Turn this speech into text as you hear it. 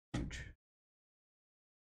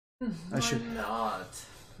I should not.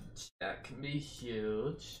 Check me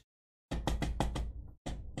huge.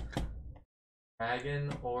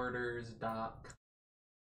 DragonOrders.com.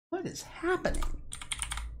 What is happening?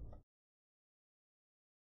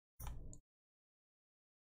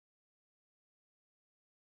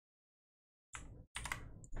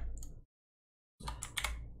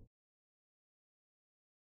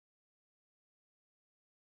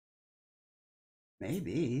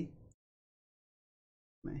 Maybe.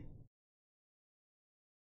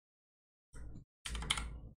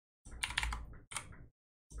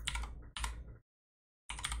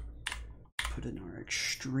 Put in our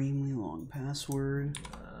extremely long password.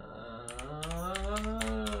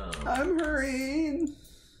 I'm hurrying.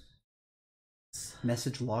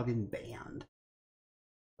 Message login banned.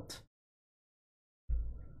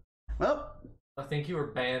 Well, I think you were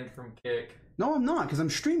banned from Kick. No, I'm not, because I'm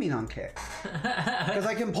streaming on Kick. Because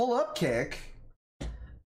I can pull up Kick. Let's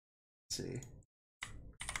see.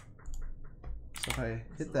 So if I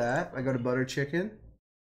hit that, I go to butter chicken.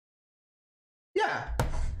 Yeah.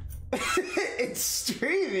 It's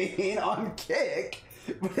streaming on Kick,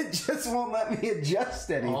 but it just won't let me adjust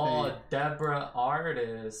anything. Oh, Deborah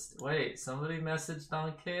Artist. Wait, somebody messaged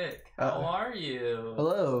on Kick. How are you?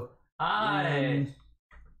 Hello. Hi.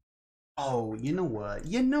 Oh, you know what?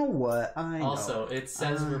 You know what? Also, it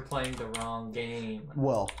says we're playing the wrong game.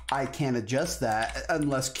 Well, I can't adjust that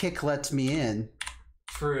unless Kick lets me in.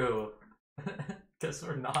 True. Because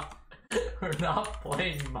we're not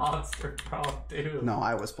playing Monster Prom 2. No,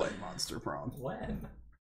 I was playing Monster Prom. When?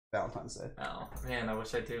 Valentine's Day. Oh man, I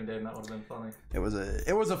wish I tuned in. That would have been funny. It was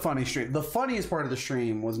a funny stream. The funniest part of the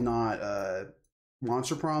stream was not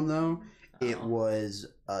Monster Prom though. It was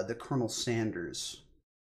the Colonel Sanders.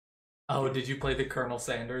 Oh, did you play the Colonel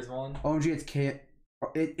Sanders one? OMG, it's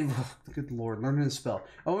good lord, learning to spell.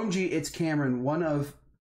 OMG, it's Cameron, one of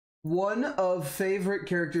favorite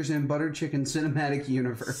characters in Butter Chicken Cinematic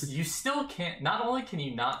Universe. You still can't. Not only can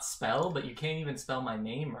you not spell, but you can't even spell my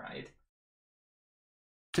name right.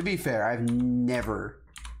 To be fair, I've never,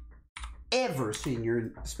 ever seen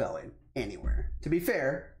your spelling anywhere. To be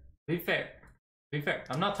fair.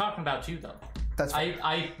 I'm not talking about you though. That's fine.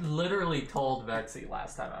 I literally told Vexy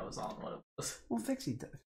last time I was on what it was. Well, Vexy does.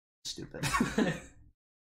 Stupid.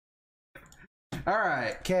 All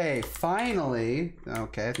right, okay, finally.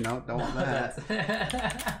 Okay, no, don't want that.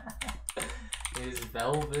 Is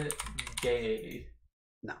Velvet gay?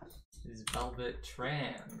 No. Is Velvet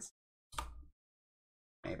trans?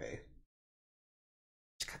 Maybe.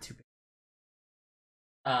 She's got too big.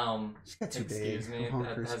 She's got too big. Excuse me,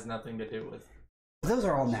 that has nothing to do with... Those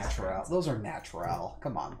are all natural. Those are natural.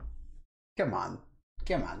 Come on. Come on.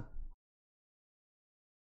 Come on.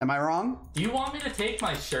 Am I wrong? Do you want me to take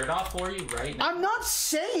my shirt off for you right now? I'm not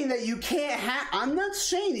saying that you can't have... I'm not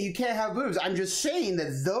saying that you can't have boobs. I'm just saying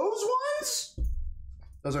that those ones...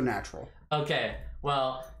 Those are natural. Okay,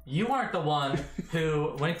 well, you aren't the one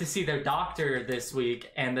who went to see their doctor this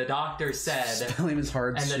week, and the doctor said... Spelling is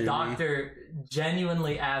hard, and the doctor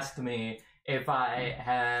genuinely asked me if I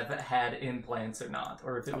have had implants or not,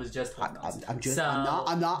 or if it was just hormones. I'm just... So,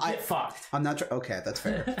 I'm not... Get fucked. I'm not... Okay, that's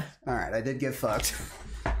fair. All right, I did get fucked.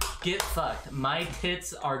 Get fucked. My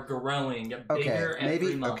tits are growing bigger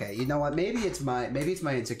every month. Okay, you know what? Maybe it's my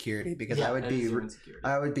insecurity because I would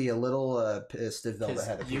be a little pissed if Velvet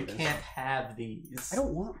had a penis. You can't have these. I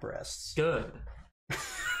don't want breasts. Good. I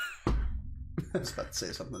was about to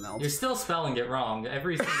say something else. You're still spelling it wrong.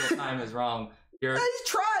 Every single time is wrong.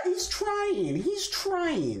 He's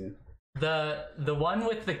trying. The one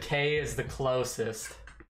with the K is the closest.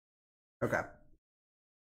 Okay.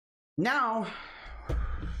 Now.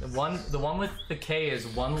 The one with the K is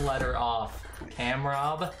one letter off.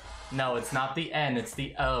 Camrob? No, it's not the N, it's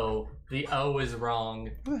the O. The O is wrong.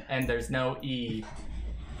 And there's no E.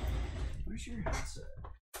 Where's your headset?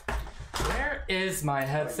 Where is my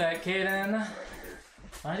headset, Kaden?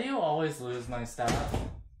 Why do you always lose my stuff?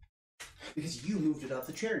 Because you moved it off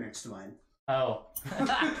the chair next to mine. Oh.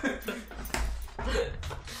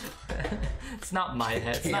 It's not my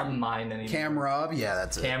head. It's not mine anymore. Camrob, yeah,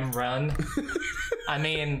 that's it. Camrun. I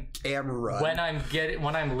mean, Camrun.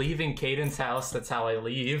 When I'm leaving Caden's house, that's how I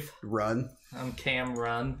leave. Run. I'm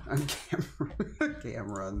Camrun. I'm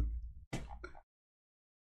Camrun.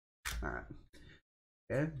 All right.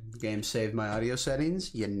 Okay. Game saved my audio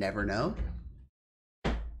settings. You never know.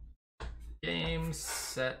 Game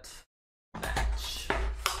set match.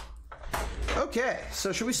 Okay,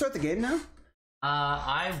 so should we start the game now?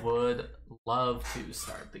 I would love to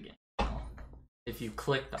start the game now. If you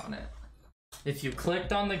clicked on it. If you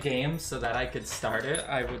clicked on the game so that I could start it,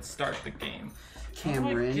 I would start the game.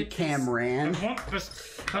 Cameron. Cameron. How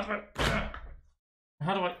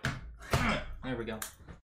do I? There we go.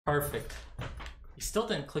 Perfect. You still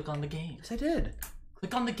didn't click on the game. Yes, I did.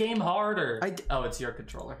 Click on the game harder. Oh, it's your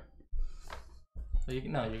controller. So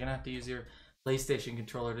no, you're gonna have to use your PlayStation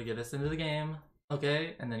controller to get us into the game.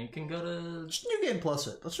 Okay, and then you can go to... Just New Game Plus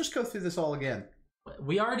it. Let's just go through this all again.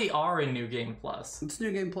 We already are in New Game Plus. It's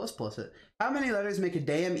New Game Plus it. How many letters make a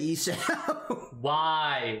damn E sound?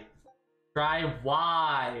 Why? Try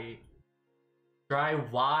Y. Try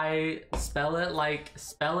Y. Spell it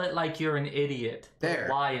like you're an idiot. There.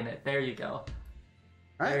 Put Y in it. There you go.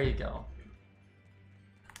 Right. There you go.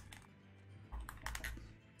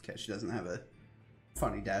 Okay, she doesn't have a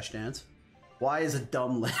funny dash dance. Y is a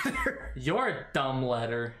dumb letter. You're a dumb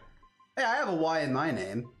letter. Hey, I have a Y in my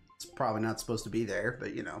name. It's probably not supposed to be there,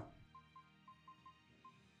 but you know.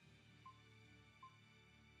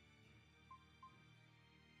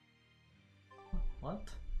 What?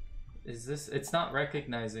 Is this? It's not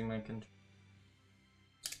recognizing my control.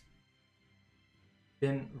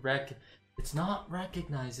 It's not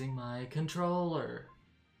recognizing my controller.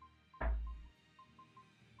 I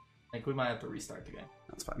think we might have to restart the game.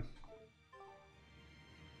 That's fine.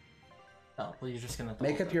 Oh, well, you're just gonna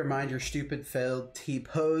make up your mind. Your stupid failed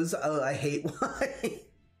T-pose. Oh, I hate Y.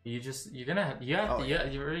 You have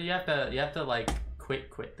to like quit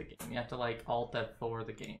the game. You have to like Alt F4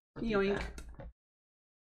 the game. Yoink.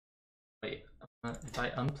 Wait, if I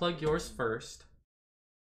unplug yours first,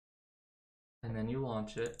 and then you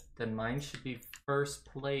launch it, then mine should be first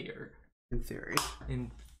player. In theory.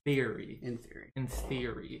 In theory. In theory. In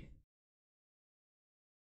theory.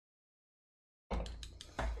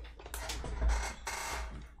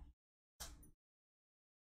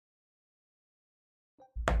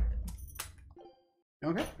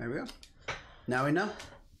 Okay, there we go. Now we know.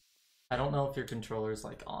 I don't know if your controller's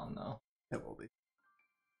like on though. It will be.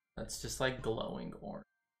 That's just like glowing orange.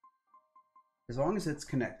 As long as it's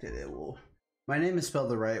connected, it will. My name is spelled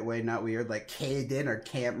the right way, not weird, like Caden or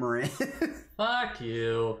Cameron. Fuck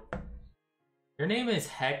you. Your name is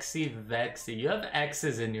Hexy Vexy. You have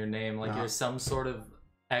X's in your name, like you're some sort of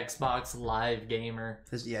Xbox Live gamer.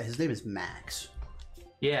 His name is Max.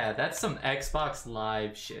 Yeah, that's some Xbox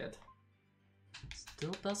Live shit.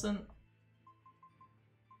 Still doesn't...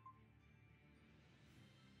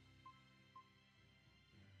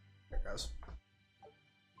 There it goes.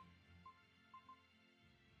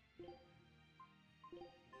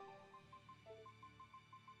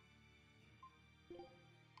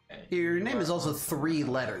 Okay, your name is also 3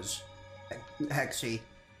 letters. Hexy.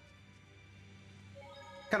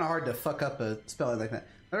 Kind of hard to fuck up a spelling like that.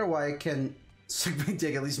 I don't know why I can suck my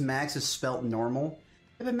dick. At least Max is spelt normal.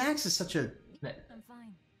 Yeah, but Max is such a... I'm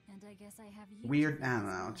fine, and I guess I have you. Weird, I don't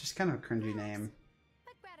know, just kind of a cringy name.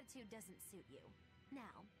 But gratitude doesn't suit you.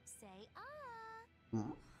 Now, say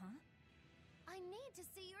Hmm. Huh? I need to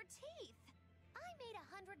see your teeth. I made a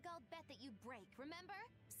 100 gold bet that you'd break, remember?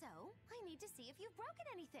 So, I need to see if you've broken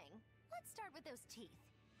anything. Let's start with those teeth.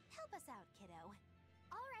 Help us out, kiddo.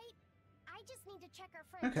 All right. I just need to check our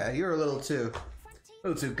front. Okay, you're a little too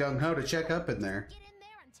gung-ho to check up in there. Get in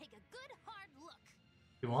there and take a good hard look.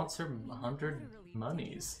 She wants her 100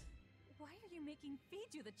 monies. Why are you making Fee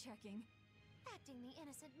do the checking? Acting the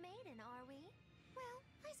innocent maiden, are we? Well,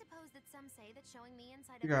 I suppose that some say that showing the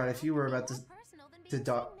inside God, of if you were about to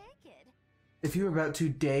naked. If you were about to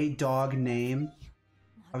day dog name,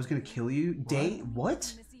 I was gonna kill you. Date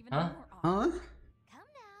what? Huh? Huh? Come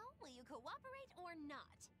now, will you cooperate or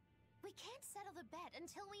not? We can't settle the bet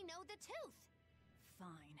until we know the tooth.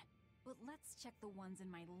 Fine, but let's check the ones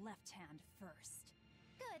in my left hand first.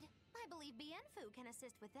 Good. I believe Bienfu can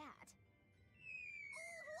assist with that.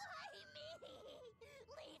 Why me?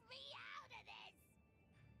 Leave me out of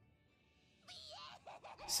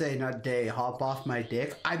this! Say not day, hop off my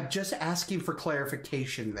dick. I'm just asking for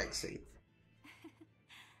clarification, Vexy.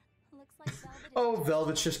 Looks like Velvet is Oh,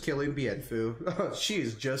 Velvet's just killing Bienfu. She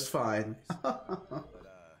is just fine. Is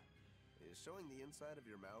showing the inside of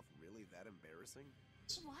your mouth really that embarrassing?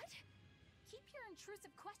 What? Keep your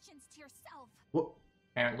intrusive questions to yourself. What?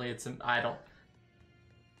 Apparently it's an... I don't...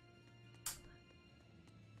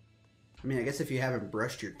 I mean, I guess if you haven't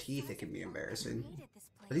brushed your teeth, it can be embarrassing.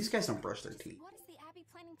 But these guys don't brush their teeth. What is the Abbey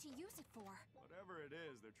planning to use it for? Whatever it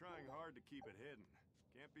is, they're trying hard to keep it hidden.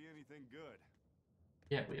 Can't be anything good.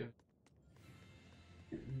 Yeah, we have...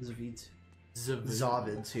 Zavid's.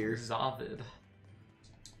 Zavid's here. Zavid.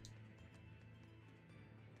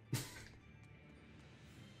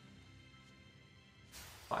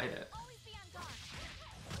 Fight it. Always be on guard.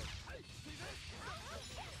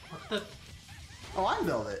 What the... Oh, I'm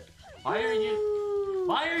Velvet. Why are you...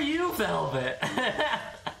 Why are you Velvet?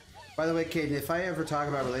 By the way, Caden, if I ever talk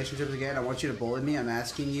about relationships again, I want you to bully me. I'm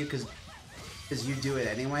asking you because you do it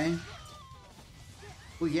anyway.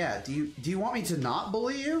 Well, yeah. Do you want me to not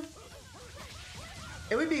bully you?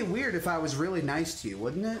 It would be weird if I was really nice to you,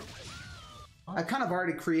 wouldn't it? I kind of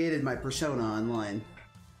already created my persona online.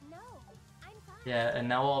 No, I'm fine. Yeah, and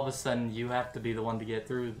now all of a sudden you have to be the one to get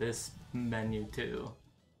through this menu too.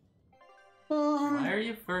 Why are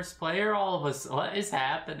you first player, all of us? What is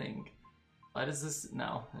happening? Why does this...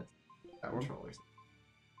 No, it's that one. controllers.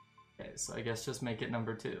 Okay, so I guess just make it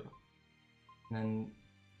number 2. And then,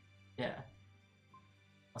 yeah.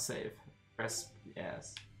 I'll save. Press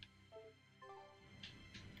yes.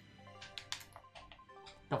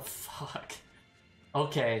 The fuck?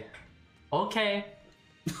 Okay. Okay.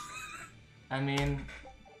 I mean...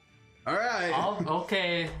 Alright.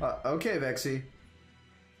 Okay. Okay, Vexy.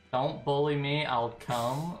 Don't bully me, I'll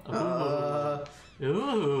come. Ooh.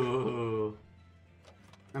 Ooh.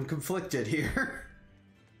 I'm conflicted here.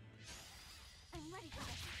 I'm ready for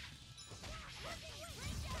this.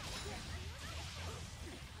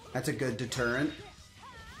 That's a good deterrent.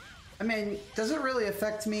 I mean, does it really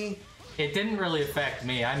affect me? It didn't really affect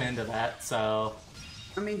me, I'm into that, so...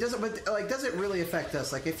 I mean, does it really affect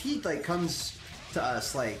us? Like, if he, like, comes to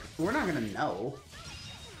us, like, we're not gonna know.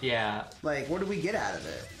 Yeah. Like, what do we get out of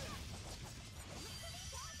it?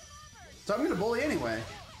 So I'm gonna bully anyway.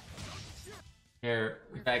 Here,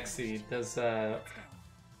 Vexy, does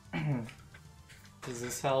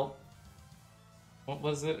this help? What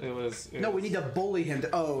was it? It was No, we need to bully him to...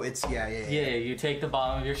 Oh, it's... Yeah. Yeah, you take the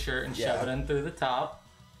bottom of your shirt and shove it in through the top.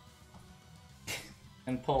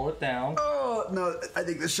 And pull it down. Oh, no, I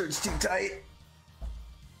think this shirt's too tight.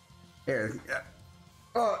 Here, yeah.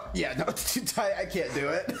 Oh, yeah, no, it's too tight. I can't do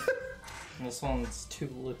it. And this one's too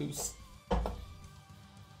loose.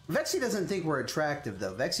 Vexy doesn't think we're attractive,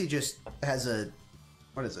 though. Vexy just has a...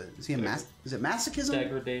 What is it? Is he a is it masochism?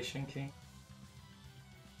 Degradation king.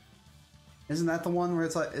 Isn't that the one where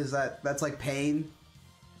it's like... That's like pain?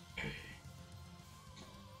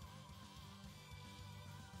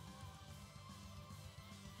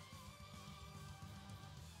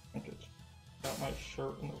 I just got my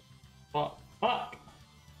shirt in the... Fuck! Fuck!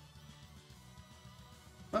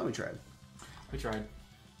 Well, we tried. We tried.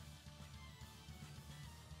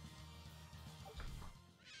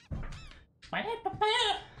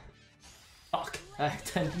 Fuck! I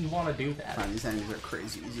didn't want to do that. Fine, these enemies are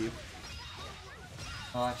crazy easy.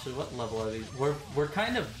 Well, actually, what level are these? We're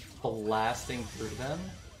kind of blasting through them.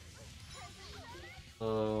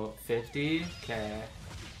 So 50. Okay.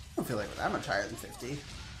 I don't feel like we're that much higher than 50.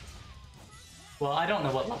 Well, I don't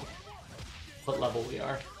know what level we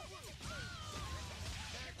are.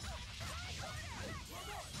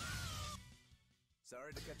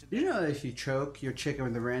 Did you know that if you choke your chicken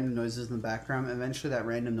with the random noises in the background, eventually that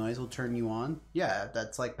random noise will turn you on? Yeah,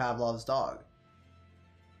 that's like Pavlov's dog.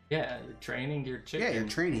 Yeah, you're training your chicken. Yeah, you're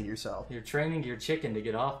training yourself. You're training your chicken to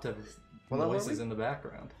get off to noises in the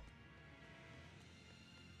background.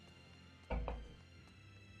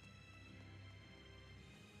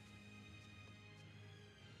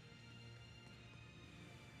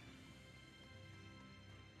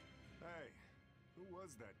 Hey, who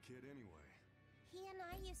was that kid anyway? He and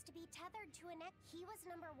I used to be tethered to a neck. He was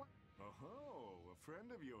number 1. Oh, a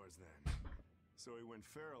friend of yours then. So he went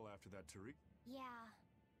feral after that Tariq? Yeah.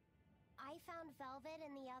 I found Velvet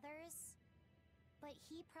and the others, but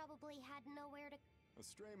he probably had nowhere to... A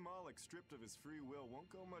stray Moloch stripped of his free will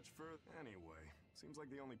won't go much further. Anyway, seems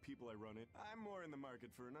like the only people I run in... I'm more in the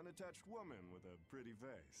market for an unattached woman with a pretty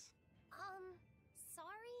face.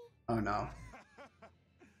 Sorry? Oh no.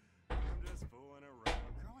 I'm just fooling around.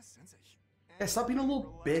 Grow a sense of... Yeah, stop being a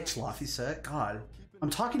little bitch, Laphicet. God.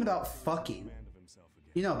 I'm talking about fucking.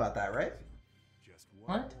 You know about that, right?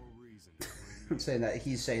 What? I'm saying that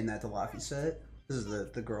he's saying that to Laphicet. This is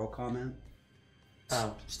the girl comment.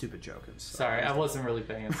 Oh, stupid joke. Sorry, I wasn't really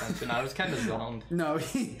paying attention. I was kind of zoned. No,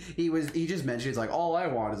 he just mentioned, he's like, all I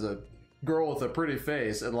want is a girl with a pretty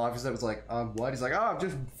face, and Laphicet was like, what? He's like, oh, I'm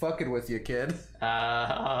just fucking with you, kid.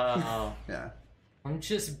 Oh. Yeah. I'm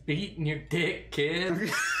just beating your dick,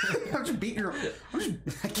 kid. I'm just beating your...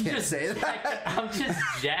 I can't say that. I'm just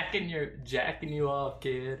jacking you off,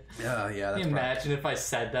 kid. Yeah, that's Can you imagine if I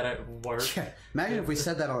said that at work? Yeah. Imagine if we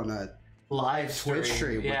said that on a live Twitch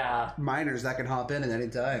stream. Yeah. With minors that can hop in at any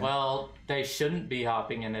time. Well, they shouldn't be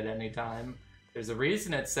hopping in at any time. There's a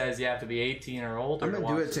reason it says you have to be 18 or older. I'm going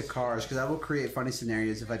to do it to cars, because I will create funny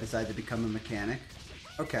scenarios if I decide to become a mechanic.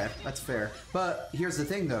 Okay, that's fair. But here's the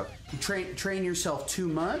thing, though. You train yourself too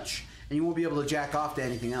much, and you won't be able to jack off to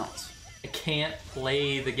anything else. I can't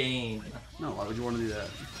play the game. No, why would you want to do that?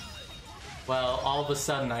 Well, all of a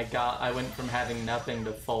sudden I went from having nothing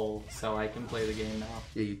to full, so I can play the game now.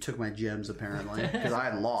 Yeah, you took my gems apparently, because I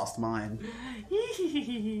had lost mine.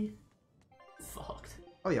 Fucked.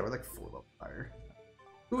 Oh yeah, we're like 4 level higher.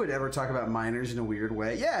 Who would ever talk about miners in a weird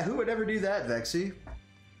way? Yeah, who would ever do that, Vexy?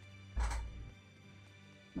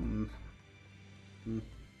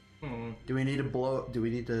 Do we need to blow? Do we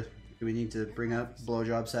need to bring up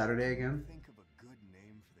Blowjob Saturday again? Think of a good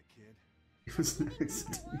name for the kid. It was nice.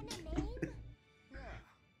 Yeah,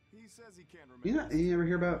 he says he can't remember. You never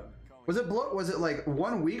hear about? Was it like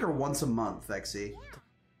 1 week or once a month, Vexy?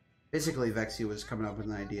 Basically, Vexy was coming up with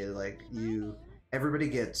an idea like everybody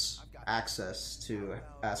gets access to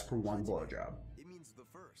ask for 1 blowjob. It means the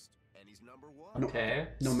first, and he's number 1. Okay.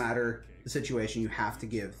 No matter the situation, you have to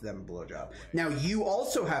give them a blowjob. Now you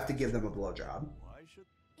also have to give them a blowjob. Why should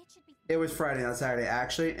It was Friday, not Saturday,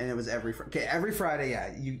 actually, and it was every Friday. Okay, every Friday,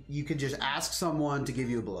 yeah, you could just ask someone to give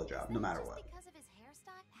you a blowjob, no matter what. Because of his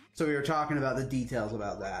hairstyle? So we were talking about the details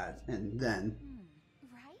about that, and then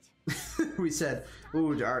Right? we said,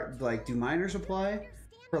 "Ooh, do minors apply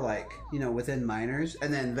for within minors?"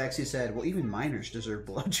 And then Vexy said, "Well, even minors deserve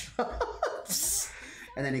blowjobs."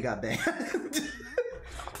 And then he got banned. kid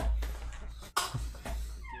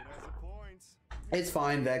has a point? It's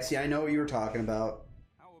fine, Vexy. I know what you were talking about.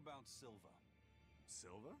 How about Silva?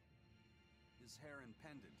 Silva? His hair and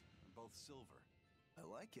pendant are both silver. I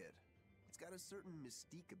like it. It's got a certain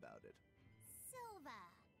mystique about it. Silva.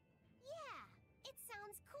 Yeah, it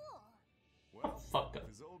sounds cool. Well, Fuck up. if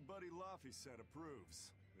his old buddy Laffy said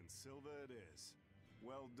approves, then Silva it is.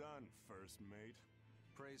 Well done, first mate.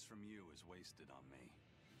 Praise from you is wasted on me.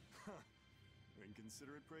 Then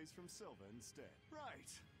consider it praise from Silva instead. Right.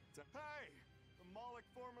 Hey, the Moloch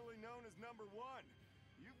formerly known as Number 1.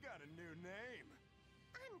 You've got a new name.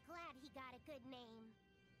 I'm glad he got a good name.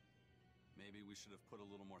 Maybe we should have put a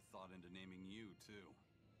little more thought into naming you, too.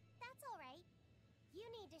 That's all right. You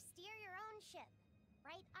need to steer your own ship.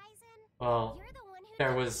 Right, Eisen? Well, You're the one who there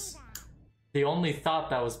taught me was that. the only thought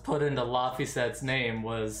that was put into Lafisette's name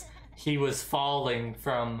was he was falling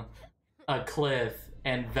from a cliff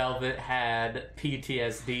and Velvet had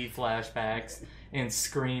PTSD flashbacks and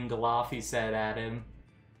screamed Lafisette at him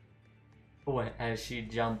as she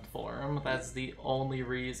jumped for him. That's the only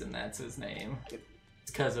reason that's his name. It's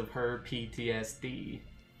because of her PTSD.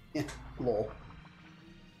 Yeah, lol.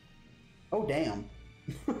 Oh damn.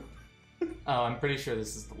 Oh, I'm pretty sure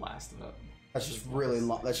this is the last of it. That's just really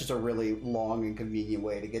long. That's just a really long and convenient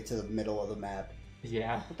way to get to the middle of the map.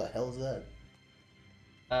 Yeah. What the hell is that?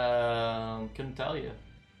 Couldn't tell you.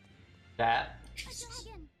 That. A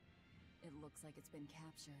dragon. It looks like it's been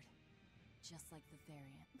captured. Just like the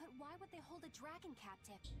variant. But why would they hold a dragon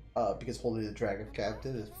captive? Because holding the dragon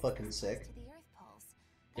captive is fucking Close sick. to the Earth poles.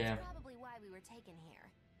 That's Yeah. probably why we were taken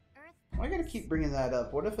here. Earth Why I gotta keep bringing that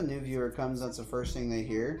up? What if a new viewer comes, that's the first thing they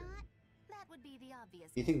hear? not, that would be the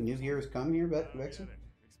obvious. Do you think new viewers come here, I don't Vexy? get it.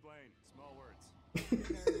 Explain. Small words. Very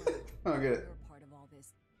well. I don't get it. You're part of all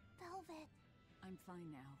this. Velvet. I'm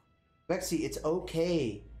fine now. Vexy, it's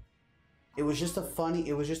okay. It was just a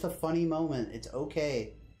funny moment. It's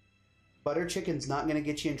okay. Butter chicken's not gonna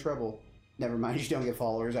get you in trouble. Never mind, you don't get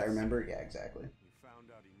followers, I remember. Yeah, exactly. You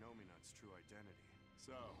found out Inominat's true identity.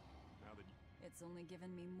 So, now that It's only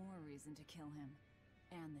given me more reason to kill him.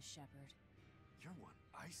 And the shepherd. you're one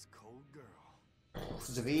ice cold girl.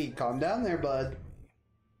 Zavid, calm down there, bud.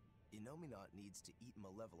 Inominat needs to eat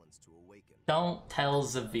malevolence to awaken. Don't tell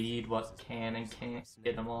Zavid what can and can't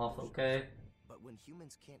get him off, okay? But when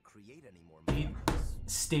humans can't create any more He memories,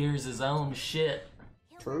 steers his own shit.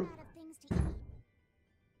 He'll True. run out of things to eat.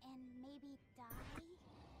 And maybe die?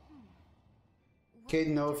 Caden,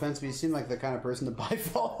 no offense, but you seem like the kind of person to buy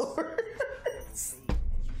followers. and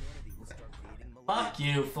humanity will start creating Fuck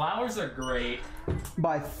you, flowers are great.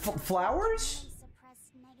 Buy flowers? suppress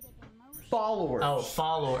negative emotions. Followers. Oh,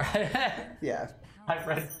 follower. Yeah. I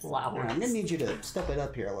read I'm flowers. gonna need you to step it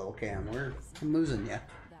up here a little, Cam. I'm losing you. That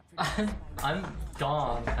produces I'm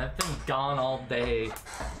gone. I've been gone all day.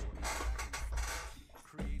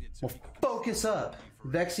 Created to Well, focus up.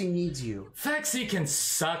 Vexy needs you. Fexy can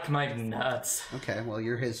suck my nuts. Okay, well,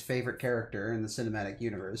 you're his favorite character in the cinematic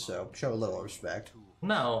universe, so show a little respect.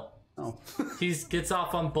 No. Oh. He gets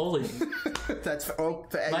off on bullying. That's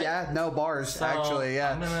My- yeah, no bars So actually.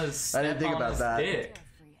 Yeah, I'm gonna step think on about his that. dick.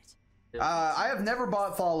 free it. I have never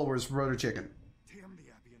bought followers for Butter Chicken. Damn the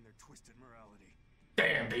Abbey and their twisted morality.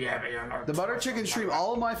 Damn the Abbey and our The Butter Chicken stream,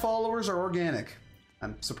 all of my followers are organic.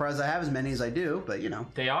 I'm surprised I have as many as I do, but you know.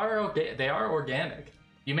 They are organic.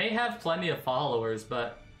 You may have plenty of followers,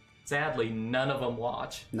 but sadly none of them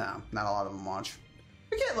watch. No, not a lot of them watch.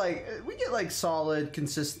 We get like solid,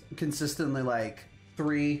 consistently like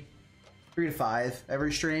three to five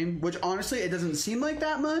every stream, which honestly it doesn't seem like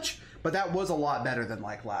that much, but that was a lot better than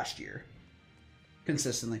like last year.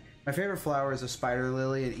 Consistently. My favorite flower is a spider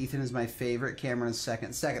lily, and Ethan is my favorite. Cameron's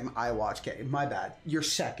second. Second, I watch. My bad. You're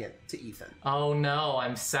second to Ethan. Oh no,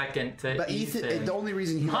 I'm second to but Ethan. The only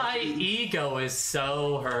reason my ego is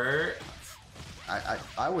so hurt.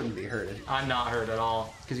 I wouldn't be hurted. I'm not hurt at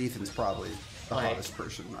all. Because Ethan's probably the hottest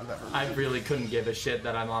person I've ever met. I really couldn't give a shit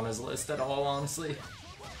that I'm on his list at all, honestly.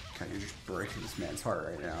 God, you're just breaking this man's heart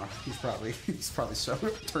right now. He's probably so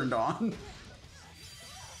turned on.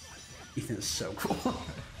 Ethan is so cool.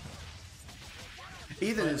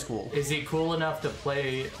 Ethan is cool. Is he cool enough to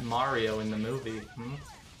play Mario in the movie? Hmm?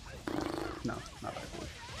 No, not that cool.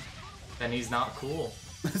 Then he's not cool.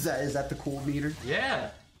 Is that the cool meter? Yeah.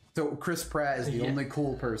 So Chris Pratt is the only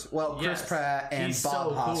cool person. Well, Chris Pratt and he's Bob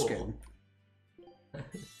so Hoskin. Cool.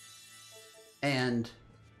 And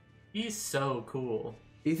he's so cool.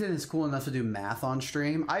 Ethan is cool enough to do math on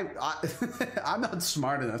stream. I'm not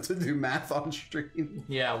smart enough to do math on stream.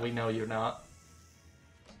 Yeah, we know you're not.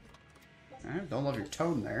 Alright, don't love your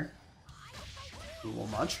tone there. A little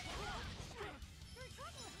much.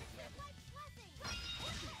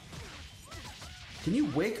 Can you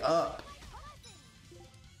wake up?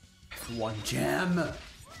 One gem.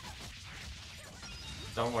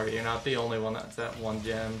 Don't worry, you're not the only one that's at one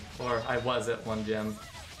gem. Or I was at one gem.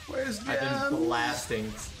 Where's gems? I've been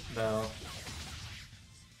blasting, though.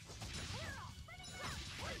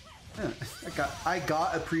 I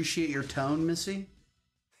got appreciate your tone, Missy.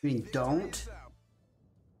 I mean, don't.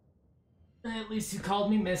 At least you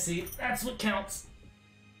called me Missy. That's what counts.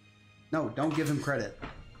 No, don't give him credit.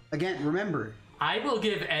 Again, remember. I will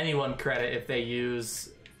give anyone credit if they use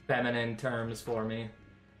feminine terms for me.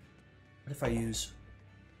 What if I use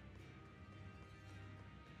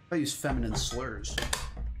feminine slurs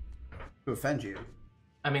to offend you?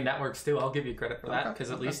 I mean, that works too. I'll give you credit for that, because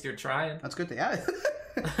at least you're trying. That's good. Yeah.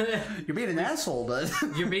 You're being an asshole, bud.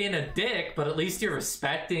 You're being a dick, but at least you're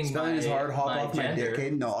respecting Spelling is hard, hop off my gender. dick. Okay?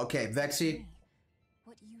 No, okay, Vexy.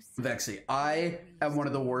 Vexy, I am one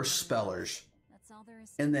of the worst spellers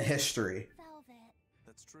in the history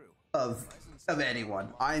of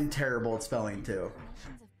anyone. I'm terrible at spelling too.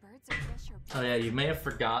 Oh yeah, you may have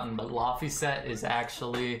forgotten, but Laphicet is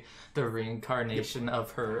actually the reincarnation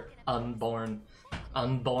of her unborn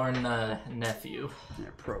nephew. Yeah,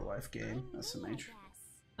 pro-life game, SMH.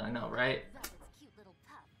 I know, right?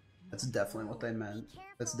 That's definitely what they meant.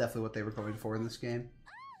 That's definitely what they were going for in this game.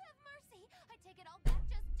 A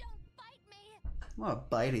lot of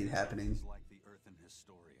biting happening.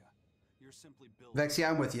 Vexy,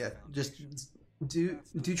 I'm with you. Just do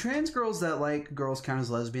trans girls that like girls count as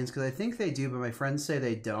lesbians? Because I think they do, but my friends say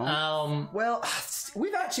they don't. Well,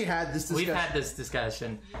 we've actually had this discussion. We've had this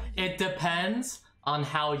discussion. It depends on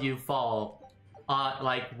how you fall.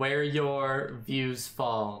 Like where your views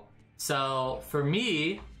fall. So for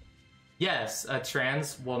me, yes, a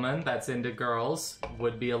trans woman that's into girls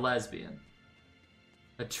would be a lesbian.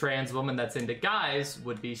 A trans woman that's into guys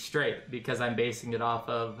would be straight, because I'm basing it off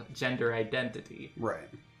of gender identity. Right.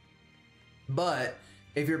 But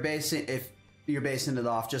if you're basing it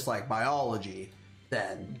off just like biology,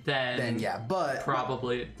 then yeah, but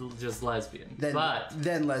probably just lesbian.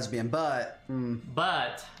 Then lesbian, but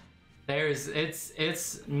it's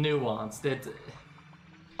nuanced.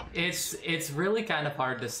 It's really kind of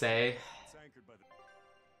hard to say.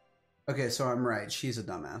 Okay, so I'm right. She's a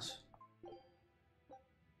dumbass.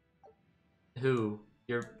 Who?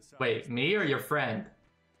 Wait, me or your friend?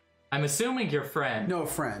 I'm assuming your friend. No,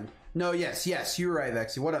 friend. No, yes, you're right,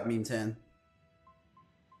 Vexy. What up, Meme Tan?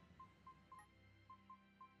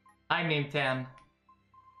 Hi, Meme Tan.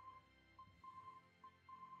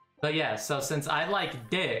 But yeah, so since I like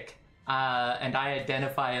dick, and I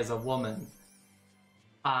identify as a woman,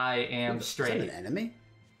 I am straight. Is that an enemy?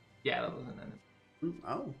 Yeah, that was an enemy.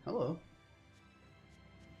 Oh, hello.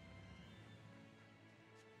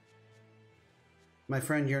 My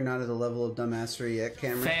friend, you're not at the level of dumbassery yet,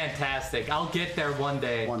 Cameron. Fantastic. I'll get there one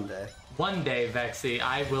day. One day. One day, Vexy.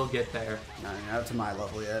 I will get there. No, you're not to my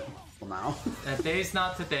level yet. Well, now. That day's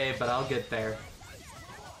not today, but I'll get there.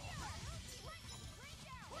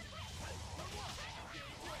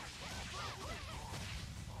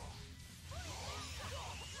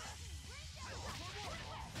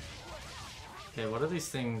 Okay, what are these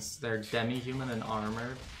things? They're demi-human and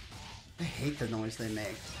armored. I hate the noise they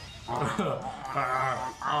make. What a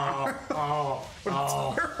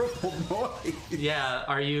terrible noise. Yeah,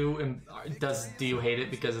 are you? Do you hate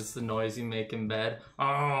it because it's the noise you make in bed?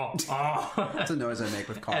 Oh, oh. That's a noise I make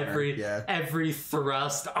with Connor. Every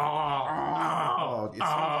thrust. I'm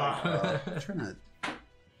trying to.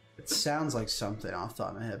 It sounds like something off the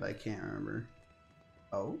top of my head, but I can't remember.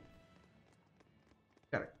 Oh,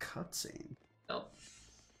 got a cutscene. Oh.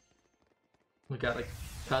 We got a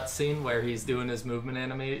cutscene where he's doing his movement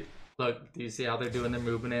animate. Look, do you see how they're doing their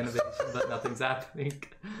movement animation, but nothing's happening?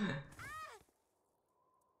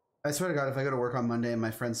 I swear to God, if I go to work on Monday and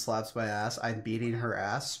my friend slaps my ass, I'm beating her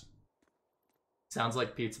ass. Sounds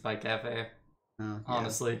like Pizza by Cafe. Oh, yeah.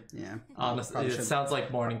 Honestly. Yeah. Honestly, it sounds like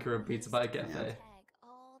Morning Crew and Pizza by Cafe. Yeah.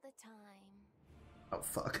 All the time. Oh,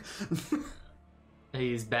 fuck.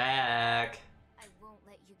 He's back. I won't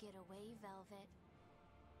let you get away, Velvet.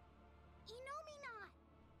 Inomi not.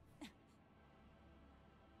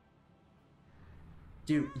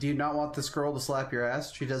 Do you not want this girl to slap your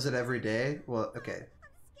ass? She does it every day. Well, okay. I'm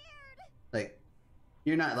scared. Like,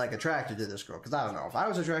 you're not like attracted to this girl, because I don't know if I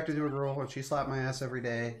was attracted to a girl and she slapped my ass every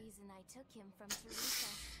day. Reason I took him from Teresa.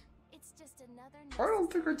 It's just another. I don't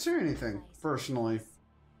think I'd say anything personally.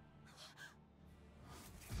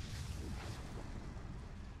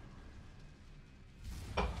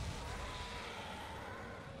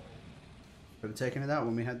 Could have taken it out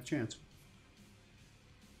when we had the chance.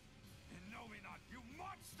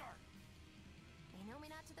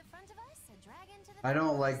 I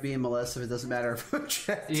don't like being molested. It doesn't matter if I'm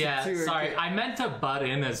attracted to Yeah, her. sorry. I meant to butt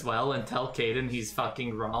in as well and tell Caden he's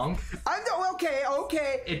fucking wrong. I know.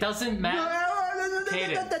 Okay. It doesn't matter.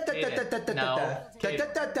 Caden, no.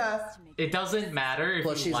 Caden. It doesn't matter if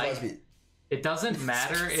Plus, you she's like. lesbian. It doesn't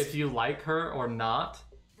matter if you like her or not.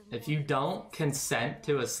 If you don't consent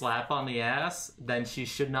to a slap on the ass, then she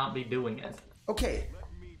should not be doing it. Okay.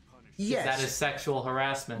 Yes. That is sexual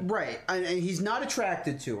harassment. Right. And he's not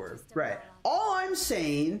attracted to her. Right. All I'm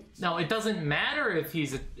saying. No, it doesn't matter if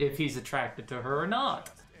he's attracted to her or not.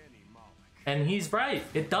 And he's right.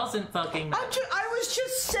 It doesn't fucking matter. I was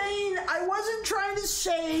just saying. I wasn't trying to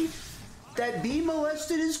say that being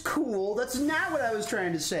molested is cool. That's not what I was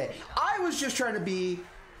trying to say. I was just trying to be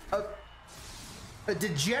a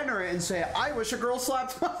degenerate and say, I wish a girl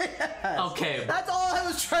slapped my ass. Okay. That's all I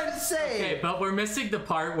was trying to say. Okay, but we're missing the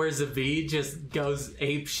part where Zavid just goes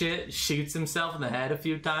ape shit, shoots himself in the head a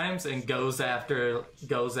few times, and goes after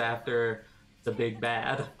the big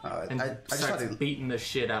bad. And I just starts thought he, beating the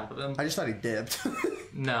shit out of him. I just thought he dipped.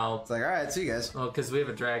 No. It's like, alright, see you guys. Well, because we have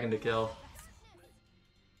a dragon to kill.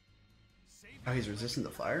 Oh, he's resistant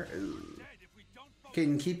to fire? Ooh.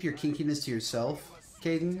 Caden, keep your kinkiness to yourself.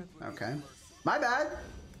 Caden? Okay. My bad.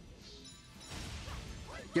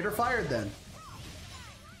 Get her fired then.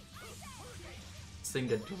 This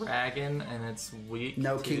thing a dragon, and it's weak.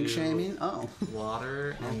 No to kink shaming? Oh.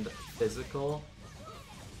 Water and physical.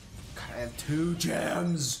 God, I have 2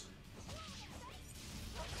 gems.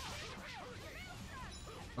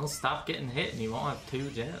 Well, stop getting hit, and you won't have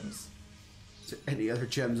 2 gems. Is there any other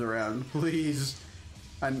gems around? Please.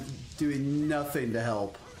 I'm doing nothing to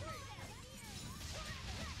help.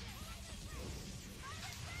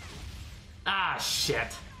 Ah,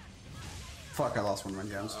 shit. Fuck, I lost one of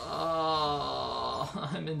my gems. Oh,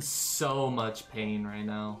 I'm in so much pain right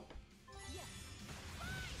now.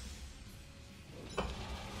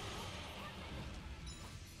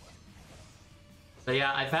 But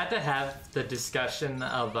yeah, I've had to have the discussion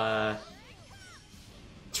of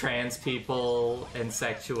trans people and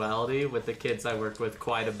sexuality with the kids I work with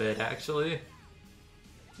quite a bit, actually.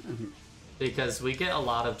 Because we get a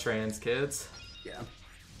lot of trans kids. Yeah.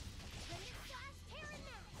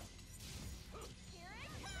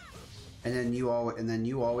 And then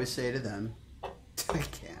you always say to them, I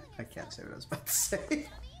can't say what I was about to say. We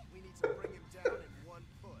need to bring him down in one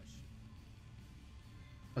push.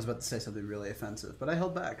 I was about to say something really offensive, but I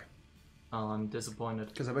held back. Oh, I'm disappointed.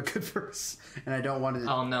 Because I'm a good person, and I don't want to...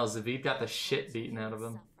 Oh no, Zavid got the shit beaten out of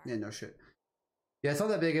him. Yeah, no shit. Yeah, it's not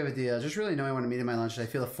that big of a deal. Just really knowing when I'm eating my lunch, I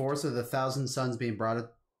feel the force of the 1,000 suns being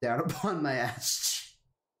brought down upon my ass.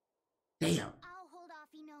 Damn. I'll hold off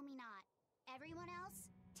Inomi not. Everyone else,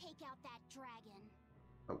 take out that dragon.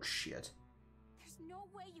 Oh, shit. There's no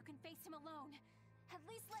way you can face him alone. At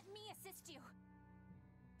least let me assist you.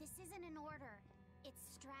 This isn't an order. It's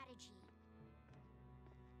strategy.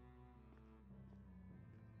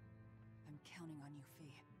 I'm counting on you,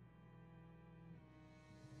 Fee.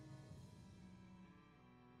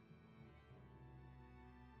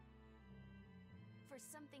 For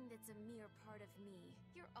something that's a mere part of me,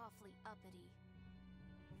 you're awfully uppity.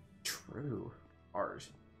 True. Art.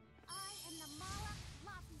 I am the Mala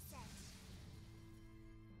Lafuset.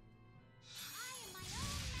 I am my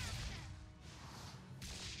own master.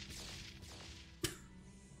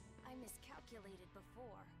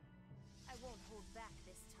 hold back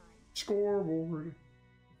this time. Scoreboard.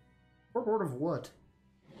 Scoreboard of what?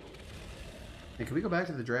 Hey, can we go back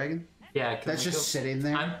to the dragon? Yeah, that's just sitting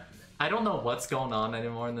there. I don't know what's going on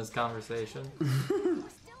anymore in this conversation. We're still in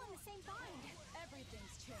the same bind.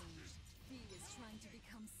 Everything's changed. V is trying to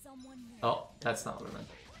become someone new. Oh, that's not what I meant.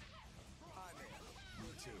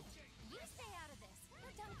 You stay out of this.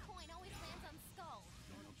 Your dumb coin always lands on Skull.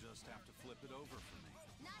 You'll just have to flip it over for me.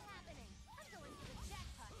 Not happening. I'm going for the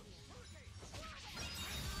jackpot here.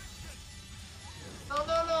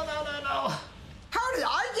 No. How did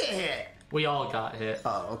I get hit? We all got hit.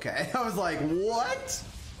 Oh, okay. I was like, what?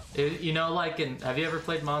 You know, like have you ever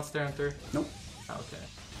played Monster Hunter? Nope. Oh, okay.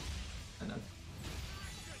 And then.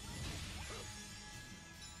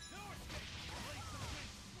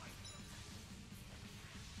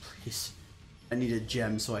 Please. I need a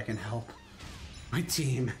gem so I can help my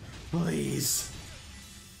team. Please.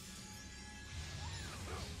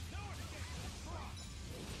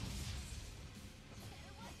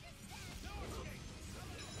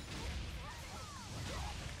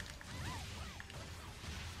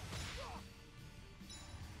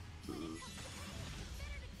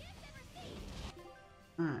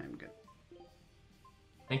 I'm good.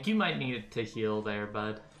 I think you might need to heal there,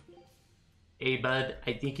 bud. Hey, bud.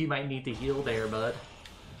 I think you might need to heal there, bud.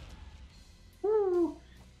 Woo.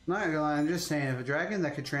 Not gonna lie, I'm just saying, if a dragon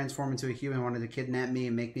that could transform into a human wanted to kidnap me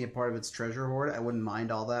and make me a part of its treasure hoard, I wouldn't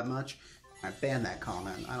mind all that much. I ban that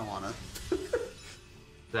comment. I don't want to. Is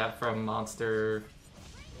that from Monster?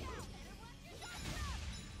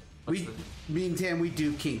 Me and Tam, we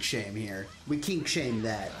do kink shame here. We kink shame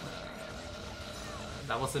that.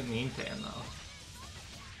 That wasn't Mean Tan, though.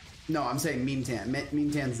 No, I'm saying Mean Tan.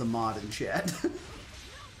 Mean Tan's the mod in chat.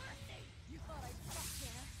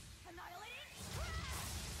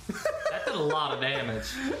 That did a lot of damage.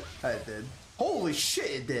 It did. Holy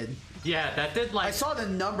shit, it did. Yeah, that did like. I saw the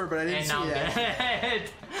number, but I didn't see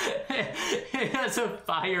that. It has a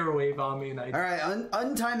fire wave on me, and I. All right,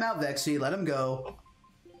 untime out, Vexy. Let him go.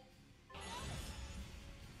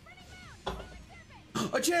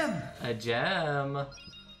 A gem. A gem.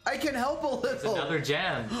 I can help a little. It's another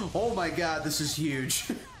gem. Oh my god, this is huge.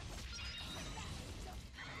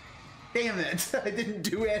 Damn it! I didn't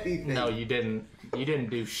do anything. No, you didn't. You didn't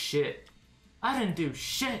do shit. I didn't do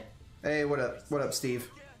shit. Hey, what up? What up, Steve?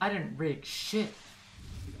 I didn't rig shit.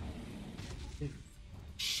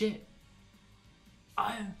 Shit.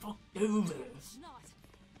 I didn't fucking do this. Not.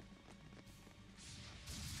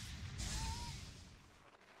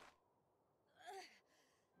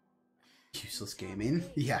 Useless gaming.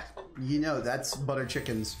 Yeah, you know that's Butter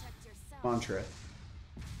Chicken's mantra.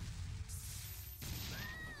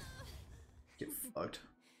 Get fucked.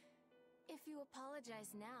 If you apologize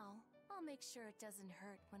now, I'll make sure it doesn't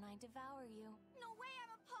hurt when I devour you. No way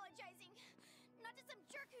I'm apologizing! Not to some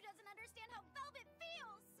jerk who doesn't understand how Velvet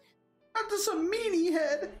feels! Not to some meanie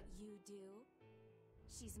head. You do?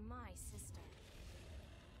 She's my sister.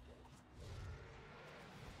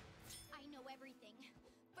 I know everything,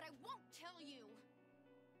 but I won't tell you!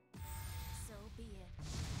 So be it.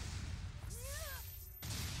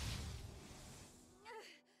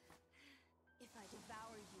 If I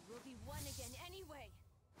devour you, we'll be one again anyway!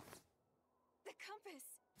 The compass.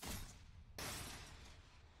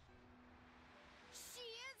 She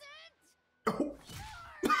isn't!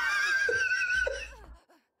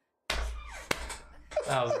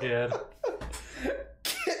 That was good.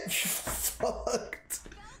 Get fucked.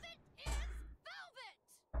 Velvet is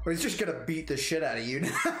velvet! Or he's just gonna beat the shit out of you now.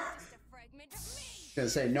 Just a fragment of me! Gonna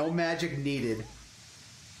say no magic needed.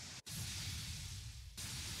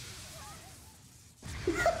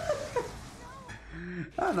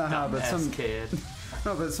 I don't know how, but some kid.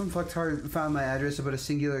 no, but some fucktard found my address to put a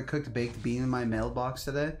singular cooked baked bean in my mailbox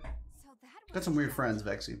today. So that Got some weird friends,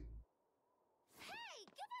 Vexy. Hey!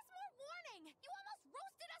 Give us more warning! You almost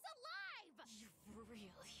roasted us alive! You've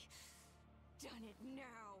really done it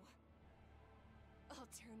now. I'll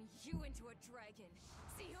turn you into a dragon.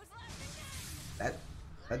 See who's left again.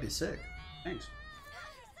 That'd be sick. Thanks.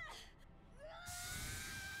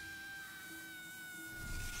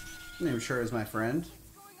 I'm sure is my friend.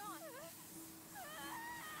 What's going on?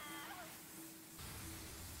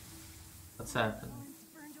 What's happening? It's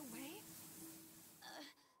burned away.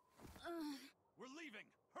 We're leaving.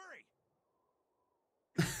 Hurry!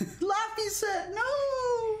 Laffy said no.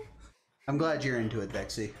 I'm glad you're into it,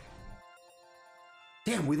 Vexy.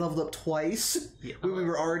 Damn, we leveled up twice. Yeah. We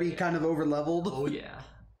were already kind of over leveled. Oh yeah.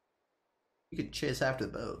 You could chase after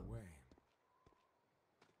the boat.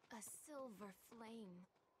 A silver flame.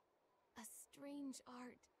 A strange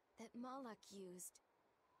art that Malak used.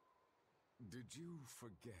 Did you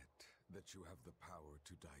forget that you have the power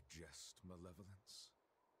to digest malevolence?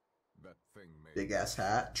 That thing may Big ass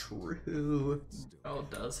hat. True. Oh, it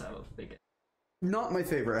does have a big. Not my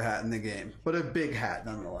favorite hat in the game, but a big hat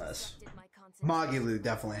nonetheless. Magilu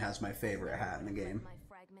definitely has my favorite hat in the game. My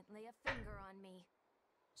fragment lay a finger on me.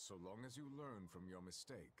 So long as you learn from your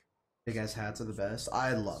mistake. Big ass hats are the best.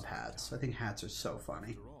 I love hats. I think hats are so funny.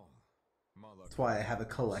 After all, Malak That's why I have a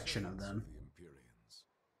collection of them. the Empyreans.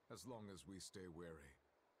 As long as we stay wary,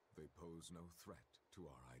 they pose no threat to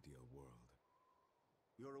our ideal world.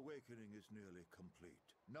 Your awakening is nearly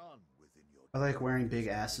complete. None within your I like wearing big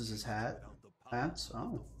asses as hats.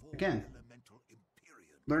 Oh, again,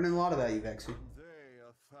 learning a lot about you, Vexy. They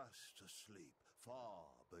are fast asleep, far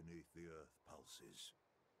beneath the earth pulses.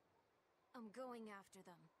 I'm going after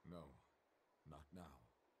them. No, not now.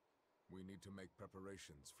 We need to make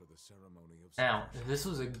preparations for the ceremony of Now, if this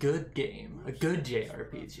was a good game, a good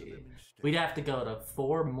JRPG, we'd have to go to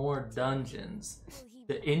 4 more dungeons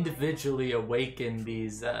to individually awaken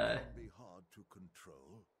these Be hard to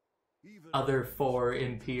control. Even other 4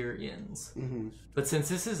 Empyreans. But since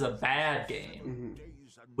this is a bad game,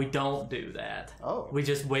 we don't do that. Oh. We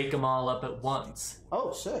just wake them all up at once.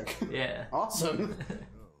 Oh, sick. Yeah. Awesome.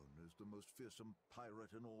 known as the most fearsome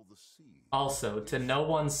pirate in all the sea. Also, to no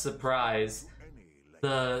one's surprise,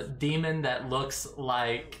 the demon that looks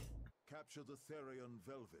like Capture the Therian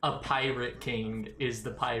Velvet. a pirate king is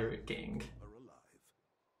the pirate king. Are alive.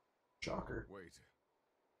 Shocker. Wait.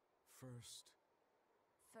 First,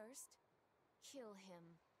 First, kill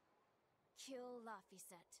him. Kill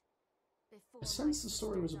Laphicet. Before I sense my the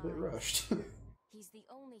story was a sister bit dies. rushed. He's the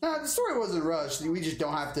only Nah, the story wasn't rushed. We just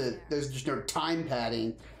don't have to. There's just no time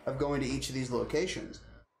padding of going to each of these locations.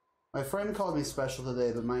 My friend called me special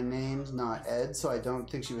today, but my name's not Ed, so I don't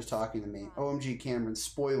think she was talking to me. OMG Cameron,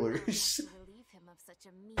 spoilers. to relieve him of such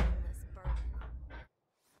a meaningless burden.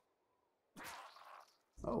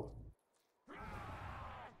 Oh.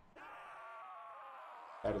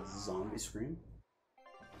 That is a zombie scream.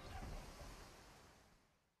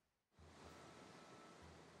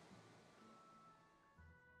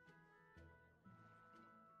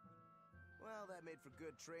 Well, that made for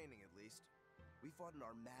good training, at least. We fought an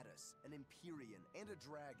Armatus, an Empyrean, and a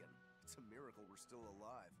dragon. It's a miracle we're still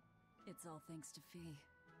alive. It's all thanks to Fee.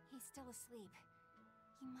 He's still asleep.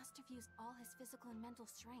 He must have used all his physical and mental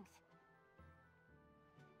strength.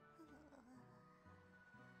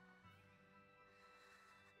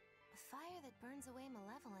 A fire that burns away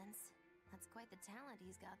malevolence. That's quite the talent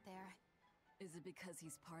he's got there. Is it because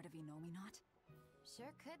he's part of Inominaut? Sure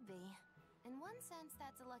could be. In one sense,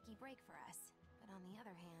 that's a lucky break for us. But on the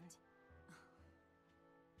other hand...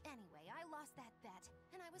 Anyway, I lost that bet,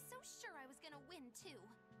 and I was so sure I was gonna win, too.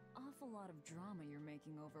 Awful lot of drama you're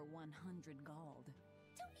making over 100 gold.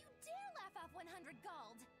 Don't you dare laugh off 100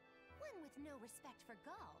 gold! One with no respect for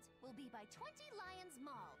gold will be by 20 lions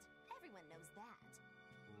mauled. Everyone knows that.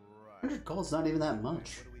 Right. Gold's not even that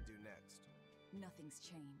much. What do we do next? Nothing's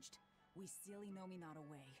changed. We seal Inominaut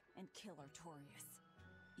away and kill Artorias.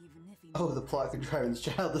 Even if he Oh, the plot contriving this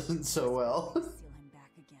child isn't so well. seal him back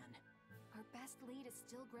again. Our best lead is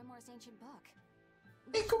still Grimoire's ancient book.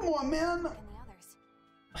 Hey, come on, man! And the others.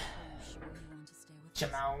 Are you sure you want to stay with us?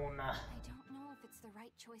 Jamona. I don't know if it's the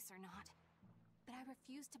right choice or not, but I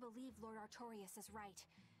refuse to believe Lord Artorias is right.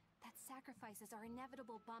 That sacrifices are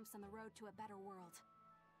inevitable bumps on the road to a better world.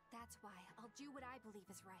 That's why I'll do what I believe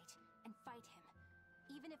is right, and fight him.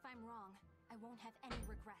 Even if I'm wrong, I won't have any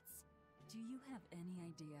regrets. Do you have any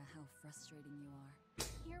idea how frustrating you are?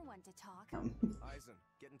 You're one to talk. Eisen,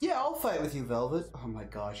 get in Yeah, I'll fight with you, Velvet. Oh my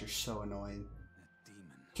gosh, you're so annoying. That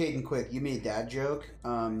demon. Caden, quick, you made a dad joke.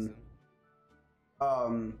 I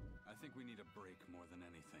think we need a break more than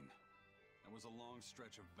anything. That was a long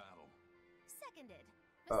stretch of battle. Seconded.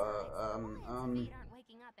 Besides, lions and Fate aren't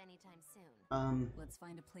waking up anytime soon. Let's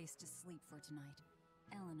find a place to sleep for tonight.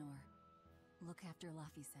 Eleanor, look after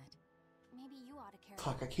Laphicet. Maybe you ought to carry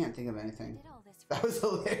Fuck, I can't think of I anything. did all this for That was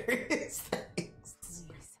hilarious. Thanks.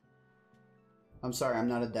 Please. I'm sorry, I'm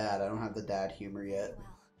not a dad. I don't have the dad humor you yet. well.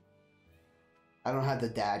 I don't have the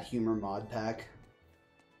dad humor mod pack.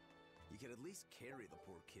 You can at least carry the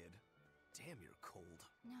poor kid. Damn, you're cold.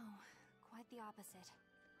 No, quite the opposite.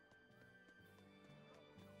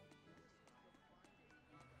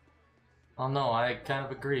 Oh no, I kind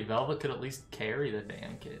of agree. Velvet could at least carry the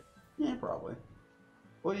damn kid. Yeah, probably.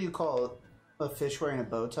 What do you call it? A fish wearing a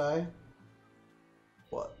bow tie?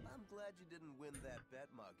 What? I'm glad you didn't win that bet,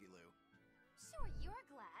 Magilu. Sure, you're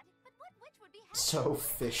glad, but what witch would be happy? So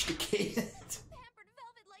fisticated. Pampered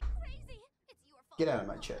Velvet like crazy. It's your fault. Get out of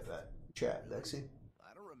my chat, Lexi.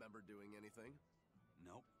 I don't remember doing anything.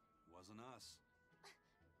 Nope, wasn't us.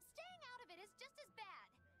 Staying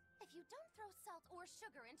If you don't throw salt or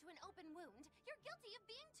sugar into an open wound, you're guilty of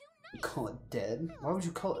being too nice. Call it dead? Why would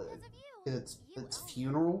you call it? It's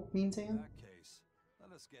funeral meantime? In that case,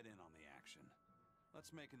 let us get in on the action.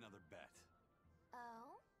 Let's make another bet.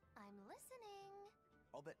 Oh, I'm listening.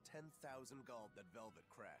 I'll bet 10,000 gold that Velvet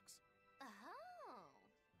cracks. Oh.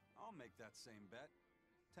 I'll make that same bet.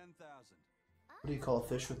 10,000. What do you call a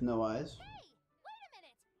fish with no eyes? Hey, wait a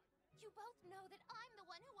minute! You both know that I'm the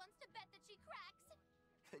one who wants to bet that she cracks.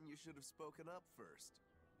 Then you should have spoken up first.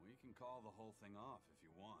 We can call the whole thing off if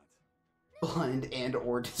you want. Blind and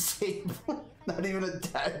or disabled. Not even a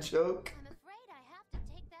dad joke. I'm afraid I have to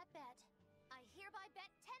take that bet. I hereby bet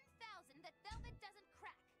 10,000 that Velvet doesn't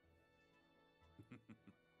crack.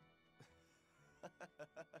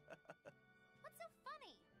 What's so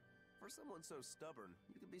funny? For someone so stubborn,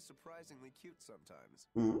 you can be surprisingly cute sometimes.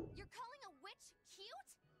 Mm. You're calling a witch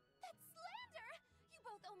cute? That's slander! You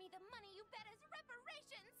both owe me the money you bet as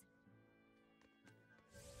reparations!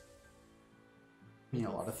 You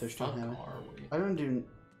know, a lot of fish don't have it. Are we?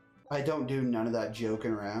 I don't do none of that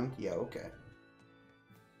joking around. Yeah, okay.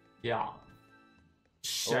 Yeah.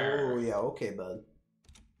 Sure. Oh, yeah, okay, bud.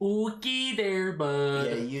 Okay there, bud.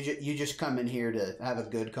 Yeah, you just come in here to have a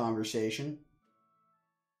good conversation.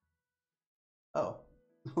 Oh.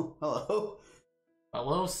 Hello.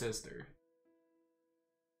 Hello, sister.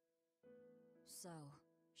 So,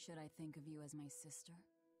 should I think of you as my sister?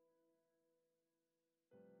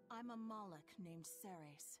 I'm a Moloch named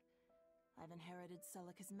Ceres. I've inherited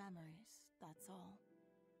Celica's memories, that's all.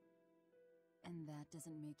 And that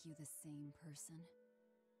doesn't make you the same person?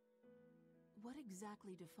 What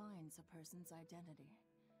exactly defines a person's identity?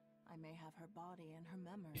 I may have her body and her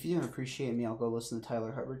memories. If you don't appreciate me, I'll go listen to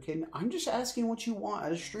Tyler Hubbard, kid. I'm just asking what you want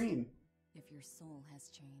at a stream. If your soul has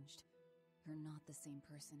changed, you're not the same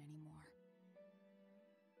person anymore.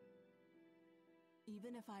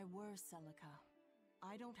 Even if I were Celica,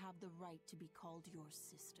 I don't have the right to be called your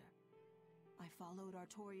sister. I followed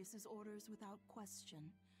Artorius' orders without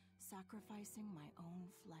question, sacrificing my own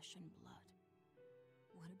flesh and blood.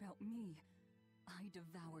 What about me? I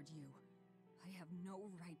devoured you. I have no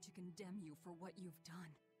right to condemn you for what you've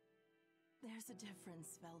done. There's a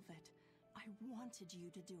difference, Velvet. I wanted you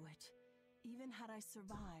to do it. Even had I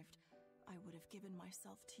survived, I would have given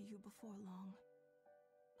myself to you before long.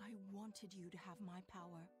 I wanted you to have my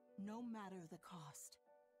power, no matter the cost.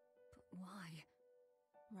 But why?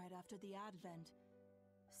 Right after the Advent,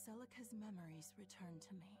 Celica's memories returned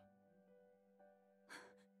to me.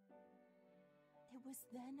 It was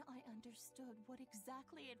then I understood what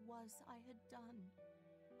exactly it was I had done.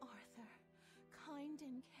 Arthur, kind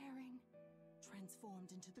and caring,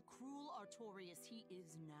 transformed into the cruel Artorius he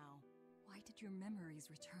is now. Why did your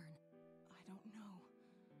memories return? I don't know.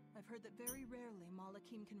 I've heard that very rarely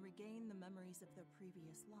Malachim can regain the memories of their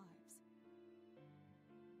previous lives.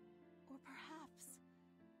 Or perhaps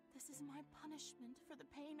this is my punishment for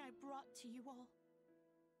the pain I brought to you all.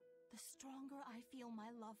 The stronger I feel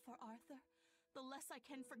my love for Arthur, the less I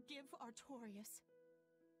can forgive Artorius.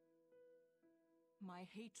 My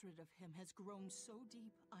hatred of him has grown so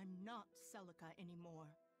deep, I'm not Celica anymore.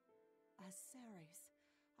 As Ceres,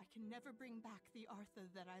 I can never bring back the Arthur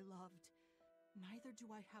that I loved. Neither do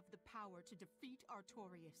I have the power to defeat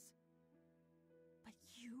Artorius. But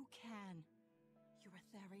you can. You're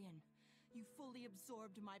Aetherian. You fully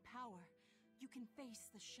absorbed my power. You can face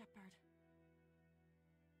the Shepherd.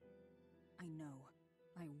 I know.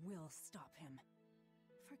 I will stop him.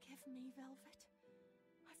 Forgive me, Velvet.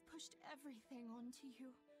 I've pushed everything onto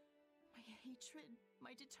you. My hatred,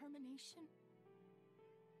 my determination.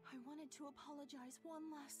 I wanted to apologize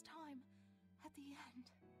one last time, at the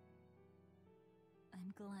end.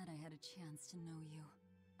 I'm glad I had a chance to know you.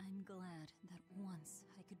 I'm glad that once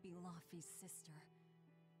I could be Laufey's sister.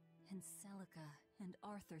 And Celica and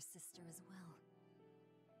Arthur's sister as well.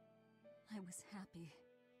 I was happy.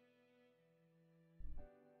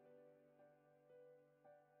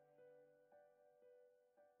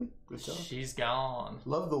 Good job. She's gone.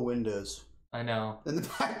 Love the windows. I know. In the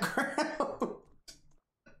background.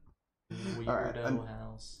 Weirdo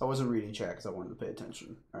house. I wasn't reading chat because I wanted to pay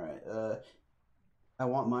attention. Alright, I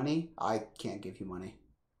want money. I can't give you money.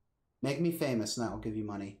 Make me famous and I'll give you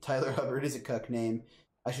money. Tyler Hubbard is a cuck name.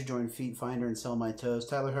 I should join Feet Finder and sell my toes.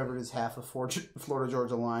 Tyler Hubbard is half of Florida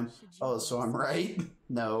Georgia line. Oh, so I'm right?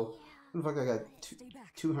 No. What the fuck, I got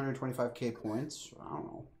 225k points? I don't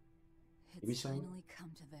know. Maybe so. Finally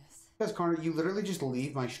come to this. Because Connor, you literally just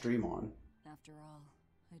leave my stream on. After all,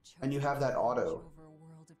 I chose and you have that auto. Over a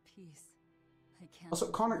world of peace. I can't Also,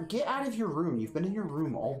 Connor, get out of your room. You've been in your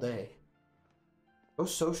room all day. Go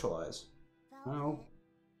socialize. Velvet, No.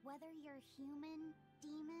 whether you're human,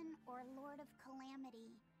 demon,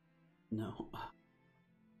 No.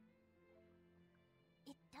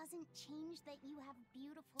 It doesn't change that you have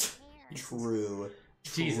beautiful hair. True.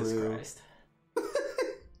 Jesus True. Christ.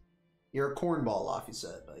 You're a cornball off, you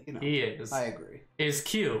said, but you know. He is. I agree. Is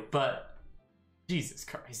cute, but Jesus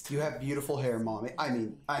Christ. You have beautiful hair, mommy. I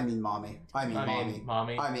mean, mommy.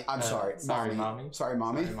 Mommy. I'm sorry. Sorry, mommy. mommy. Sorry,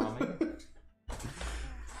 mommy. Sorry, mommy.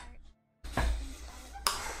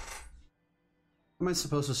 Am I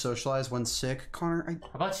supposed to socialize when sick, Connor? How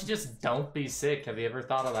about you just don't be sick? Have you ever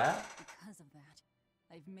thought of that? Because of that,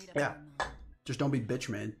 I've made up Yeah. my mind. Just don't be bitch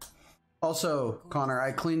made. Also, Connor,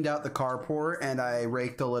 I cleaned out the carport and I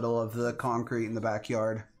raked a little of the concrete in the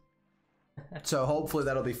backyard. So hopefully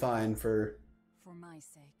that'll be fine for my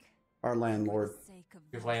sake. Our landlord.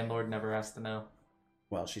 Your landlord never has to know.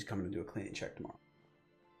 Well, she's coming to do a cleaning check tomorrow.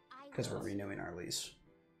 Because we're renewing our lease.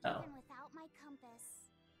 Oh. Without my compass.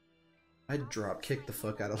 I'd drop kick the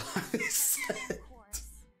fuck out of Lice.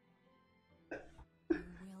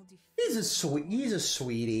 He's a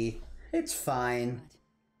sweetie. It's fine.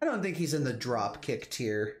 I don't think he's in the drop kick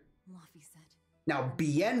tier. Now,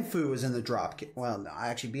 Bienfu is in the drop kick. Well, no,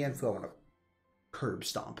 actually, Bienfu, I want to curb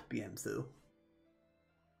stomp Bienfu.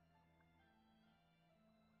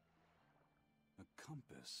 A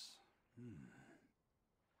compass.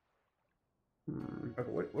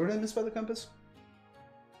 Okay, what did I miss by the compass?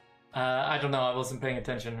 I don't know. I wasn't paying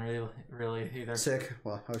attention really either. Sick.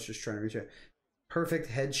 Well, I was just trying to reach it. Perfect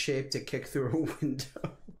head shape to kick through a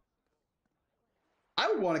window. I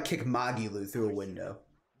would want to kick Magilu through a window.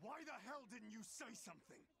 Why the hell didn't you say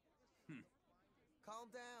something? Calm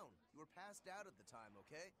down. You were passed out at the time,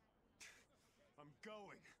 okay? I'm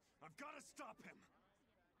going. I've got to stop him.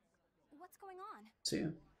 What's going on? See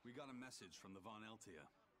ya. We got a message from the Von Eltia.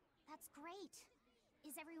 That's great.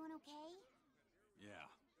 Is everyone okay? Yeah,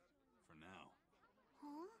 for now.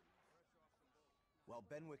 Huh? While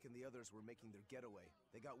Benwick and the others were making their getaway,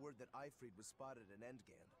 they got word that Eifried was spotted in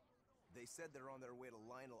Endgand. They said they're on their way to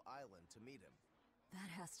Lionel Island to meet him.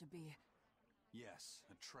 That has to be... Yes,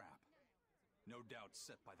 a trap. No doubt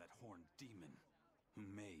set by that horned demon, who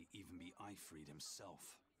may even be Eifried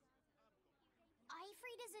himself.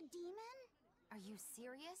 Eifried is a demon? Are you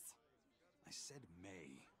serious? I said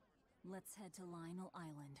may. Let's head to Lionel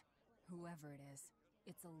Island. Whoever it is,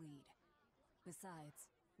 it's a lead.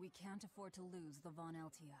 Besides, we can't afford to lose the Von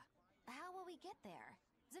Eltia. How will we get there?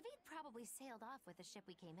 Zavid probably sailed off with the ship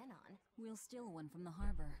we came in on. We'll steal one from the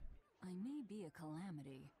harbor. I may be a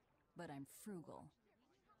calamity, but I'm frugal.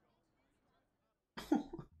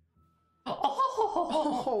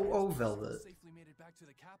 Oh, Velvet. Safely made it back to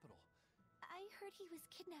the capital. I heard he was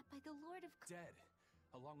kidnapped by the Lord of... Dead.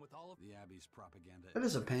 Along with all of the Abbey's propaganda. How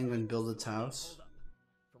does a penguin build its house?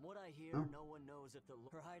 From what I hear, no one knows if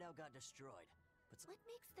her hideout got destroyed. But what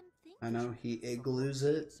makes them think? I know, he igloos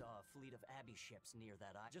it. Saw a fleet of Abbey ships near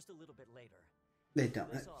that island just a little bit later. They don't.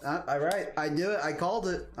 Alright, I do it. I called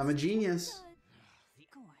it. I'm a genius.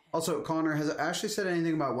 Also, Connor, has Ashley said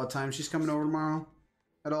anything about what time she's coming over tomorrow?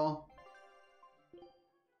 At all?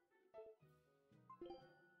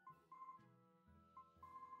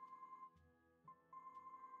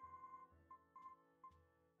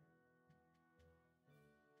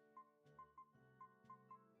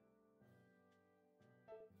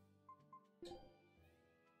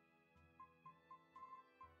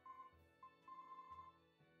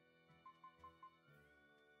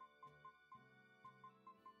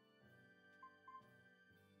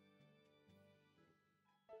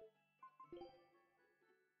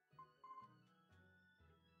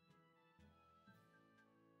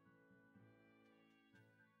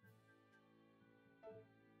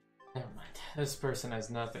 Never mind. This person has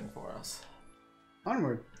nothing for us.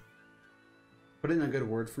 Onward. Put in a good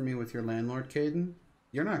word for me with your landlord, Caden.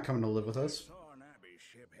 You're not coming to live with us.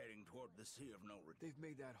 They've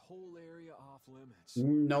made that whole area off limits.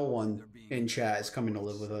 No one in chat is coming to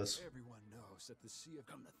live with us. Everyone knows that the Sea of...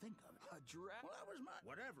 Come to think of it, a dragon... Well, that was my...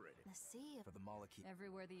 Whatever it is. The sea of... For the Malekith.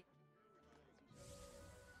 Everywhere the...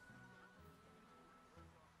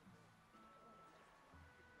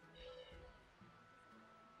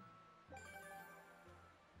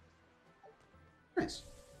 Nice.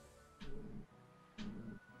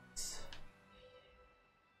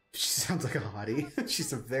 She sounds like a hottie.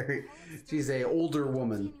 She's a older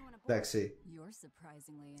woman, Vexy. You're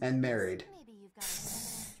surprisingly... And married. Maybe you've got a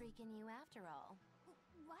streak in you after all.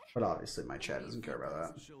 What? But obviously my chat doesn't care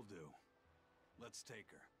about that. She'll do. Let's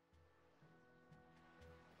take her.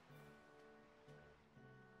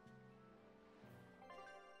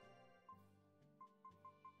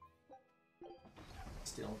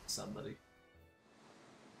 Stealing somebody.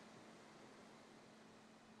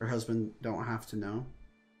 Her husband don't have to know.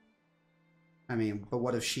 I mean, but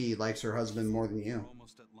what if she likes her husband more than you?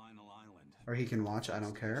 Almost at Lionel Island. Or he can watch, I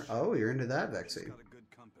don't care. Oh, you're into that, Vexy. Got a good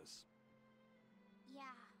compass. Yeah.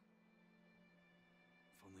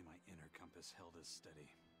 If only my inner compass held as steady.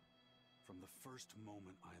 From the first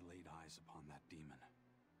moment I laid eyes upon that demon.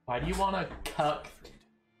 Why do you want to cuck?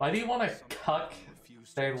 Why do you want to cuck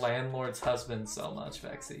their landlord's husband so much,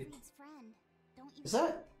 Vexy? Is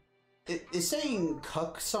that... Is saying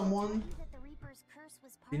cuck someone?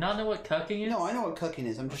 Do you not know what cucking is? No, I know what cucking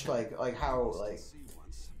is. I'm just like how, like...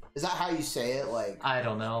 Is that how you say it? Like... I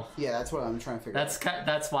don't know. Yeah, that's what I'm trying to figure out.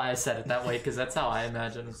 That's why I said it that way, because that's how I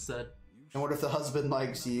imagine it's said. And what if the husband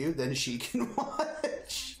likes you? Then she can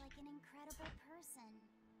watch.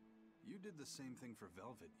 You did the same thing for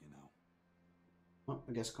Velvet, you know. Well,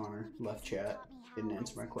 I guess Connor left chat. Didn't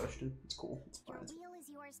answer my question. It's cool. It's fine. Your wheel is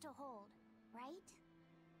yours to hold, right?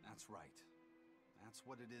 That's right. That's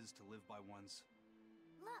what it is to live by one's...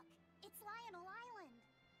 Look, it's Lionel Island.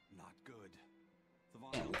 Not good.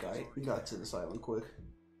 Damn, we got to this island quick.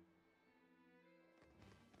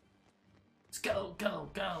 Let's go, go,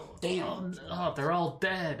 go. Damn. Oh, they're all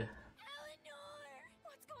dead. Eleanor!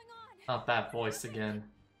 What's going on? Not that voice again.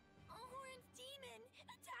 Horn's demon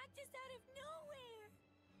attacked us out of nowhere!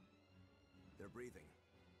 They're breathing.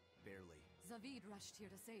 Barely. Zavid rushed here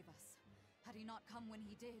to save us. Had he not come when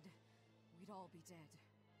he did, we'd all be dead.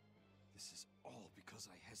 This is all because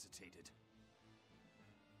I hesitated.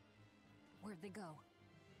 Where'd they go?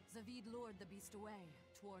 Zavid lured the beast away,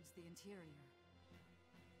 towards the interior.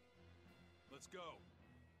 Let's go.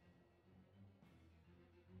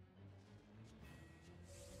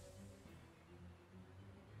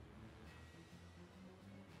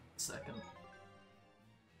 Second.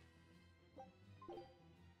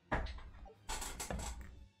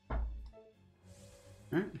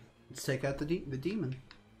 Alright, let's take out the demon.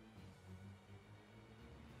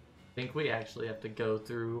 I think we actually have to go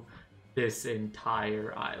through this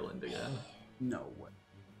entire island again. No way.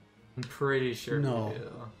 I'm pretty sure we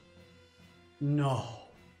do. No.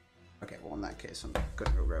 Okay, well in that case, I'm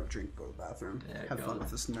gonna go grab a drink, go to the bathroom. Yeah, Have fun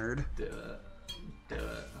with this nerd. Do it. Do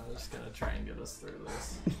it. I'm just gonna try and get us through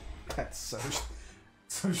this. That's so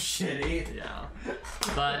shitty. Yeah.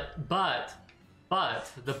 But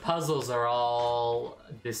the puzzles are all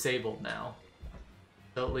disabled now.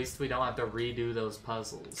 So at least we don't have to redo those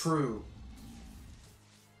puzzles. True.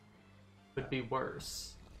 Could be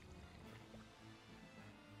worse.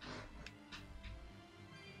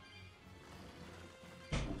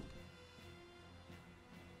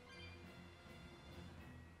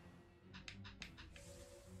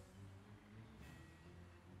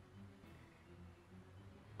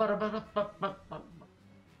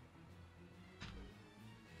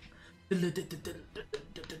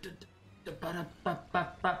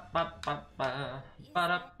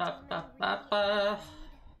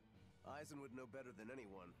 Eisen would know better than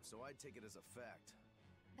anyone, so I'd take it as a fact.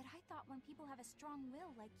 But I thought when people have a strong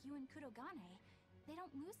will like you and Kurogane, they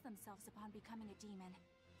don't lose themselves upon becoming a demon.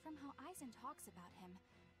 From how Eisen talks about him,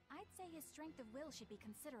 I'd say his strength of will should be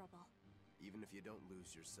considerable. Even if you don't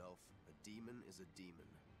lose yourself, a demon is a demon.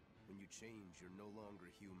 When you change, you're no longer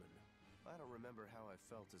human. I don't remember how I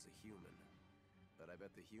felt as a human, but I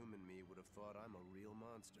bet the human me would have thought I'm a real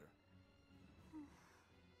monster.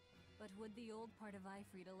 But would the old part of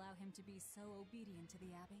Ifrid allow him to be so obedient to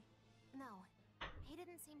the Abbey? No. He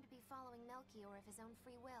didn't seem to be following Melchior of his own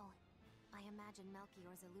free will. I imagine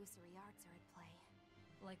Melchior's illusory arts are at play.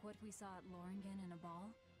 Like what we saw at Loringen in a ball?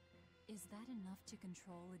 Is that enough to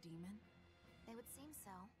control a demon? They would seem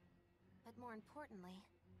so. But more importantly,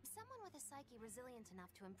 someone with a psyche resilient enough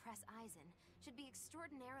to impress Eisen should be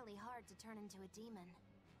extraordinarily hard to turn into a demon.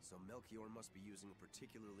 So Melchior must be using a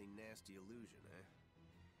particularly nasty illusion, eh?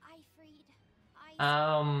 Ifrid,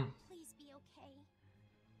 Eisen, please be okay.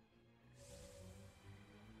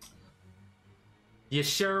 You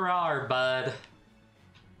sure are, bud.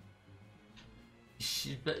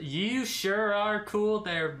 You sure are cool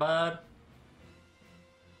there, bud.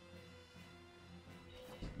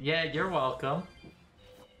 Yeah, you're welcome.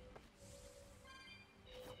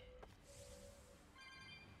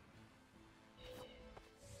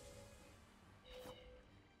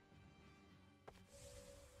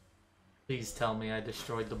 Please tell me I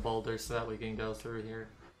destroyed the boulder so that we can go through here.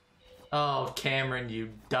 Oh, Cameron, you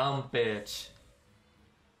dumb bitch.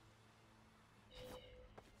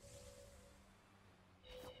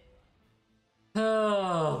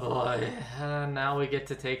 Oh boy, now we get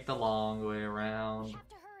to take the long way around.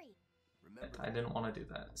 I didn't want to do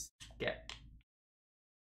that. Get.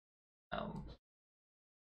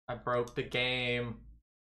 I broke the game.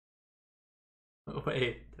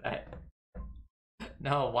 Wait,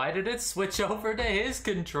 No, why did it switch over to his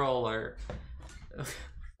controller?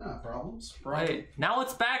 Problems. Wait, now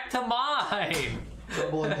it's back to mine.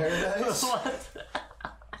 Trouble in paradise. What?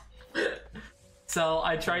 So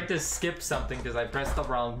I tried to skip something because I pressed the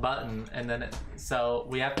wrong button, and then so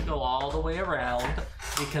we have to go all the way around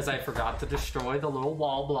because I forgot to destroy the little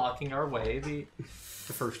wall blocking our way. The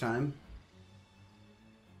first time.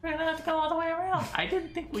 We're gonna have to go all the way around. I didn't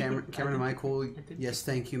think we. Cameron, am I cool? Yes,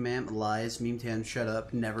 thank you, ma'am. Lies, meme tan, shut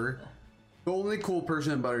up, never. The only cool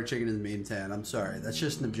person in butter chicken is meme tan. I'm sorry, that's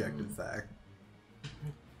just an objective fact.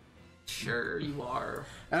 Sure, you are.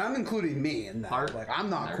 And I'm including me in that. Like, I'm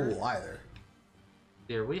not cool either.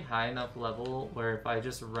 Are we high enough level where if I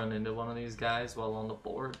just run into one of these guys while on the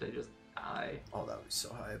board, they just die? Oh, that would be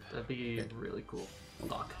so hype. That'd be really cool.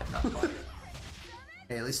 Fuck, not fun.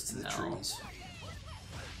 Hey, at least it's the trees.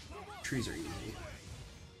 Trees are easy.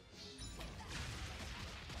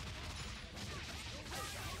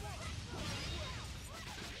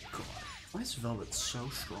 God, why is Velvet so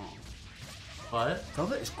strong? What?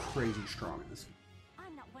 Velvet is crazy strong in this.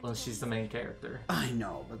 Well, she's the main character. I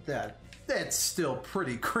know, but that's still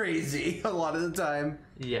pretty crazy a lot of the time.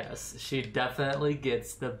 Yes, she definitely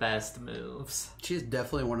gets the best moves. She is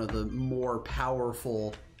definitely one of the more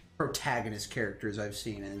powerful protagonist characters I've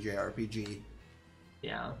seen in a JRPG.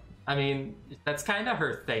 Yeah. I mean, that's kind of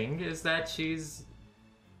her thing, is that she's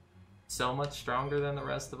so much stronger than the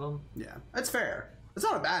rest of them. Yeah, that's fair. It's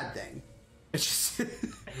not a bad thing. It's just...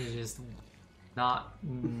 It's just not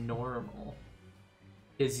normal.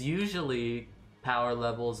 Because usually power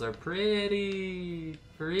levels are pretty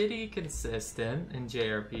consistent in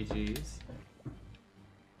JRPGs.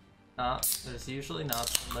 There's usually not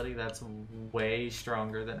somebody that's way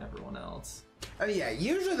stronger than everyone else. Oh yeah,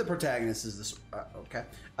 usually the protagonist is the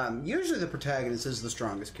usually the protagonist is the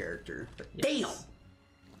strongest character. Yes. Damn.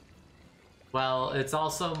 Well, it's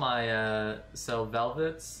also my so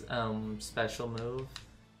Velvet's special move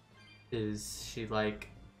is she like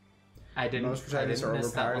most protagonists are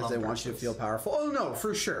overpowered as they want you to feel powerful. Oh no,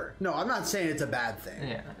 for sure. No, I'm not saying it's a bad thing.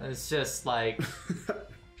 Yeah, it's just like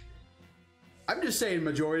I'm just saying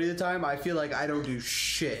majority of the time I feel like I don't do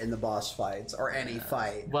shit in the boss fights or any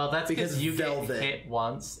fight. Well, that's because you get hit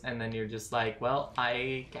once and then you're just like, well,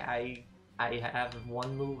 I have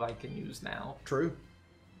one move I can use now. True.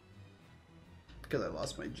 Because I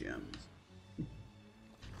lost my gems.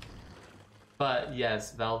 But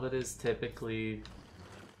yes, Velvet is typically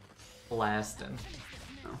blasting.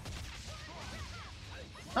 No.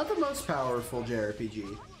 Not the most powerful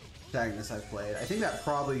JRPG protagonist I've played. I think that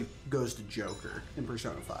probably goes to Joker in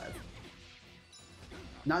Persona 5.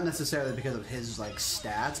 Not necessarily because of his like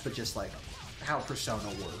stats, but just like how Persona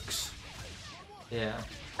works. Yeah.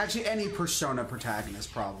 Actually, any Persona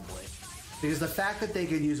protagonist probably. Because the fact that they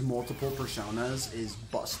can use multiple personas is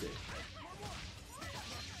busted.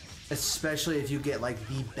 Especially if you get like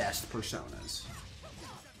the best personas.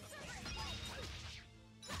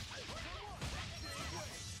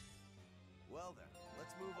 Well then,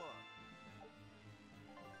 let's move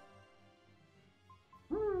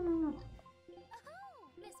on. Oh,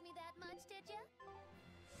 miss me that much, did ya?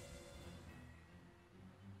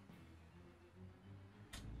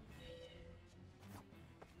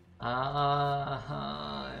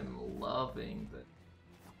 I'm loving that.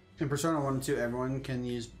 In Persona 1 and 2, everyone can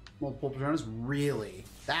use multiple personas? Really?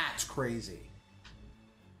 That's crazy.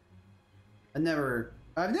 I've never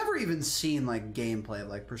even seen like gameplay of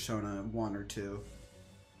like Persona 1 or 2.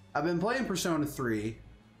 I've been playing Persona 3.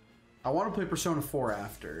 I want to play Persona 4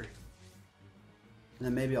 after. And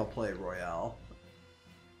then maybe I'll play Royale.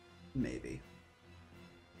 Maybe.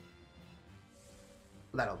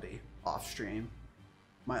 That'll be off stream.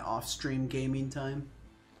 My off stream gaming time.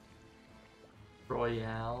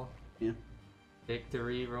 Royale. Yeah.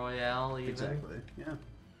 Victory Royale, even. Exactly. Yeah.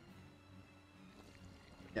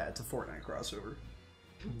 Yeah, it's a Fortnite crossover.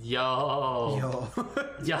 Yo.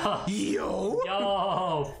 Yo.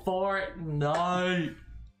 Yo, Fortnite.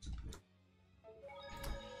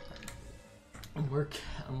 I'm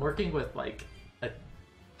working with like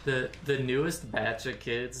the newest batch of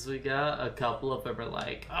kids we got. A couple of them are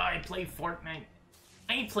like, oh, I play Fortnite.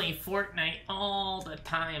 I play Fortnite all the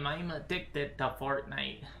time. I'm addicted to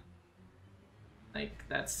Fortnite. Like,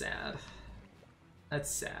 that's sad.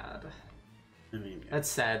 That's sad. I mean, that's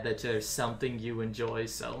sad that there's something you enjoy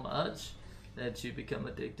so much that you become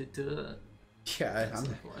addicted to it. Yeah,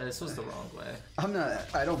 this was the wrong way.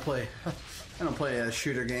 I don't play a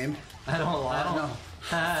shooter game. I don't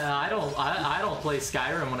play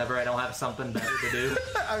Skyrim whenever I don't have something better to do.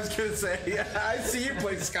 I was gonna say, yeah, I see you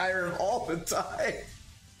play Skyrim all the time.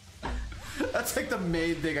 That's like the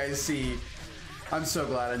main thing I see. I'm so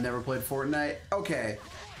glad I never played Fortnite. Okay.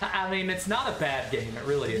 I mean, it's not a bad game. It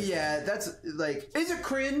really is. Yeah, that's like, is it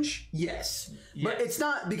cringe? Yes. But it's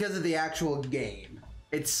not because of the actual game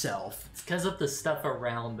itself. It's because of the stuff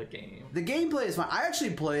around the game. The gameplay is fine. I actually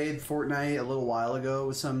played Fortnite a little while ago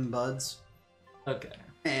with some buds. Okay.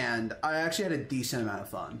 And I actually had a decent amount of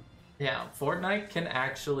fun. Yeah, Fortnite can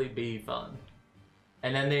actually be fun.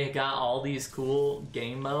 And then they got all these cool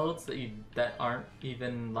game modes that aren't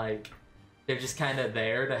even like, they're just kind of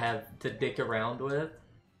there to have to dick around with.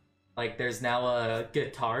 Like there's now a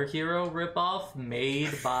Guitar Hero ripoff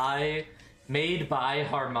made by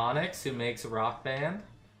Harmonix, who makes Rock Band.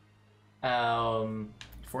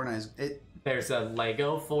 Fortnite's it. There's a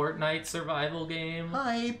Lego Fortnite survival game.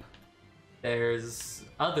 Hype. There's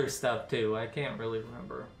other stuff too. I can't really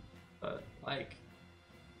remember, but like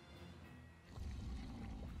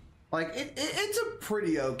it's a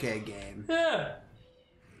pretty okay game. Yeah.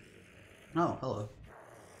 Oh, hello.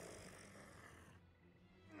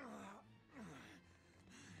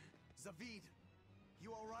 Zavid,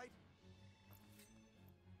 you all right?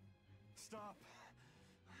 Stop.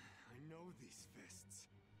 I know these fists.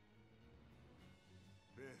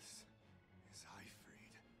 This is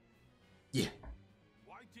Eifried. Yeah.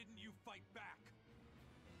 Why didn't you fight back?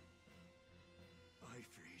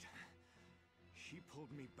 Eifried. She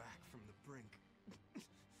pulled me back from the brink.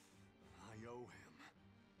 I owe him.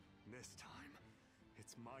 This time,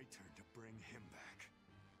 it's my turn to bring him back.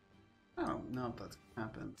 I don't know if that's gonna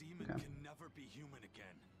happen. Demon Okay. can never be human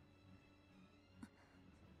again.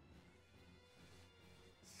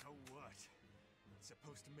 So what? It's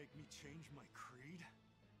supposed to make me change my creed?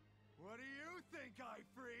 What do you think,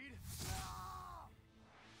 Eifried?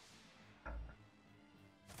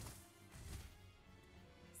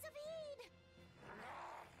 Savid!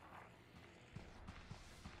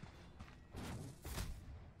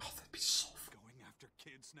 Oh, that'd be so fun. Going after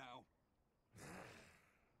kids now.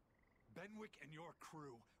 Benwick and your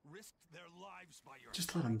crew risked their lives by your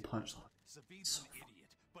Just let him punch. Zavid's an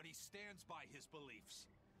idiot, but he stands by his beliefs.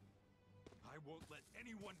 I won't let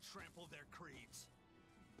anyone trample their creeds.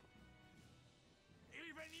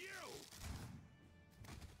 Even you!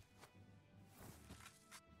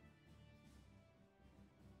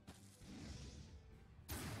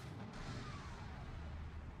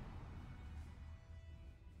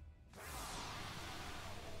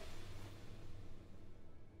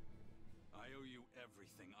 I owe you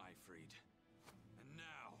everything, Eifried. And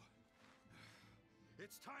now,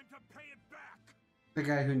 it's time to pay it back! The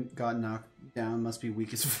guy who got knocked down must be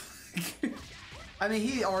weak as fuck. I mean,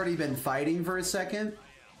 he already been fighting for a second.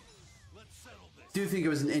 Do think it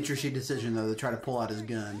was an interesting decision though to try to pull out his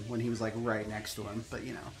gun when he was like right next to him, but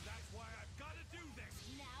you know.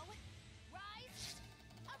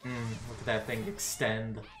 Look at that thing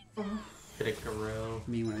extend. Did it grow?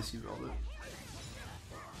 Me when I see all that.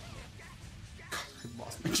 I've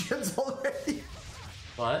lost my chance already.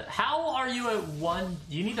 What? How are you at one?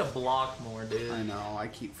 You need to block more, dude. I know, I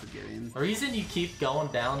keep forgetting. The reason you keep going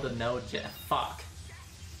down to no jet. Fuck.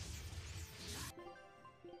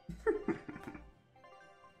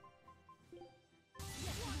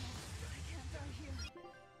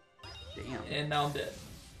 Damn. And now I'm dead.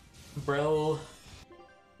 Bro.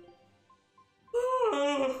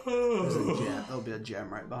 There's a gem. There'll be a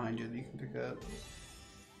gem right behind you that you can pick up.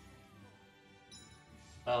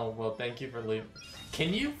 Oh, well, thank you for leaving.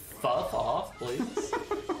 Can you fuck off, please?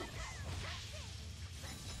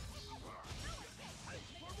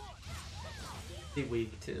 Be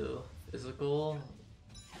weak too. Physical.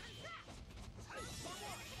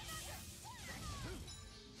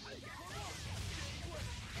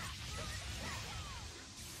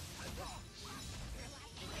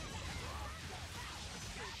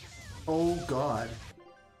 Oh god.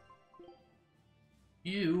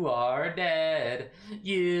 You are dead.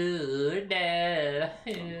 You're dead.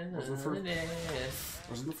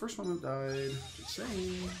 Wasn't the first one that died. Just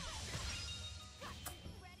saying.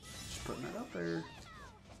 Just putting that out there.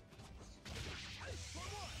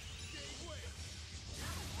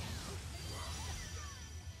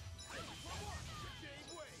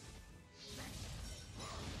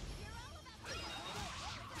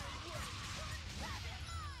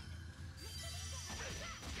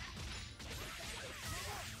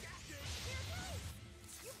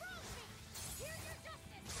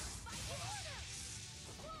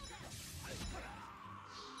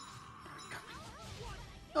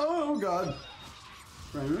 Oh god.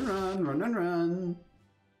 Run.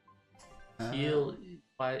 Heal.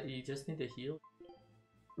 Why? You just need to heal.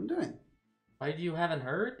 I'm doing. Why do you haven't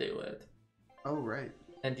her do it? Oh, right.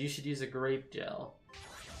 And you should use a grape gel.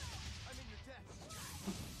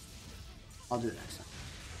 I'll do it next time.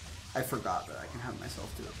 I forgot that I can have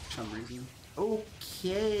myself do it for some reason.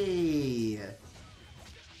 Okay.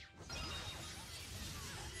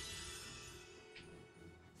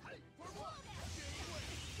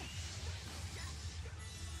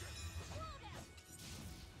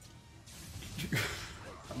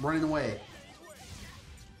 I'm running away.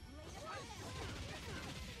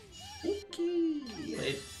 Okay.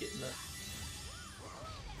 Wait, getting that.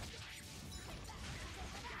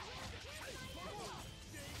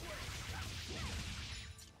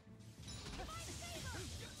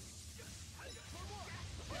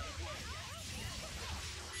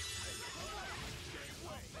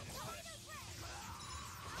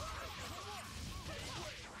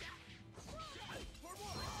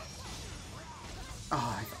 Oh,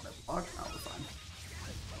 I thought that blocked. That was fine.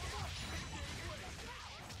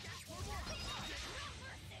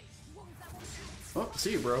 Oh,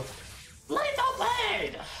 see you, bro. Lethal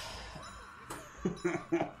blade!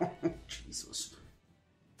 Jesus.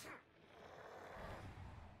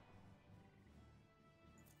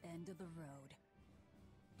 End of the road.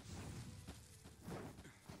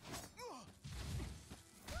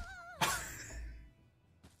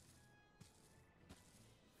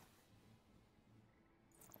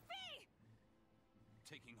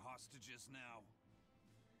 Taking hostages now.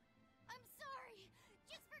 I'm sorry.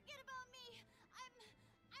 Just forget about me.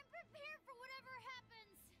 I'm prepared for whatever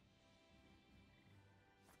happens.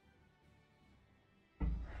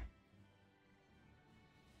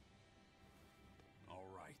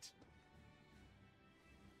 All right.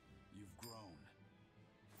 You've grown.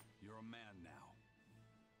 You're a man now.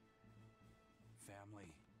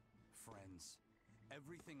 Family, friends,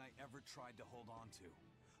 everything I ever tried to hold on to,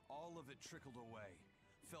 all of it trickled away,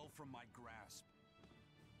 fell from my grasp.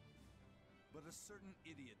 But a certain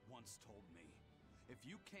idiot once told me, if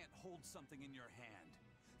you can't hold something in your hand,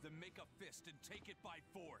 then make a fist and take it by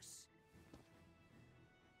force.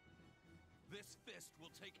 This fist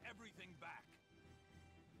will take everything back.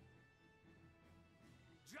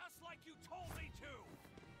 Just like you told me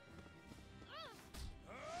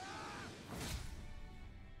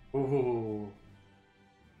to! Ooh.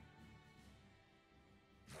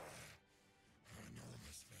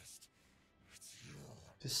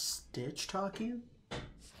 Is Stitch talking? Caused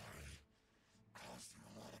him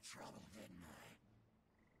a lot of trouble, didn't I?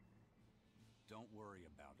 Don't worry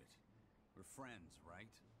about it. We're friends,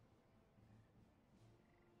 right?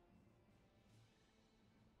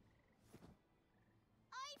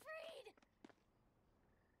 Ifrid!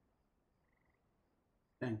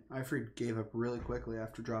 Dang, Ifrid gave up really quickly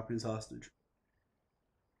after dropping his hostage.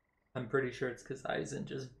 I'm pretty sure it's because Aizen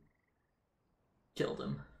just killed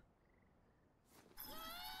him.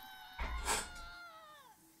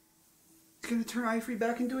 He's gonna turn Ifrid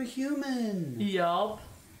back into a human! Yup.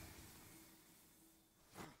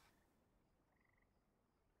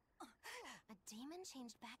 A demon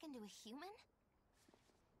changed back into a human?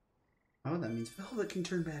 Oh, that means Velvet can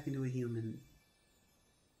turn back into a human.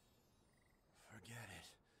 Forget it.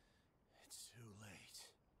 It's too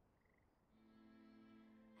late.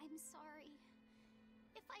 I'm sorry.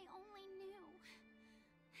 If I only knew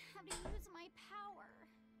how to use my power.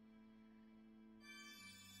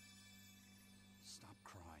 Stop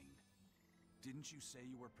crying. Didn't you say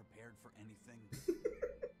you were prepared for anything?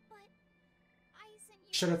 But Aizen,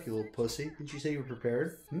 Shut up, you little pussy. Didn't you say you were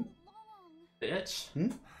prepared? Hmm? Bitch.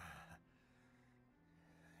 Hmm?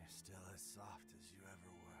 You're still as soft as you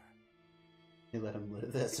ever were. You let him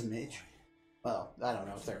live as a mage. Well, I don't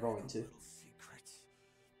know if they're going to. Little secrets.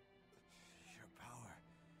 Your power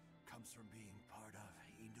comes from being part of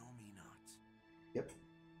Inominat. Yep.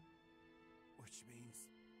 Which means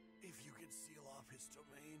if you can seal off his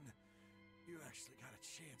domain, you actually got a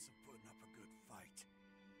chance of putting up a good fight.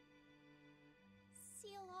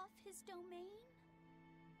 Seal off his domain?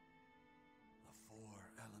 The 4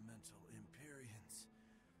 elemental Empyreans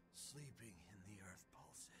sleeping in the earth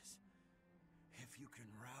pulses. If you can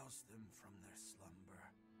rouse them from their slumber.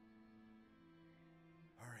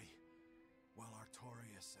 Hurry, while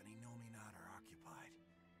Artorias and Inominat are occupied.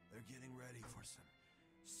 They're getting ready for some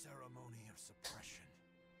ceremony of suppression.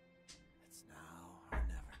 It's now or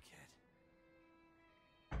never, kid.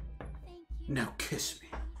 Thank you. Now kiss me.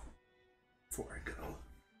 Before I go.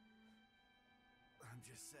 I'm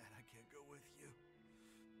just sad I can't go with you.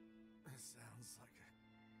 It sounds like a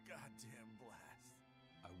goddamn blast.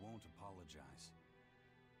 I won't apologize.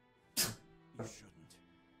 You shouldn't.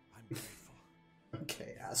 I'm grateful.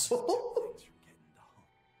 Okay, asshole. Things from getting to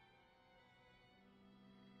home.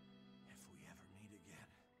 If we ever meet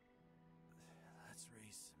again, let's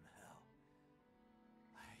raise some hell.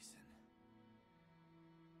 Aizen.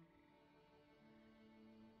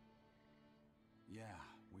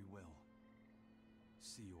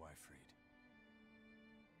 see you, Ifrit.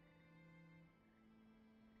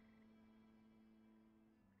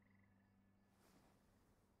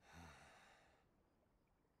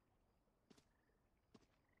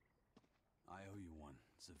 I owe you one,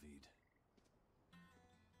 Zavid.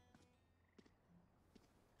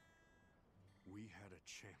 We had a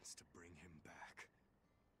chance to bring him back,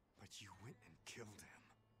 but you went and killed him.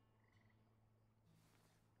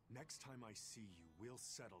 Next time I see you, we'll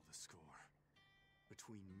settle the score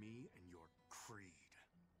between me and your creed.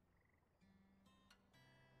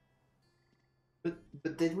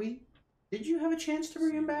 But did we? Did you have a chance to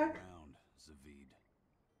bring him back? Around, Zavid.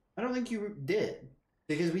 I don't think you did,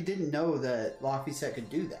 because we didn't know that Laphicet could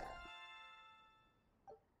do that.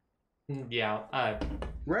 Yeah,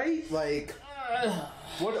 right? Like,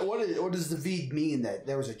 what does the Zavid mean that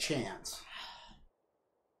there was a chance?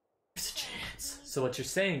 There's a chance. So what you're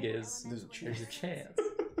saying is there's a chance.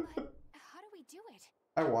 How do we do it?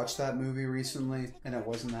 I watched that movie recently, and it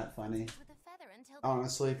wasn't that funny,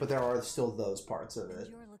 honestly. But there are still those parts of it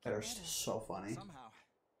that are so funny. Somehow.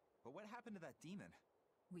 But what happened to that demon?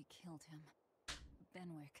 We killed him.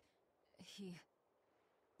 Benwick. He...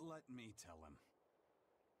 Let me tell him.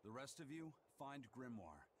 The rest of you, find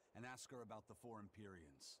Grimoire and ask her about the 4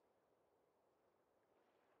 Empyreans.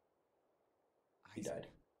 He died.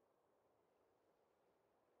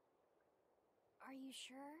 Are you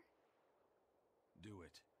sure? Do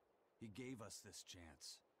it. He gave us this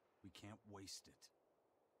chance. We can't waste it.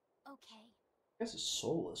 Okay. I guess his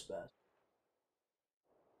soul is best.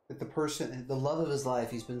 That the person, the love of his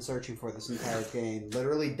life he's been searching for this entire game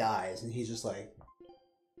literally dies, and he's just like,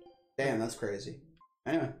 damn, that's crazy.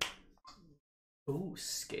 Anyway. Ooh,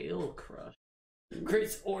 Scale Crush.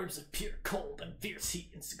 Creates orbs of pure cold and fierce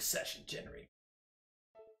heat in succession, generate.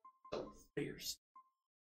 So fierce.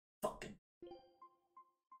 Fucking.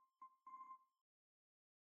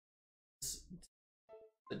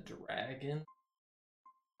 The dragon.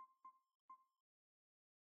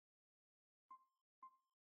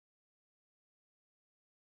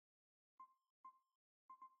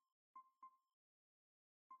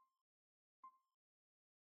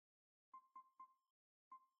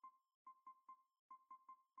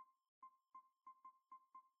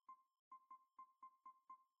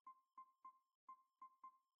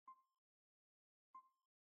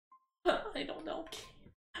 I don't know.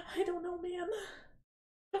 I don't know, man.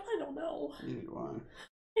 I don't know. Neither do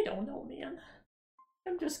I don't know, man.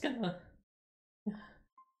 I'm just gonna...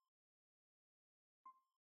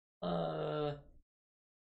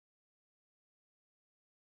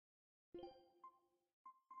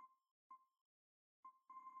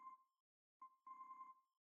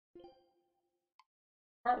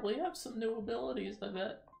 Probably have some new abilities, I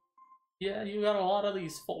bet. Yeah, you got a lot of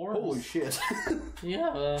these forms. Holy shit.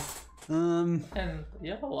 Yeah. And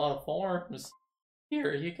you have a lot of forms.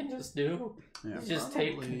 Here, you can just do. Yeah, you just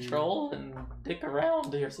probably. take control and dick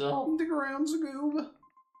around to yourself. Dick around, Zagoob.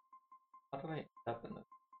 How do I end up in this?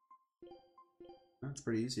 That's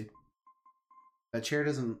pretty easy. That chair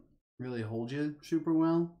doesn't really hold you super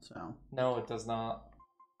well, so. No, it does not.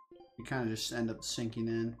 You kind of just end up sinking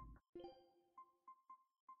in.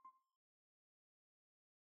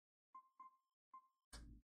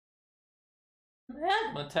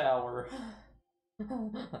 Magma Tower.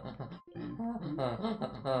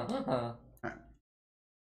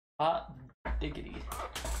 Hot diggity.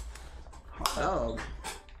 Hot dog.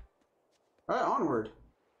 Alright, onward.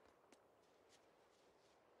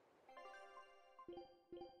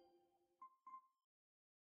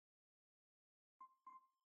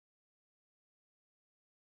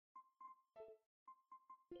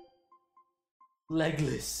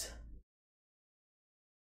 Legless.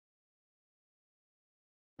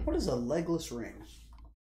 What is a legless ring? It's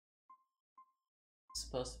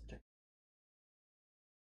supposed to protect.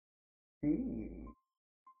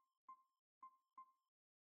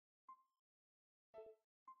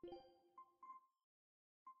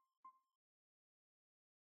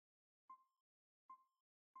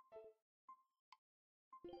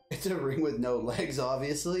 It's a ring with no legs,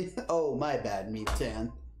 obviously. Oh, my bad, Meat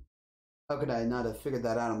Tan. How could I not have figured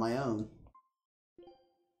that out on my own?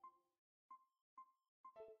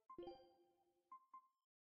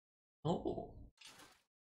 Oh.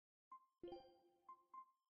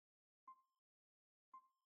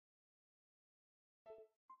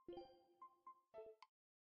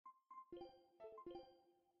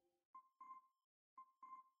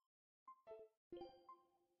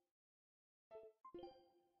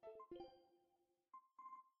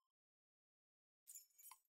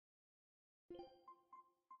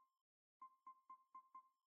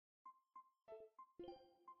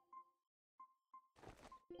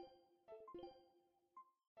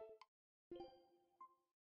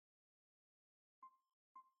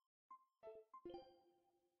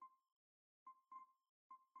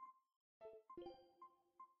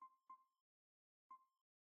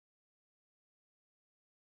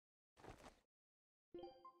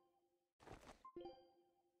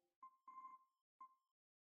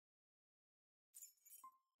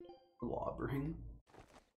 Lawbring.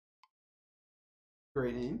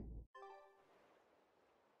 Great name.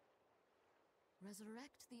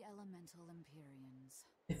 Resurrect the elemental Empyreans.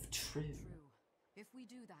 If true. If we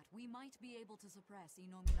do that, we might be able to suppress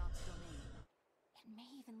Inominat's domain. It may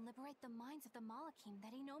even liberate the minds of the Malakim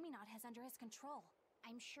that Inominat has under his control.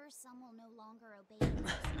 I'm sure some will no longer obey the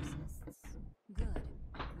exorcists. Good.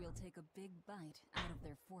 We'll take a big bite out of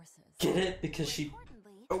their forces. Get it? Because she...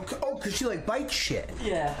 Oh, because she like bites shit.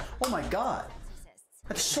 Yeah. Oh my god.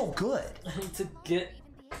 That's so good. To get...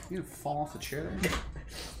 You gonna fall off the chair?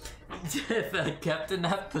 If I kept in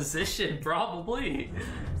that position, probably.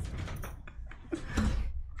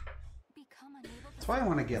 That's why I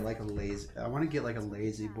want to get like a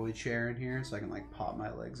lazy boy chair in here so I can like pop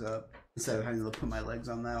my legs up instead of having to put my legs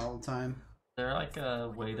on that all the time. Is there like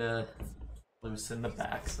a way to loosen the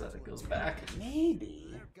back so that it goes back?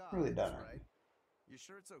 Maybe. Really done it. You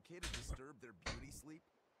sure it's okay to disturb their beauty sleep?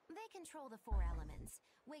 They control the 4 elements.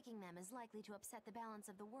 Waking them is likely to upset the balance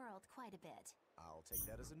of the world quite a bit. I'll take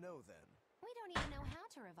that as a no then. We don't even know how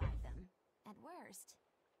to revive them. At worst.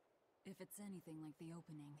 If it's anything like the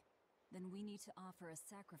opening, then we need to offer a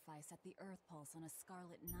sacrifice at the Earth Pulse on a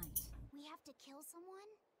scarlet night. We have to kill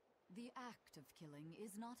someone? The act of killing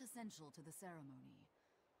is not essential to the ceremony.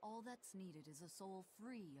 All that's needed is a soul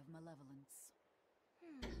free of malevolence.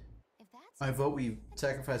 If that's I vote we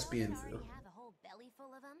sacrifice Bienfu. have a whole belly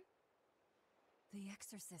full of them. The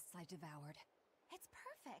exorcists I devoured. It's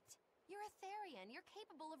perfect. You're a Therian. You're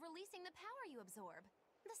capable of releasing the power you absorb.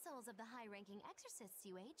 The souls of the high-ranking exorcists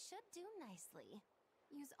you ate should do nicely.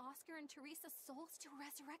 Use Oscar and Teresa's souls to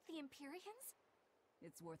resurrect the Empyreans?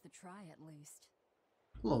 It's worth a try at least.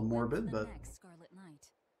 A little morbid, but Next Scarlet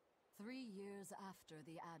Night. 3 years after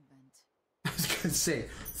the Advent. I was gonna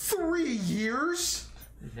say 3 years.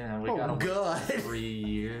 Yeah, we gotta wait 3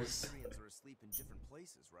 years. Empyreans are asleep in different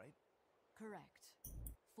places, right? Correct.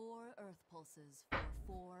 4 Earth Pulses for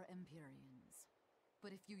 4 Empyreans.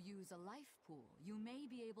 But if you use a life pool, you may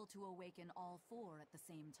be able to awaken all 4 at the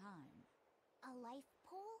same time. A life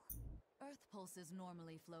pool? Earth Pulses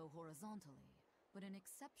normally flow horizontally, but in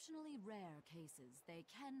exceptionally rare cases, they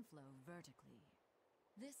can flow vertically.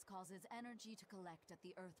 This causes energy to collect at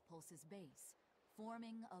the Earth Pulse's base,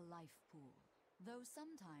 forming a life pool. Though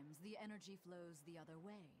sometimes the energy flows the other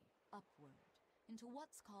way, upward, into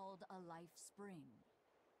what's called a life spring.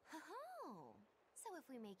 Oh, so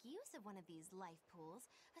if we make use of one of these life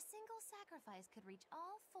pools, a single sacrifice could reach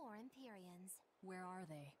all 4 Empyreans. Where are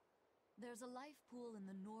they? There's a life pool in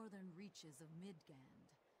the northern reaches of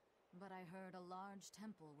Midgand, but I heard a large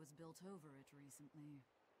temple was built over it recently.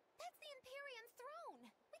 That's the Empyrean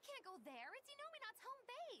throne! We can't go there, it's Inominat's home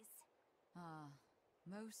base! Ah,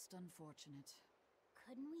 most unfortunate.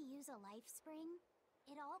 Couldn't we use a life spring?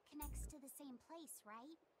 It all connects to the same place,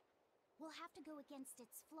 right? We'll have to go against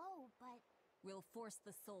its flow, but... We'll force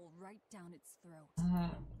the soul right down its throat.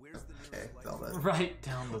 Where's the Okay, nearest life? Right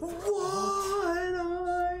down the throat. What?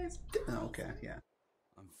 Oh, okay, yeah.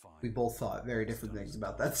 I'm fine. We both thought very different things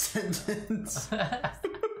about that sentence.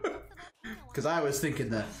 Because I was thinking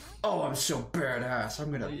that, oh, I'm so badass,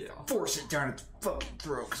 I'm gonna force it down its fucking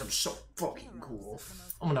throat because I'm so fucking cool.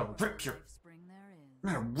 I'm gonna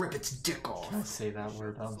rip its dick off. Can I say that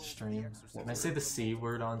word on stream? Can I say the C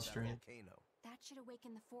word on stream? That should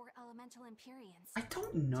awaken the 4 elemental Empyreans. I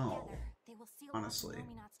don't know. Together, they will seal Honestly. off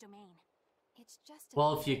Inominat's domain. It's just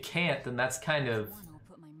Well, if you can't, then that's kind of I'll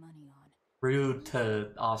put my money on. rude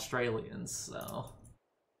to Australians, so.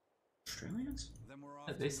 Australians? Then we're off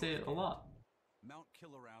Yeah, to they say it a Northgate. lot. Mount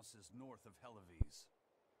Killerhouse is north of Hellevese.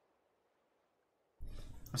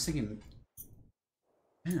 I was thinking,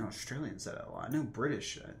 I know Australians say that a lot. I know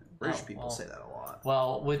British people say that a lot.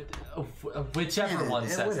 Well, with whichever one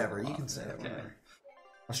says whatever, it a you lot. can say it. Okay. Whatever.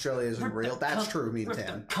 Australia isn't real. That's true, me and Rip the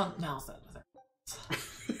Tam. cunt mouth out of there.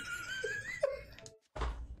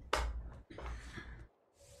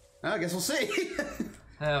 I guess we'll see.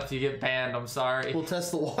 If you get banned, I'm sorry. We'll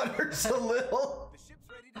test the waters a little.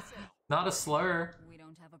 Not a slur. We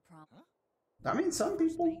don't have a problem. I mean, some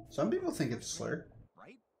people think it's a slur.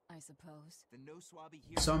 Right? I suppose. The no swabby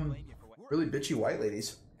here Some blame you for what- really bitchy white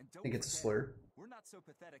ladies And don't think it's a forget, slur. We're not so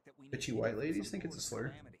pathetic that we need Bitchy to white give up some ladies think it's a border slur.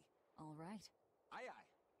 calamity. All right. Aye, aye.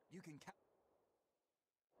 You can count.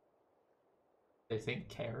 They think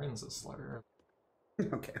Karen's a slur.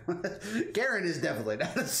 Okay. Karen is definitely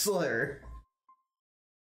not a slur.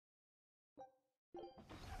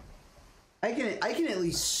 I can at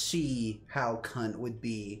least see how cunt would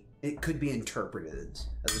be. It could be interpreted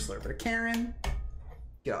as a slur, but a Karen,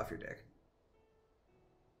 get off your dick.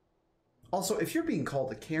 Also, if you're being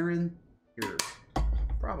called a Karen, you're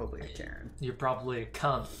probably a Karen. You're probably a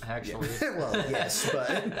cunt, actually. Yeah. Well, yes,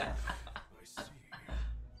 but.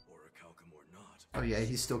 Oh yeah,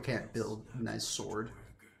 he still can't build a nice sword.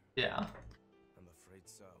 Yeah. I'm afraid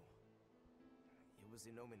so. It was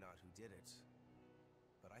Inominat who did it.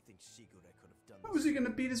 But I think Shigure could have done How was he gonna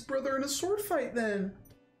beat his brother in a sword fight then?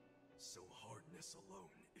 So hardness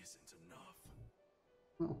alone isn't enough.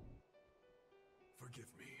 Oh.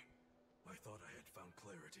 Forgive me. I thought I had found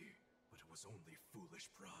clarity, but it was only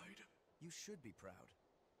foolish pride. You should be proud.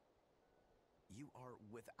 You are,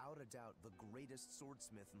 without a doubt, the greatest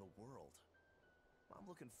swordsmith in the world. I'm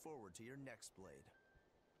looking forward to your next blade.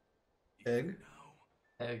 Egg.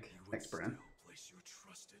 Egg. Thanks, Bran. Place your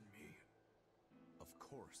trust in me. Of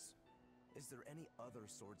course. Is there any other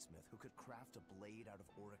swordsmith who could craft a blade out of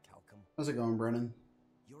orichalcum? How's it going, Brennan?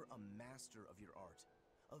 You're a master of your art.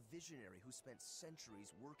 A visionary who spent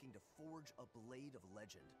centuries working to forge a blade of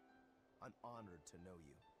legend. I'm honored to know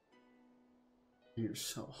you. You're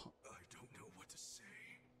so hot. I don't know what to say.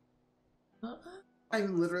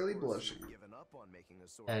 I'm literally blushing. Given up on making a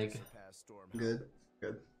sword Egg. to surpass Stormhelm. Good.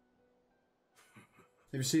 Good.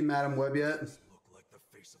 Have you seen Madam Web yet? Look like the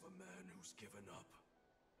face of a man who's given up.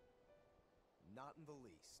 Not in the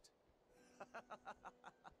least.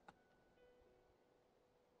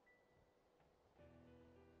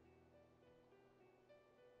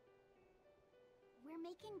 We're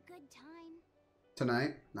making good time.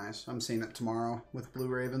 Tonight? Nice. I'm seeing it tomorrow with Blue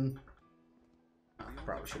Raven.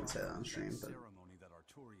 Probably shouldn't say that on stream, but ceremony that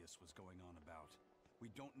Artorias was going on about. We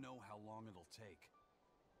don't know how long it'll take.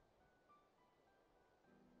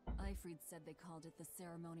 Eifried said they called it the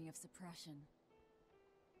Ceremony of Suppression.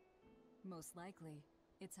 Most likely,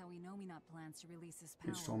 it's how Inominat plans to release his you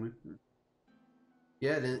power. just told me.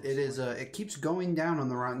 Yeah, it is. It keeps going down on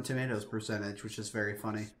the Rotten Tomatoes percentage, which is very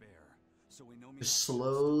funny. Just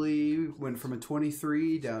slowly went from a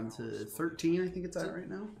 23 down to 13. I think it's at right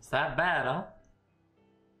now. It's that bad, huh?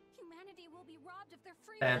 Humanity will be robbed of their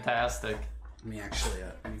freedom. Fantastic. Let me actually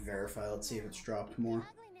let me verify. Let's see if it's dropped more.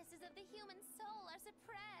 Uglinesses of the human soul are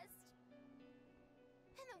suppressed.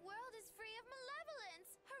 And the world is free of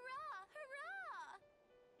malevolence. Hurrah! Hurrah!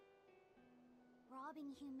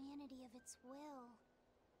 Robbing humanity of its will.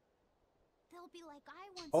 They'll be like I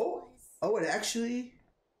once Oh, was. oh, it actually.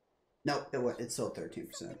 No, it's still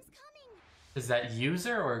 13%. Is that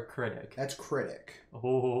user or critic? That's critic.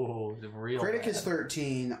 Oh, real Critic bad. is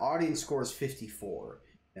 13. Audience score is 54.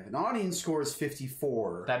 If an audience score is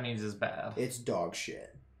 54, that means it's bad. It's dog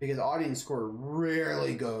shit because audience score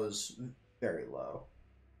rarely goes very low.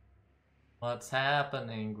 What's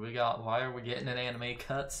happening? Why are we getting an anime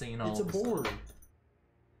cutscene? It's a board.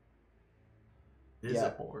 It is a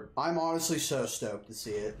board. I'm honestly so stoked to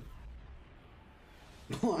see it.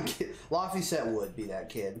 Laphicet would be that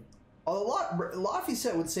kid. Although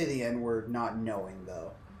Laphicet would say the N-word not knowing,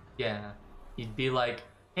 though. Yeah. He'd be like,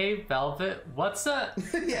 hey, Velvet, what's up?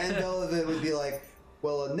 Yeah, and Velvet would be like,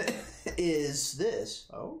 well, is this?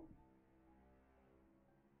 Oh?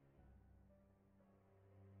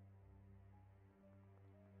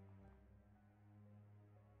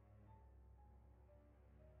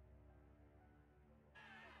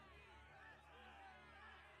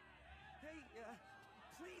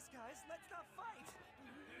 Please, guys, let's not fight.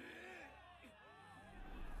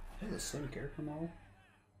 Is it the same character model?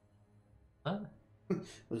 Huh?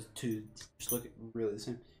 Those two just look really the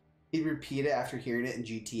same. He'd repeat it after hearing it in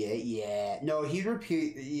GTA. Yeah, no, he'd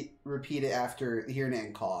repeat it after hearing it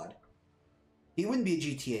in COD. He wouldn't be a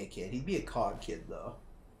GTA kid. He'd be a COD kid though.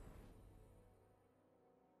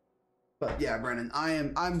 But yeah, Brennan,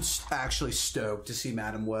 I'm actually stoked to see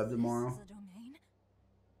Madam Web tomorrow.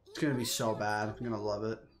 It's gonna be so bad. I'm gonna love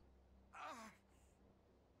it.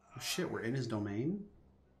 Oh shit, we're in his domain?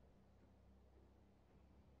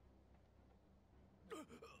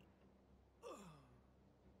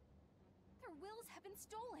 Their wills have been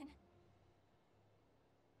stolen.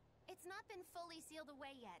 It's not been fully sealed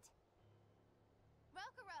away yet.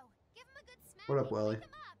 Rokuro, give him a good smack. What up, Welly?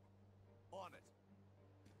 On it.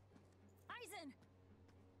 Aizen!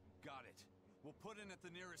 Got it. We'll put in at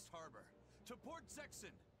the nearest harbor. To Port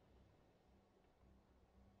Zexen!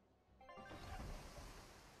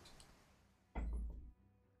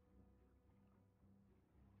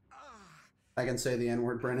 I can say the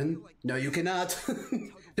N-word, Brennan. No, you cannot.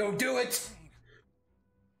 Don't do it.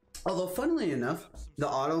 Although, funnily enough, the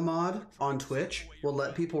auto mod on Twitch will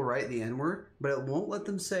let people write the N-word, but it won't let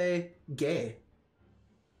them say gay.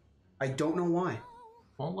 I don't know why.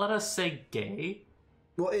 Won't let us say gay?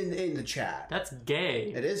 Well, in the chat. That's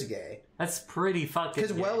gay. It is gay. That's pretty fucking gay.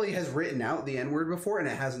 Because Welly has written out the N-word before and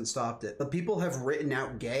it hasn't stopped it. But people have written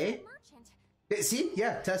out gay. See?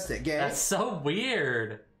 Yeah, test it. Gay. That's so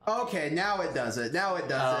weird. Okay, now it does it. Now it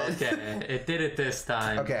does it. Okay, it did it this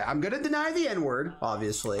time. Okay, I'm gonna deny the N-word,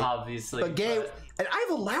 obviously. Obviously. But gay, and I've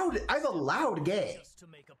allowed gay. Just to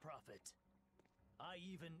make a profit. I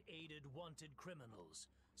even aided wanted criminals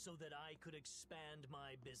so that I could expand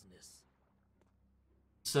my business.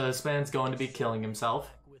 So this man's going to be killing himself.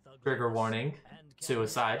 Trigger warning.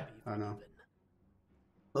 Suicide. I know.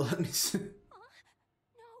 Well, let me see.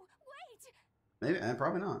 Maybe,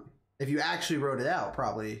 probably not. If you actually wrote it out,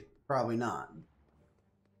 probably not.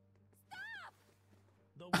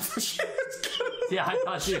 Yeah, I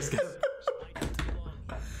thought she was gonna.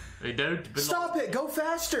 They don't belong. Stop it! Go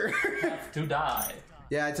faster! Have to die.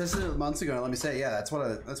 Yeah, I tested it months ago. And let me say, yeah, that's what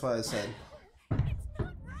I said.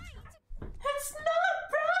 That's not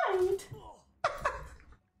right.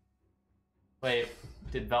 Wait,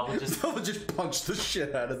 did Velvet just? Velvet just punched the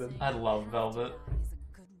shit out of him. I love Velvet.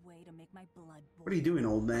 What are you doing,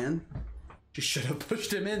 old man? You should have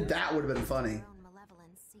pushed him in. That would have been funny.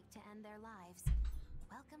 Seek to end their lives.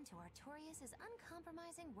 Welcome to Artorias'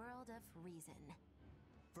 uncompromising world of reason.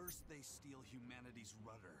 First they steal humanity's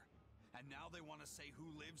rudder, and now they want to say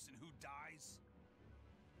who lives and who dies?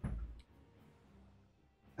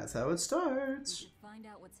 That's how it starts. You should find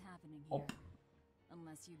out what's happening here.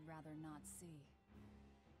 Unless you'd rather not see.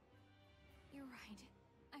 You're right.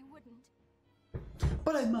 I wouldn't.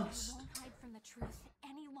 But I must. I won't hide from the truth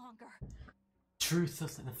any longer. Truth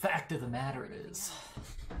of the fact of the matter is.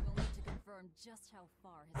 We'll need to confirm just how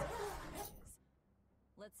far his reach is.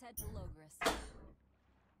 Let's head to Logris.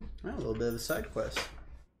 Oh, a little bit of a side quest.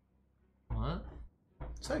 What?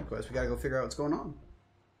 Side quest. We gotta go figure out what's going on.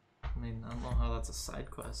 I mean, I don't know how that's a side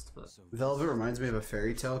quest, but Velvet reminds me of a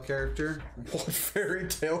fairy tale character. What fairy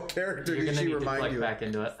tale character you're did gonna she need remind to click you back of?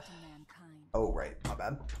 into it. Oh, right. My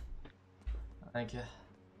bad. Thank you.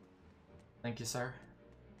 Thank you, sir.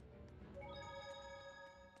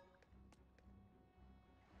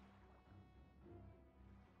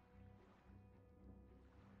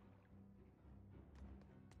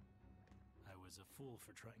 I was a fool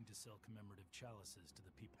for trying to sell commemorative chalices to the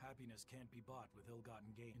people. Happiness can't be bought with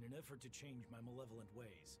ill-gotten gain. In an effort to change my malevolent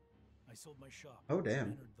ways, I sold my shop. Oh,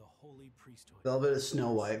 damn. Entered the holy priesthood. Velvet is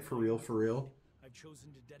Snow White, for real, for real. I've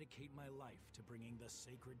chosen to dedicate my life to bringing the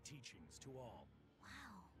sacred teachings to all.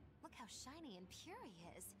 Wow, look how shiny and pure he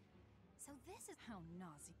is. So this is how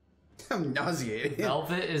nauseating. I'm nauseated.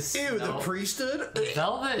 Velvet is Ew, the priesthood?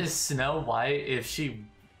 Velvet is Snow White if she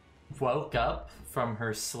woke up from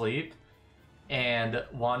her sleep and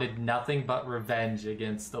wanted nothing but revenge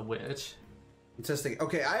against the witch. Interesting.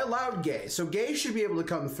 Okay, I allowed gay, so gay should be able to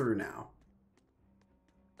come through now.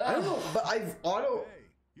 I don't know, but I've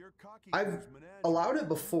allowed it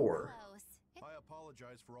before. I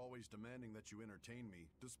apologize for always demanding that you entertain me,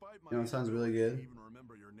 despite my You know, it sounds really good. even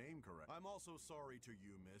remember your name correct. I'm also sorry to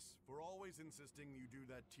you, miss, for always insisting you do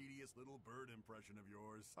that tedious little bird impression of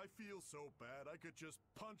yours. I feel so bad I could just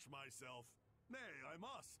punch myself. Nay, I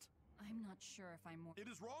must. I'm not sure if I'm more. It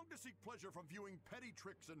is wrong to seek pleasure from viewing petty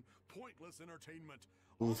tricks and pointless entertainment.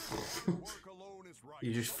 Oof. Work alone is right.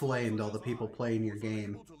 You just flamed all the people playing your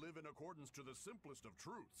game. To live in accordance to the simplest of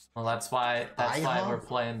truths. Well, that's why we're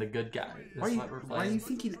playing the good guy. That's Why are you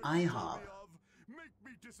thinking IHOP? Make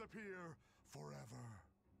me disappear forever.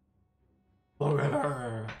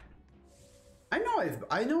 Forever. I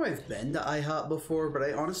know I've been to IHOP before, but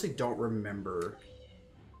I honestly don't remember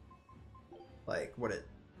like what it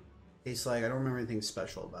tastes like. I don't remember anything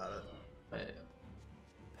special about it.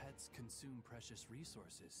 Pets consume precious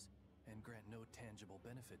resources and grant no tangible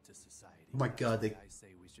benefit to society. Oh my God, I say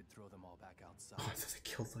we should throw them all back outside. Oh, they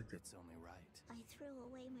killed like that. It's only right. I threw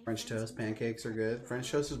away my French toast, pancakes are good. French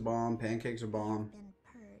toast is bomb. Pancakes are bomb. been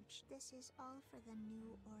purged. This is all for the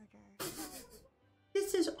new order.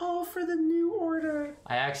 This is all for the new order.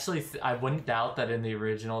 I actually, I wouldn't doubt that in the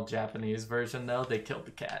original Japanese version, though, they killed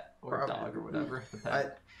the cat or dog or whatever. The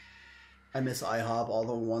pet. I miss IHOP. All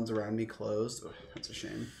the ones around me closed. Ugh, that's a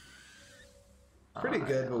shame. Pretty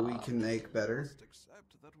good, but we can make better.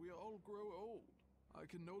 Accept that we all grow old. I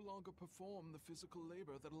can no longer perform the physical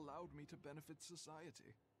labor that allowed me to benefit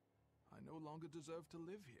society. I no longer deserve to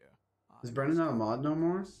live here. Is Brennan not a mod no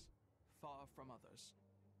more? Far from others.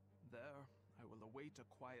 There, I will await a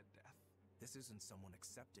quiet death. This isn't someone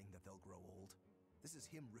accepting that they'll grow old. This is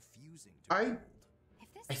him refusing to grow old.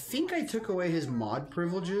 I think I took away his mod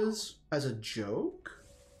privileges as a joke.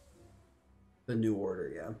 The New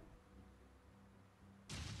Order, yeah.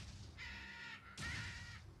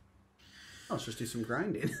 Oh, let's just do some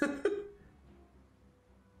grinding.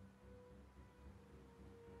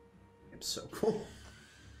 It's so cool.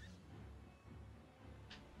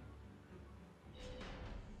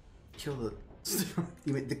 Kill the...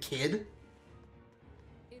 You mean the kid?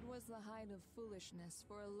 It was the height of foolishness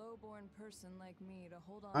for a low-born person like me to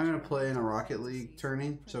hold on. I'm gonna play in a Rocket League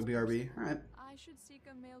tourney, so BRB. Alright. I should seek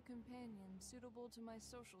a male companion suitable to my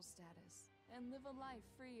social status and live a life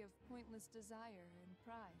free of pointless desire and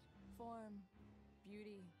pride. Form,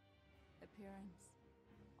 beauty, appearance,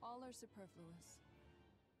 all are superfluous.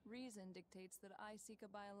 Reason dictates that I seek a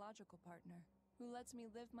biological partner who lets me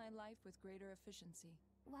live my life with greater efficiency.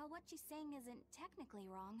 While what she's saying isn't technically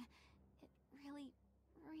wrong, it really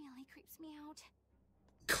creeps me out.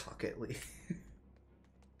 Cocketly.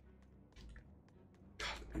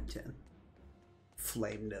 God, 10.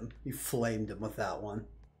 Flamed him. You flamed him with that one.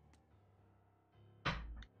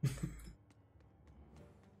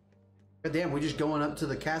 God damn, we just going up to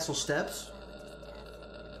the castle steps?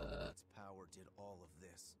 Its power did all of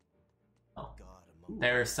this. Oh.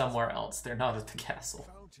 They're somewhere else. They're not at the castle.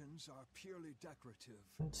 Fountains are purely decorative.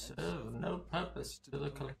 So, no purpose to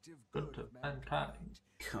the collective good of mankind.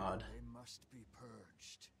 God. They must be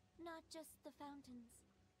purged. Not just the fountains.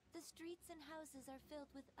 The streets and houses are filled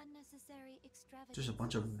with unnecessary extravagance. There's a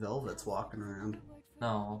bunch of velvets walking around.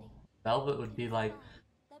 No. Velvet would be like,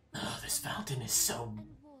 oh, this fountain is so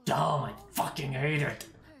dumb, I fucking hate it.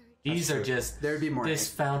 These are just, there'd be more. This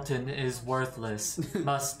fountain is worthless.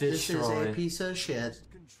 Must destroy. This is a piece of shit.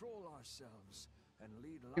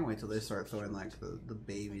 I can't wait till they start throwing like the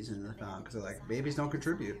babies into the fountain, because they're like, babies don't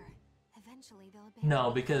contribute. No,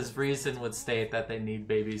 because Reason would state that they need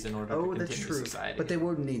babies in order to continue that's true. society. But they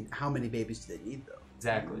wouldn't need, how many babies do they need though?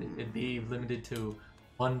 Exactly. It'd be limited to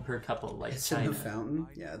one per couple, like it's China. in the fountain?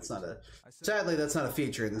 Yeah, it's not a... Sadly, that's not a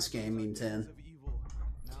feature in this game, Meme 10.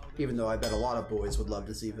 Even though I bet a lot of boys would love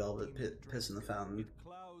to see Velvet piss in the fountain. It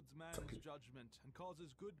clouds man's judgment and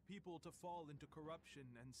causes good people to fall into corruption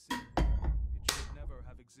and sin. It should never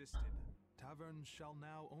have existed. Taverns shall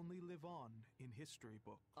now only live on in history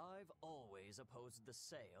books. I've always opposed the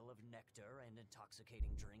sale of nectar and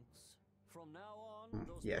intoxicating drinks. From now on,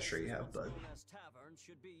 those yeah, sure you have, bud. known as taverns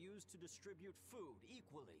should be used to distribute food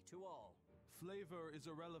equally to all. Flavor is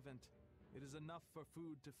irrelevant. It is enough for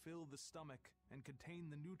food to fill the stomach and contain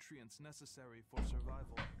the nutrients necessary for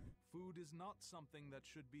survival. Food is not something that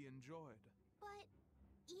should be enjoyed. But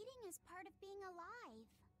eating is part of being alive.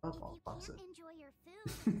 Oh, if you opposite. can't enjoy your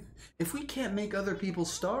food... If we can't make other people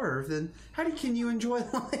starve, then how can you enjoy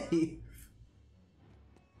life?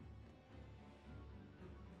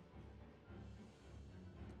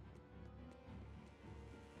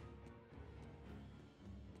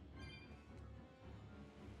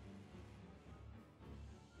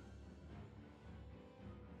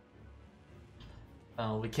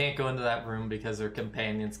 We can't go into that room because their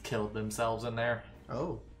companions killed themselves in there.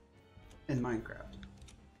 Oh. In Minecraft.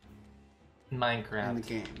 Minecraft. In the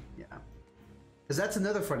game, yeah. Because that's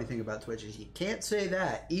another funny thing about Twitch is you can't say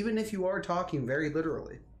that, even if you are talking very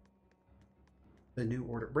literally. The New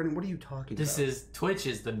Order. Brendan, what are you talking about? Twitch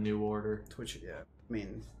is the New Order. Twitch, yeah. I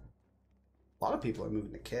mean, a lot of people are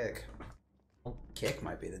moving to Kick. Kick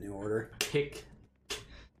might be the New Order. Kick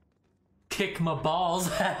my balls.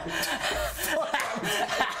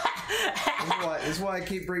 This is why I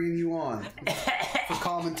keep bringing you on. For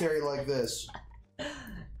commentary like this.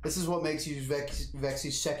 This is what makes you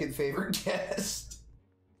Vexy's second favorite guest.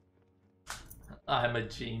 I'm a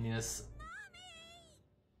genius.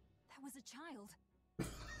 That was a child.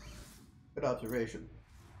 Good observation.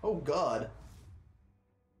 Oh god.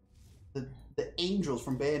 The angels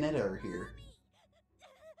from Bayonetta are here.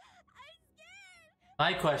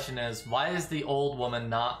 My question is, why is the old woman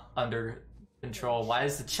not under control? Why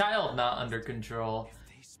is the child not under control?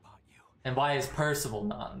 And why is Percival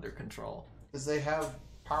not under control? Because they have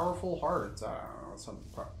powerful hearts. I don't know.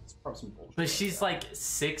 It's probably some bullshit. But she's like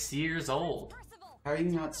 6 years old. How are you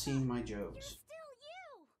not seeing my jokes?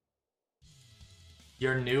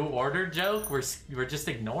 Your New Order joke? We're just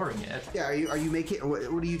ignoring it. Yeah, are you making... What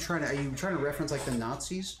are you trying to... Are you trying to reference like the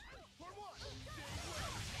Nazis?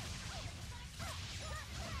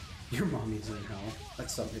 Your mommy's in hell.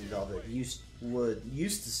 That's something Velvet used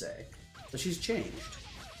to say. But she's changed.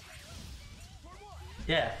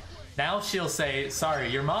 Yeah. Now she'll say, sorry,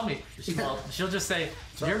 your mommy... Well, she'll just say,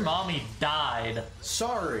 your mommy died.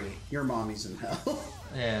 Sorry, your mommy's in hell.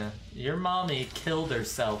 Yeah. Your mommy killed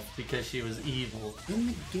herself because she was evil. In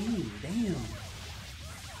the game, damn.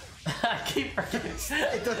 keep forgetting.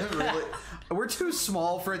 It doesn't really. We're too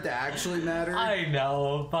small for it to actually matter. I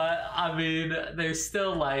know, but I mean, there's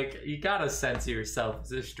still like you gotta censor yourself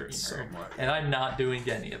as a streamer, So much. and I'm not doing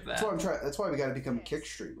any of that. That's why I'm trying. That's why we got to become kick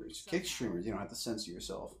streamers. Kick streamers, you don't have to censor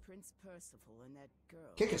yourself. Prince Percival and that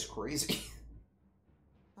girl. Kick is crazy.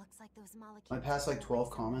 Looks like those molecules. My past like 12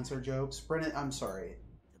 comments are jokes. Brennan, I'm sorry.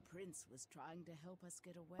 The prince was trying to help us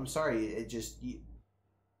get away. I'm sorry. It just. He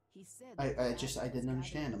said I that just I Athens didn't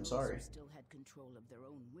understand. I'm gathered those sorry. who still had control of their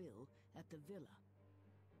own will at the villa.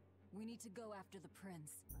 We need to go after the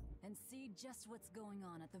prince and see just what's going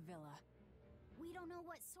on at the villa. We don't know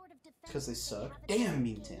what sort of defense. Because they suck. Damn,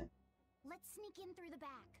 Meme Tan. Let's sneak in through the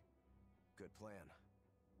back. Good plan.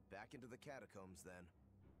 Back into the catacombs, then.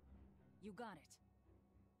 You got it.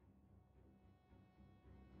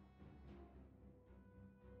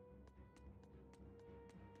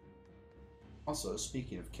 Also,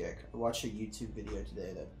 speaking of kick, I watched a YouTube video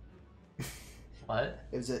today that What?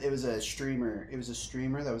 it was a streamer. It was a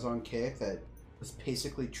streamer that was on Kick that was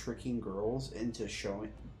basically tricking girls into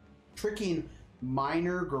tricking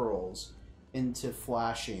minor girls into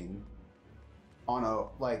flashing on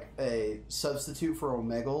a substitute for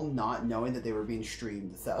Omegle, not knowing that they were being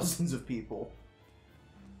streamed to thousands of people.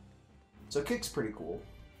 So Kick's pretty cool.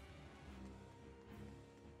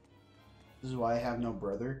 This is why I have no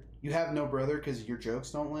brother. You have no brother because your jokes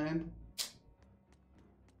don't land?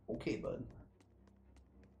 Okay, bud.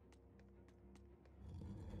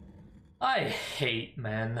 I hate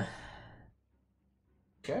men.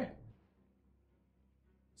 Okay.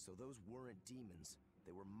 So those weren't demons.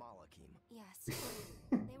 They were Malakim. Yes.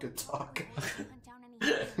 Good talk.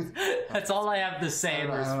 That's all I have to say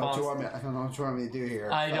in I don't know response. I don't know what you want me to do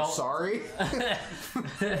here. I don't. Sorry.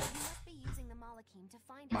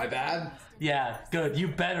 My bad. Yeah, good. You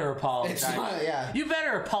better apologize. It's not, yeah. You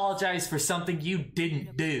better apologize for something you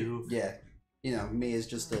didn't do. Yeah. You know, me is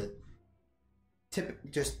just a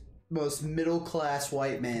just most middle class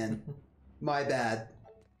white man. My bad.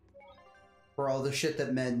 For all the shit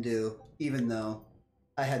that men do, even though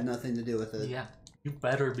I had nothing to do with it. Yeah. You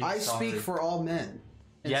better be I sorry. speak for all men.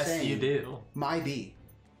 Yes, you do. My B.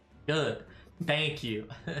 Good. Thank you.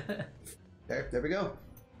 There we go.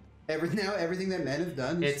 Everything that men have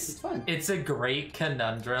done, it's fine. It's a great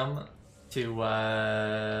conundrum to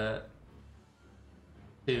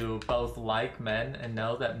both like men and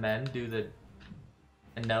know that men do the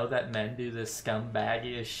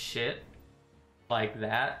scumbaggiest shit like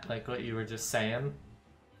that, like what you were just saying.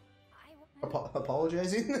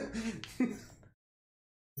 Apologizing?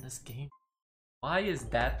 This game. Why is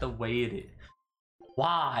that the way it is?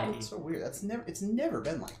 Why? It's so weird. It's never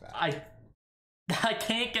been like that. I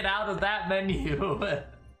can't get out of that menu.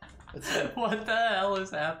 What the hell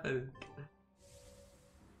is happening?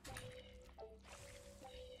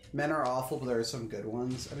 Men are awful, but there are some good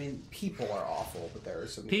ones. I mean, people are awful, but there are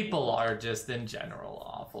some people are just in general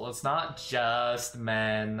awful. It's not just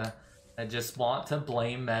men. I just want to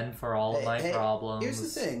blame men for all of my problems. Here's the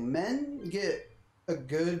thing. Men get a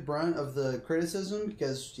good brunt of the criticism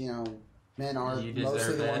because, you know, men are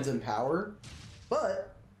mostly the ones in power. But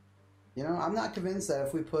you know, I'm not convinced that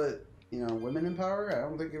if we put, you know, women in power, I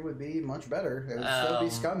don't think it would be much better. It would still be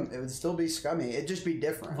scum. It would still be scummy. It'd just be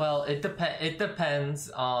different. Well, it depends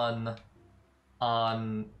on.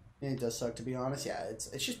 It does suck, to be honest. Yeah, it's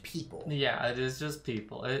just people. Yeah, it is just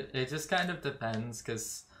people. It just kind of depends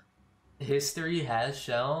because history has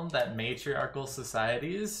shown that matriarchal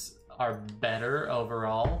societies are better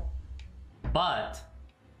overall, but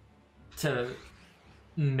to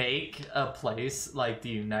make a place like the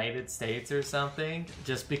United States or something,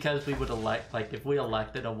 just because we would elect, like if we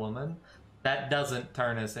elected a woman, that doesn't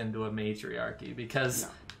turn us into a matriarchy because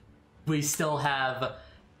we still have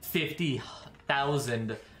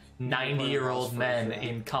 50,000 90-year-old men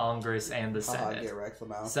in Congress and the Senate. Get wrecked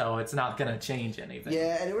them out. So it's not going to change anything.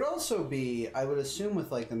 Yeah, and it would also be, I would assume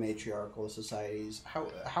with like the matriarchal societies,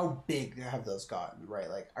 how big have those gotten, right?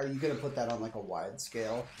 Like, are you going to put that on like a wide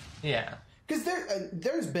scale? Yeah. Because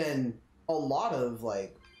there's been a lot of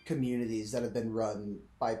like communities that have been run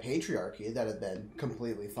by patriarchy that have been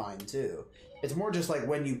completely fine too. It's more just like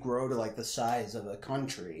when you grow to like the size of a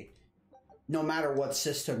country, no matter what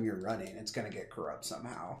system you're running, it's gonna get corrupt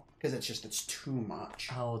somehow because it's too much.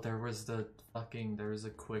 Oh, there was a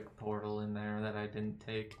quick portal in there that I didn't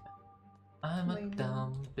take. I'm a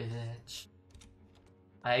dumb bitch.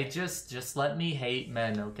 I just let me hate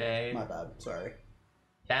men, okay? My bad. Sorry.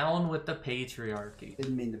 Down with the patriarchy.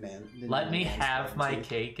 Didn't mean to man. Let me have my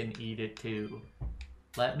cake and eat it too.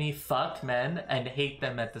 Let me fuck men and hate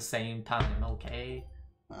them at the same time, okay?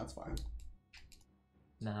 That's fine.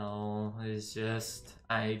 No, it's just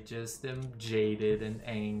I just am jaded and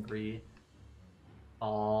angry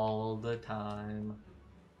all the time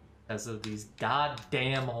because of these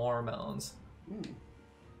goddamn hormones.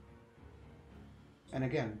 And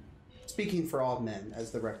again, speaking for all men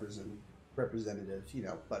as the representative, you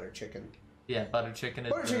know, butter chicken. Yeah, butter chicken.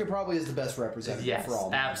 Butter chicken probably is the best representative for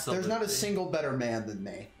all men. Absolutely. There's not a single better man than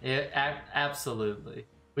me. Absolutely.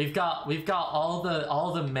 We've got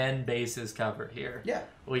all the men bases covered here. Yeah.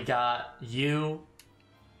 We got you.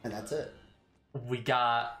 And that's it. We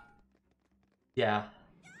got yeah.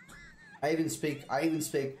 I even speak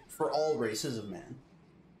for all races of man.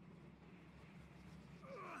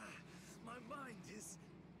 My mind is...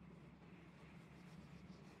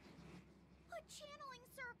 A channeling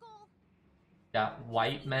circle. We got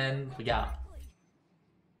white men. We got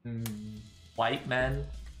white men.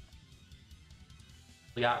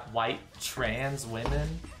 We got white trans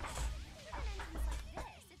women.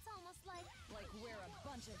 It's almost like we're a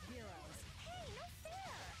bunch of heroes. Hey, no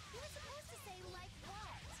fair. You were supposed to say like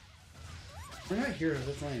what? We're not heroes,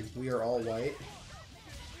 that's lame. We are all white.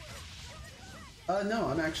 No,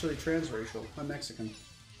 I'm actually transracial. I'm Mexican.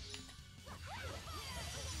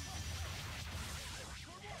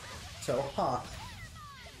 So,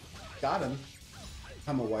 got him.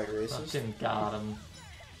 I'm a white racist. Fucking got him.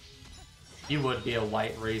 You would be a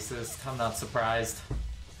white racist. I'm not surprised.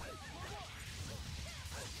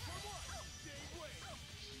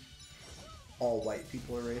 All white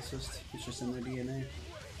people are racist. It's just in their DNA.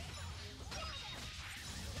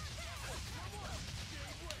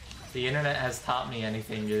 The internet has taught me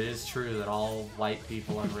anything. It is true that all white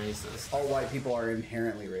people are racist. All white people are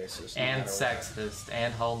inherently racist. And sexist.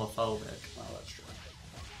 And homophobic. Oh, that's true.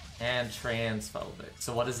 And transphobic.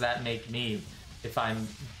 So what does that make me? If I'm...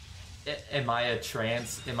 Am I a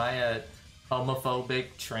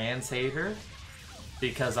homophobic trans hater?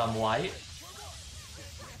 Because I'm white?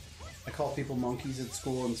 I call people monkeys at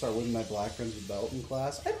school and start whipping my black friends with belt in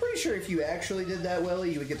class. I'm pretty sure if you actually did that,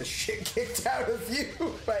 Willie, you would get the shit kicked out of you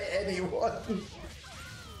by anyone.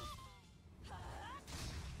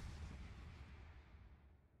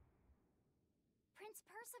 Prince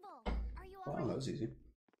Percival, are you all Wow, that was easy.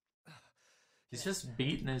 He's just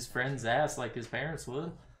beating his friend's ass like his parents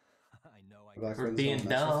would. Black For friends being don't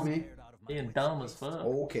mess dumb. with me? Being dumb as fuck.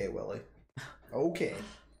 Okay, Willie. Okay.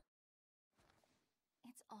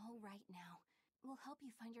 It's all right now. We'll help you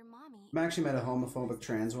find your mommy. I actually met a homophobic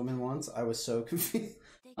trans woman once. I was so confused.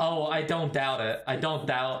 Oh, I don't doubt it. I don't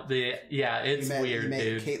doubt the... Yeah, it's weird, you met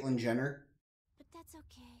dude. Caitlyn Jenner. But that's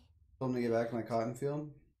okay. Told me to get back to my cotton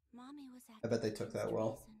field. Mommy was I bet they took that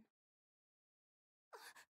well.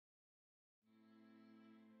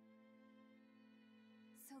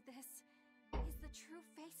 So this is the true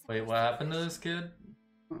face of Wait, what happened to this kid?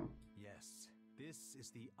 Yes, this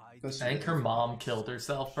is the I think her mom killed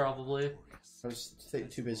herself, probably. I was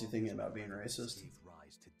too busy thinking about being racist.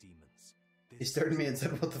 He stared at me and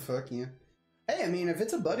said, "What the fuck, you?" Hey, I mean, if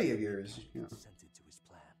it's a buddy of yours, you know,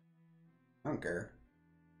 I don't care.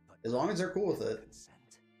 As long as they're cool with it.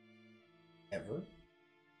 Ever?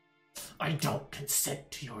 I don't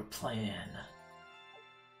consent to your plan.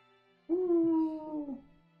 Ooh.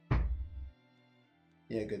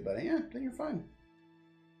 Yeah, good buddy. Yeah, then you're fine.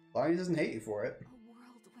 As long as he doesn't hate you for it. A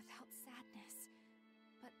world without sadness,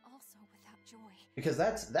 but also without joy. Because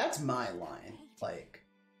that's my line. Like,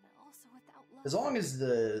 But also without love. as long as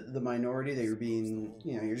the minority that you're being,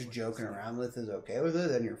 you know, you're just joking around with is okay with it,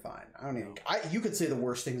 then you're fine. I don't even. You could say the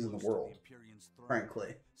worst things in the world.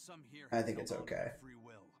 Frankly, I think it's okay.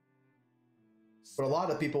 But a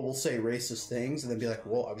lot of people will say racist things and then be like,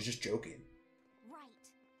 "Well, I was just joking." Right.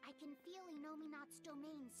 I can feel Inominat's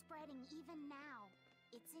domain spreading even now.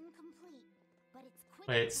 It's incomplete, but it's quick.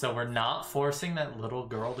 Wait, so we're not forcing that little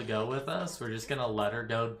girl to go with us? We're just gonna let her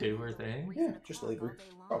go do her thing? Yeah, just leave her.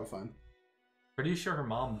 Probably fine. Pretty sure her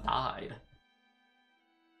mom died.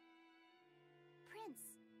 Prince,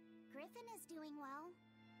 Griffin is doing well.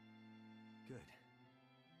 Good.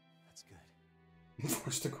 That's good.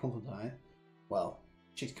 Forced a girl to die. Well,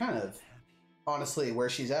 she's kind of, honestly, where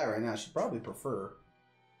she's at right now, she'd probably prefer.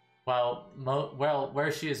 Well, where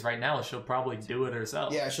she is right now, she'll probably do it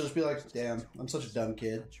herself. Yeah, she'll just be like, "Damn, I'm such a dumb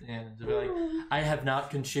kid." Yeah, she'll be like, I have not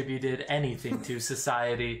contributed anything to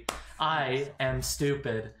society. I am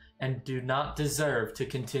stupid and do not deserve to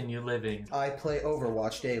continue living. I play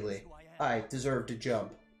Overwatch daily. I deserve to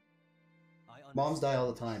jump. Moms die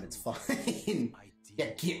all the time. It's fine.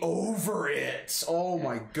 Yeah, get over it. Oh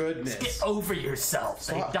my goodness. Just get over yourself.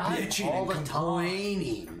 Stop they die bitching all the and time.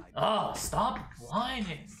 complaining. Oh, stop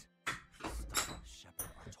whining.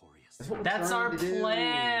 That's our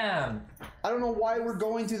plan. I don't know why we're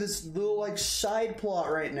going through this little like side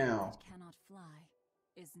plot right now. Cannot fly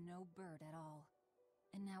is no bird at all.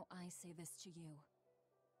 And now I say this to you.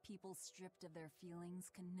 People stripped of their feelings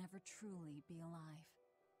can never truly be alive.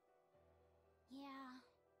 Yeah,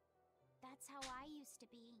 that's how I used to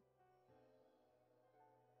be.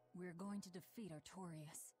 We're going to defeat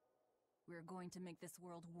Artorias. We're going to make this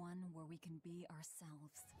world one where we can be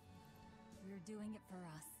ourselves. We're doing it for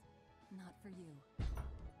us, not for you.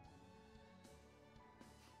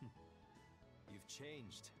 You've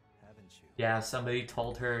changed, haven't you? Yeah, somebody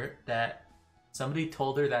told her that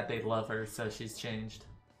they love her, so she's changed.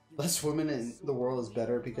 Less women in the world is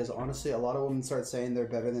better because honestly, a lot of women start saying they're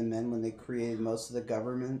better than men when they created most of the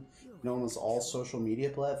government and almost all social media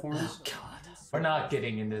platforms. Oh God, we're not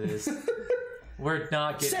getting into this. We're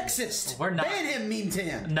not getting sexist. We're not. Ban him, Meme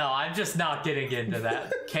Tan. No, I'm just not getting into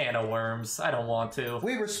that can of worms. I don't want to.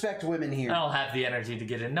 We respect women here. I don't have the energy to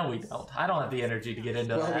get in. No, we don't. I don't have the energy to get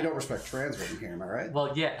into that. Well, we don't respect trans women here, am I right?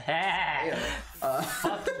 Well, yeah.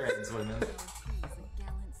 Fuck trans women.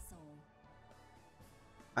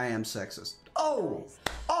 I am sexist. Oh,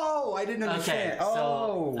 I didn't understand. Okay,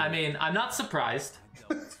 so I mean, I'm not surprised.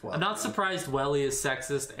 I'm not surprised Welly is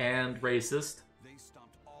sexist and racist.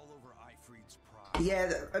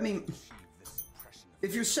 Yeah, I mean,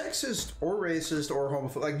 if you're sexist or racist or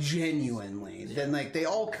homophobic, like genuinely, then like they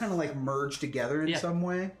all kind of like merge together in some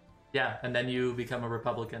way. Yeah, and then you become a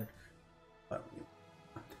Republican.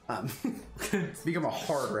 Become a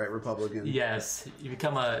hard right Republican. Yes, you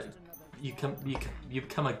become a you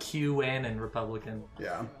become a QAnon Republican.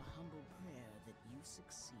 Yeah.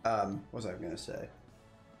 What was I gonna say?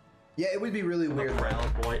 Yeah, it would be really weird.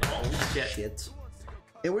 Proud boy. Oh shit.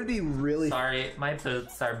 It would be really. Sorry, my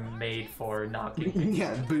boots are made for knocking.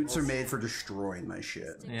 Yeah, boots are made for destroying my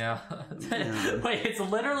shit. Yeah. Wait, it's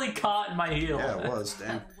literally caught in my heel. Yeah, it was.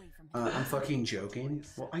 Damn. I'm fucking joking.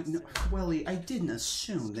 Well, Welly, I didn't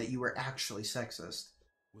assume that you were actually sexist.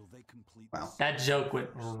 Wow. That joke went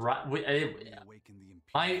right.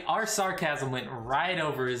 Our sarcasm went right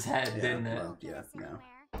over his head, didn't it? Well, yeah.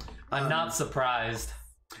 I'm not surprised.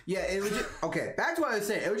 Yeah, it would just, okay, back to what I was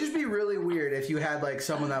saying. It would just be really weird if you had like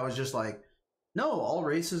someone that was just like, no, all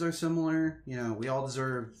races are similar. You know, we all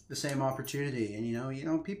deserve the same opportunity, and you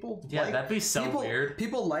know, people. Yeah, that'd be so weird.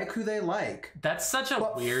 People like who they like. That's such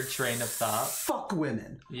a weird train of thought. Fuck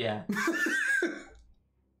women. Yeah.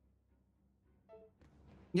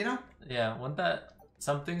 You know? Yeah. Wouldn't that?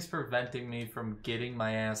 Something's preventing me from getting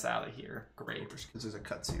my ass out of here. Great. Because there's a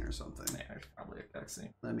cutscene or something. Yeah, there's probably a cutscene.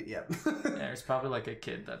 Yep. Yeah, there's probably like a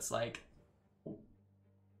kid that's like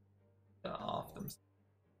off them.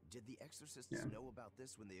 Did the exorcists know about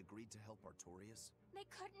this when they agreed to help Artorias? They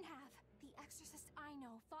couldn't have. The exorcists I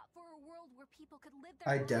know fought for a world where people could live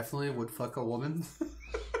their I lives. definitely would fuck a woman. How do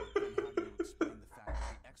you explain the fact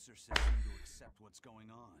that the exorcists seem to accept what's going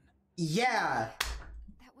on? Yeah.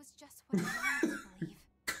 That was just what I wanted to believe.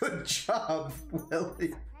 Good job,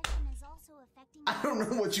 Willie. I don't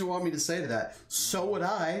know what you want me to say to that. So would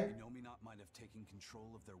I. Nomina might have taken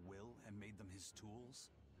control of their will and made them his tools.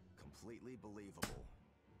 Completely believable.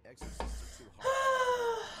 Exorcists are too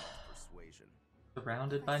hard for persuasion.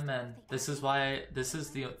 Surrounded by men. This is why. This is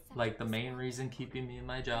the main reason keeping me in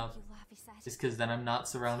my job. Is because then I'm not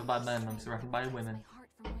surrounded by men. I'm surrounded by women.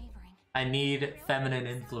 I need feminine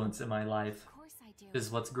influence in my life. This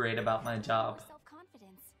is what's great about my job.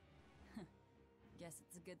 Guess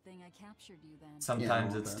it's a good thing I captured you then.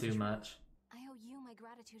 Sometimes it's too much. I owe you my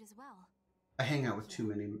gratitude as well. I hang out with too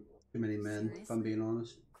many men, if I'm being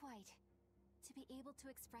honest. Quite. To be able to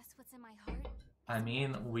express what's in my heart. I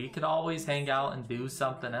mean, we could always hang out and do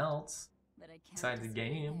something else besides the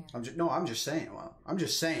game. I'm just saying. Well, I'm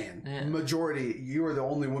just saying. Yeah. Majority, you are the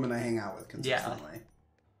only woman I hang out with consistently. Yeah.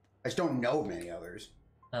 I just don't know many others.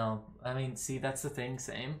 No, I mean, see, that's the thing,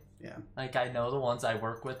 same. Yeah. Like, I know the ones I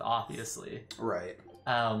work with, obviously. Right.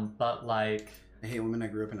 But, like... I hate women. I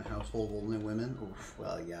grew up in a household of only women. Oof,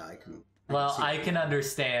 well, yeah, I can... I can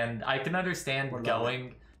understand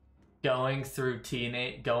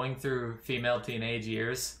going through female teenage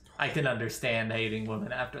years. I can understand hating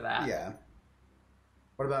women after that. Yeah.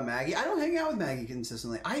 What about Maggie? I don't hang out with Maggie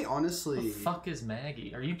consistently. I honestly... What the fuck is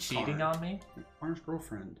Maggie? Are you cheating on me? Connor's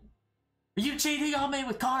girlfriend. Are you cheating on me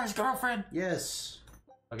with Connor's girlfriend? Yes.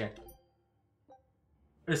 Okay.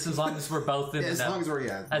 Just as long as we're both in the know.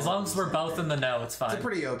 As long as we're both in the know, it's fine. It's a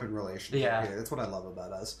pretty open relationship. Yeah. That's what I love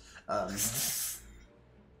about us.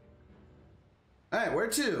 Alright, where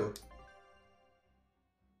to?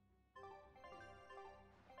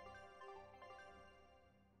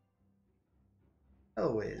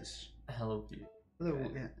 Hello, Waze. Hello, you. Hello,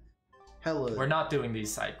 yeah. hella. We're not doing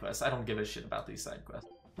these side quests. I don't give a shit about these side quests.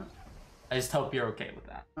 I just hope you're okay with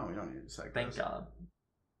that. No, we don't need side quests. Thank God.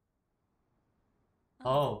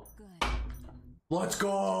 Oh. Good. Let's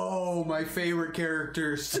go! My favorite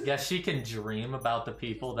characters. I guess she can dream about the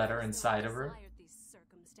people that are inside of her.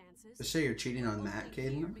 Just say you're cheating on Matt,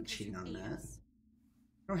 Caden. I'm not cheating on Matt.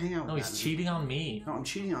 I don't hang out with No, Matt. he's cheating on me. No, I'm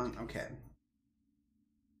cheating on... Okay.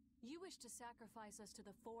 You wish to sacrifice us to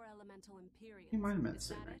the four elemental Imperium. You might have meant to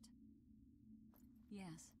say right.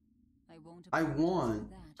 Yes. I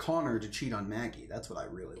want Connor to cheat on Maggie. That's what I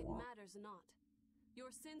really want. Matters not.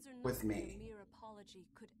 Your sins are with me. Mere apology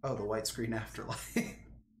could oh, the white screen afterlife. I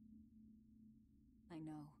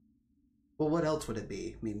know. Well, what else would it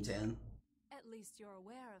be, Meme 10? At least you're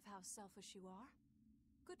aware of how selfish you are.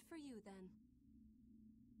 Good for you, then.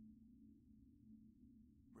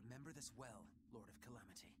 Remember this well, Lord of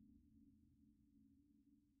Calamity.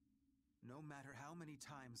 No matter how many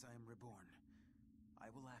times I am reborn, I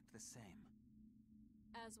will act the same.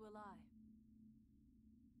 As will I.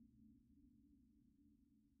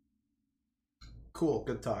 Cool,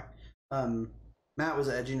 good talk. Matt was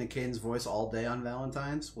edging to Caden's voice all day on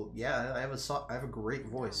Valentine's. Well, yeah, I have a great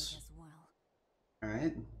voice. All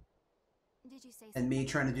right. Did you say and me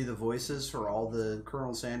trying to do the voices for all the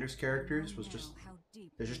Colonel Sanders characters was just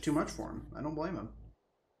there's just too much for him. I don't blame him.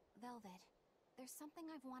 Velvet, there's something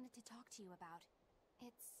I've wanted to talk to you about.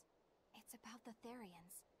 It's about the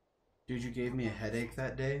Therians. Dude, you gave me a headache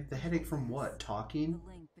that day. The headache from what? Talking?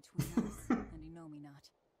 The link between us and you know me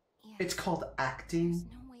not. Yeah. It's called acting. There's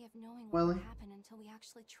no way of knowing what will happen until we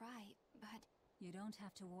actually try, but... You don't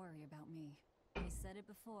have to worry about me. I said it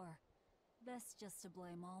before. Best just to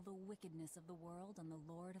blame all the wickedness of the world on the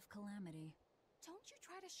Lord of Calamity. Don't you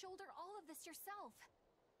try to shoulder all of this yourself.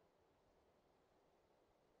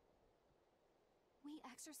 We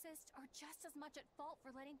exorcists are just as much at fault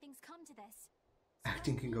for letting things come to this. So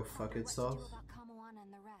acting can go fuck itself.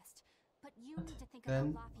 And the rest, but you need to think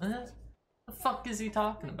then, about the fuck is he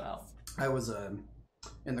talking about? I was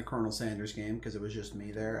in the Colonel Sanders game because it was just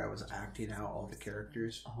me there. I was acting out all the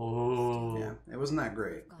characters. Oh. Yeah, it wasn't that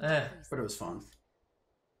great, but it was fun.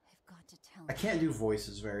 I can't do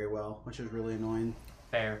voices very well, which is really annoying.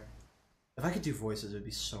 Fair. If I could do voices, it'd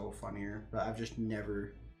be so funnier, but I've just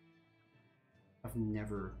never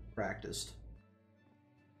practiced.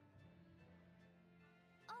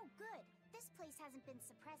 Oh, good. This place hasn't been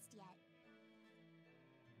suppressed yet.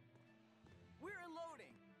 We're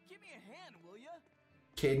loading. Give me a hand, will ya?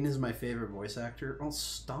 Caden is my favorite voice actor. Oh,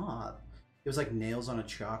 stop. It was like nails on a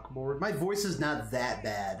chalkboard. My voice is not that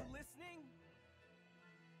bad. Listening?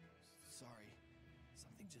 Sorry.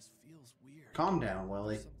 Something just feels weird. Calm down,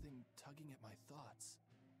 Welly. Something tugging at my thoughts.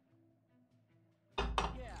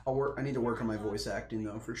 Yeah. I need to work on my voice acting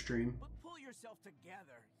though for stream. But pull yourself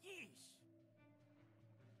together. Yeesh.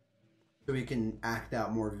 So we can act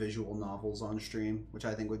out more visual novels on stream, which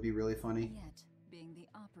I think would be really funny. Yet being the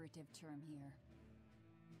operative term here.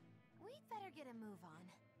 We'd better get a move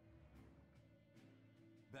on.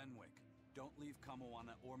 Benwick, don't leave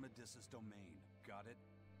Kamoana or Medissa's domain. Got it?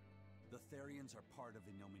 The Therians are part of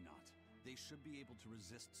Innominat. They should be able to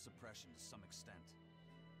resist suppression to some extent.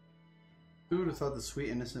 Who would have thought the sweet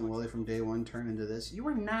innocent Welly from day one turned into this? You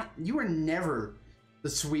were never the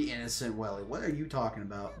sweet innocent Welly. What are you talking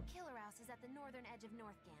about? Killer House is at the northern edge of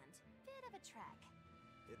Northgand. Bit of a trek.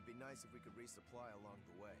 It'd be nice if we could resupply along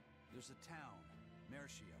the way. There's a town,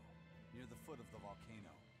 Mercio, near the foot of the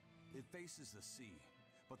volcano. It faces the sea,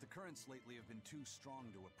 but the currents lately have been too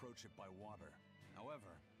strong to approach it by water.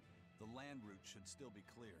 However, the land route should still be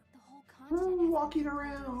clear. The whole continent walking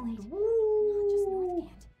around. Not just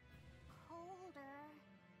Northgand. Colder.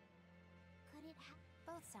 Could it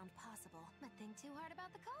both sound possible, but think too hard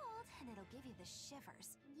about the cold, and it'll give you the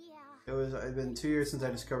shivers. Yeah. It's been 2 years since I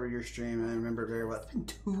discovered your stream, and I remember it very well. It's been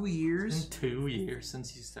 2 years? It's been 2 years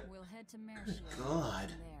since you started. We'll head to Mercio.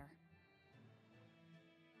 God.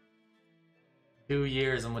 2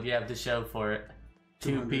 years, and what do you have to show for it?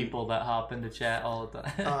 2 people that hop into chat all the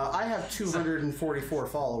time. I have 244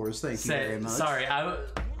 followers. Thank you very much. Sorry, I'm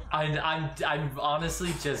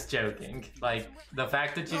honestly just joking. Like, the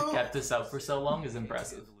fact that you've kept this up for so long is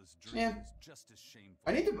impressive. Yeah.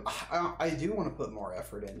 I need to. I do want to put more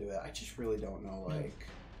effort into it. I just really don't know. Like,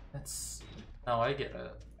 that's. No, I get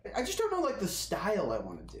it. I just don't know like the style I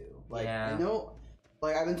want to do. Like, yeah. I know.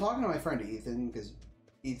 Like, I've been talking to my friend Ethan because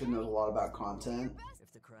Ethan knows a lot about content.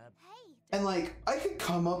 If the crab. And like, I could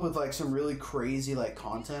come up with like some really crazy like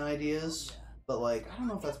content ideas, but like, I don't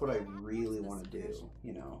know if that's what I really want to do.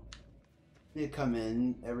 You know, you need to come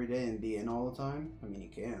in every day and be in all the time. I mean, you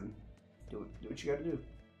can do what you got to do.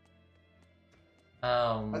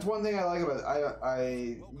 That's one thing I like about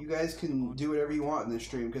it. You guys can do whatever you want in this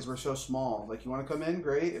stream because we're so small. Like, you want to come in,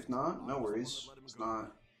 great. If not, no worries. It's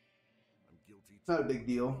not a big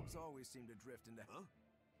deal. Always seem to drift into. Huh?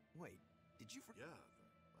 Wait, did you? Yeah,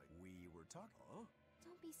 like we were talking. Huh?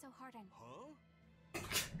 Don't be so hard on.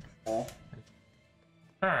 Oh.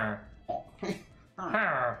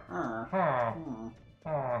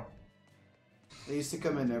 They used to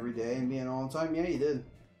come in every day and be in all the time. Yeah, you did.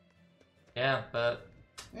 Yeah, but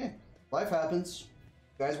hey, life happens.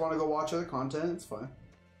 You guys want to go watch other content? It's fine.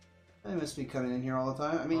 I miss me coming in here all the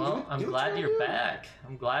time. I mean, well, I'm glad you're back.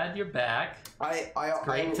 I'm glad you're back. It's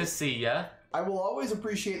great to see ya. I will always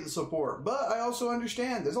appreciate the support, but I also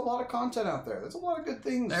understand there's a lot of content out there. There's a lot of good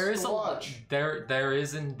things to watch. There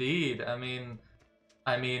is indeed. I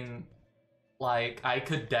mean, like, I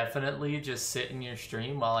could definitely just sit in your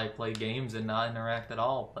stream while I play games and not interact at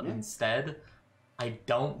all, but instead, I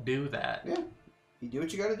don't do that. Yeah, you do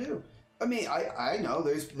what you gotta do. I mean, I know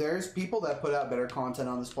there's people that put out better content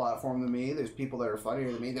on this platform than me. There's people that are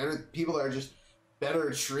funnier than me. There are people that are just better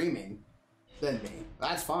at streaming than me.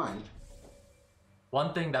 That's fine.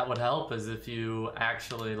 One thing that would help is if you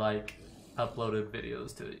actually, like, uploaded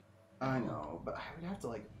videos to it. I know, but I would have to,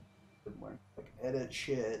 like edit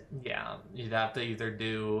shit. Yeah, you'd have to either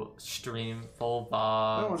do stream full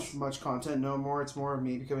VODs. I don't watch much content no more. It's more of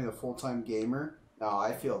me becoming a full-time gamer. No,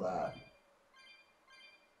 I feel that.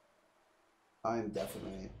 I'm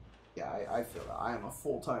definitely... Yeah, I feel that. I am a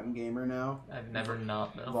full-time gamer now. I've never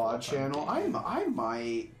not been a VOD channel. I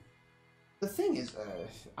might... The thing is,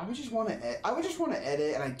 I would just want to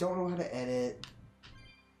edit, and I don't know how to edit.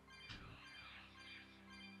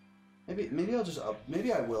 Maybe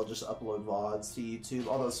I will just upload VODs to YouTube.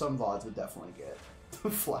 Although some VODs would definitely get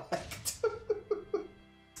flagged.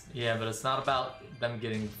 Yeah, but it's not about them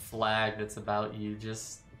getting flagged. It's about you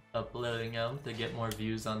just uploading them to get more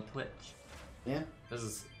views on Twitch. Yeah.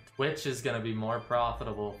 Twitch is gonna be more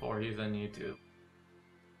profitable for you than YouTube.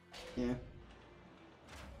 Yeah.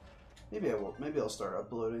 Maybe I will. Maybe I'll start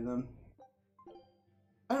uploading them.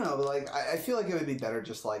 I don't know, but like I feel like it would be better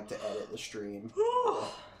just like to edit the stream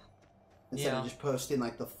instead of just posting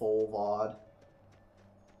like the full VOD.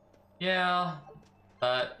 Yeah,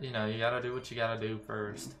 but you know you gotta do what you gotta do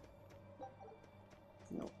first.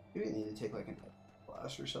 You know, maybe I need to take like an edit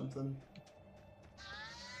class or something.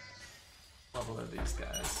 Level of these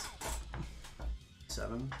guys.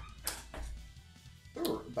 7. They're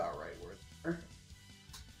about right where they are.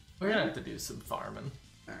 We're gonna have to do some farming.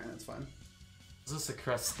 Alright, that's fine. Is this a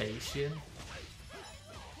crustacean?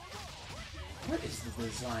 What is the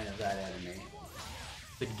design of that enemy?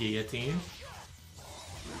 The guillotine?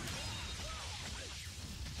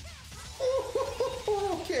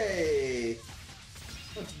 Okay.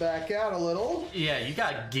 Let's back out a little. Yeah, you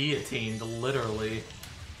got guillotined, literally.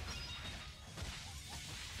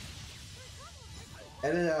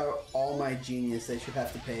 Edit out all my genius. They should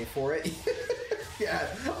have to pay for it. Yeah,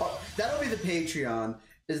 that'll be the Patreon.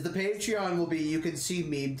 The Patreon will be you can see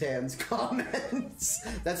Meme Tan's comments.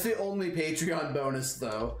 That's the only Patreon bonus,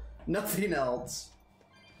 though. Nothing else.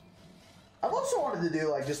 I've also wanted to do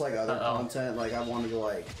like just like other content. Like I wanted to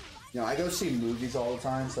like, you know, I go see movies all the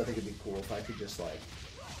time, so I think it'd be cool if I could just like.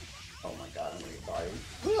 Oh my god, I'm gonna get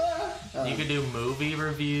bodied. You could do movie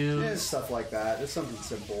reviews. Yeah, stuff like that. It's something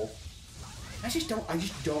simple. I just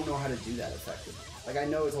don't know how to do that effectively. Like I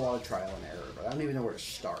know it's a lot of trial and error, but I don't even know where to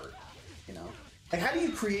start. You know, like how do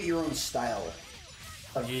you create your own style?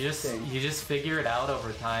 You just figure it out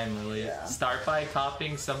over time. Really, start by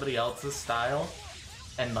copying somebody else's style,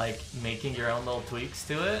 and like making your own little tweaks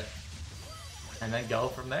to it, and then go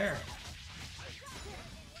from there.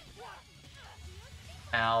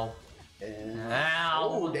 Ow! Ow!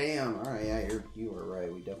 Oh damn! All right, yeah, you were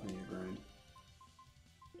right. We definitely need to grind.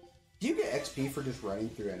 Do you get XP for just running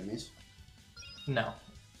through enemies? No.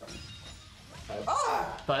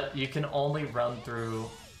 Ah! But you can only run through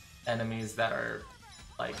enemies that are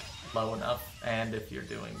like low enough, and if you're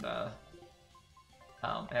doing the,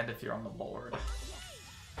 and if you're on the board.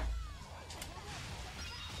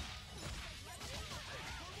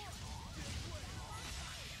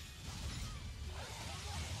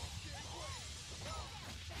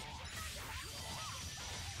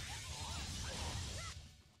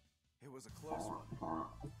 It was a close one,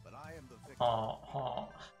 but I am the victim. Ha ha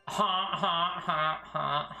ha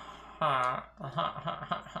ha ha ha ha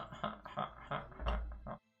ha ha.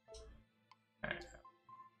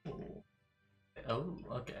 Oh,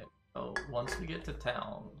 okay. So once we get to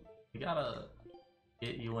town, we gotta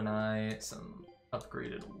get you and I some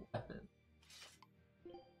upgraded weapons.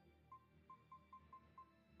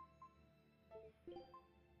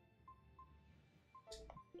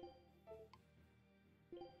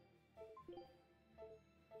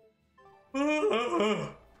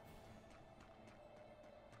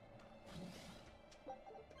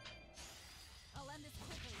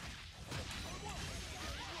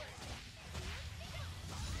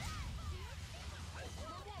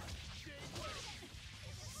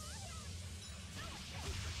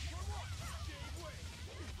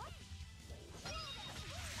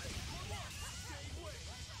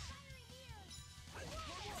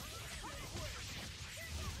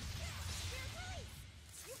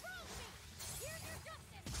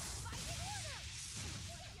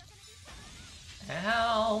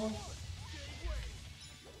 Ow!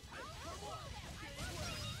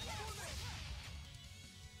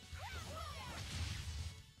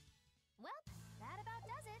 Well, that about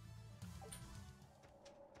does it.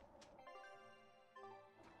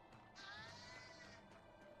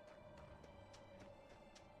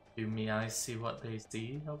 Do me eyes see what they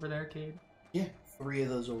see over there, Cade? Yeah, 3 of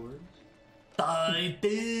those orbs. I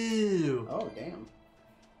do! Oh, damn.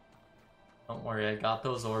 Don't worry, I got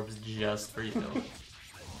those orbs just for you.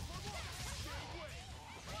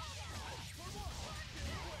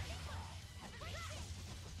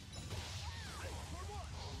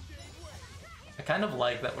 I kind of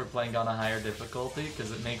like that we're playing on a higher difficulty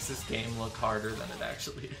because it makes this game look harder than it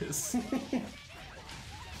actually is.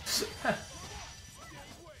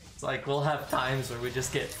 It's like we'll have times where we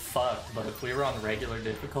just get fucked, but if we were on regular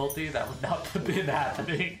difficulty, that would not have been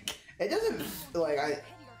happening. It doesn't, like,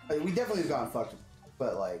 we definitely have gotten fucked,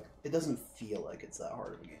 but, like, it doesn't feel like it's that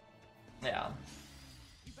hard of a game. Yeah.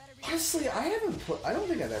 Honestly, I don't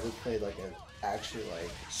think I've ever played, like, a actually, like,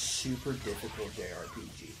 super difficult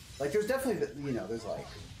JRPG. Like, there's definitely, you know, there's, like,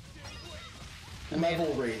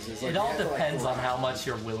 level raises. Like, it all depends on how much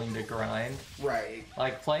you're willing to grind. Right.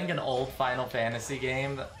 Like, playing an old Final Fantasy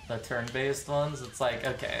game, the turn-based ones, it's like,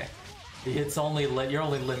 okay, it's only you're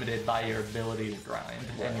only limited by your ability to grind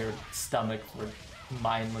and your stomach for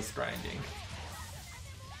mindless grinding.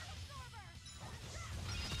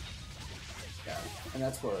 Yeah, and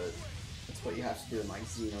that's what you have to do in, like,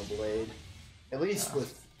 Xenoblade. At least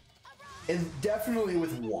with... And definitely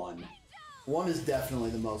with 1. 1 is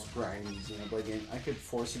definitely the most grinding Xenoblade game. I could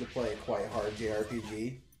force you to play a quite hard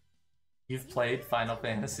JRPG. You've played Final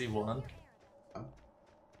Fantasy 1? Oh.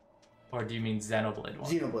 Or do you mean Xenoblade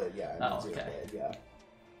 1? Xenoblade, yeah. I mean Xenoblade, okay. Yeah.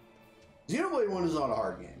 Xenoblade 1 is not a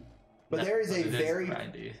hard game. But no, there is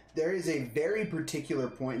a very particular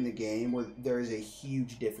point in the game where there is a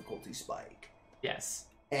huge difficulty spike. Yes.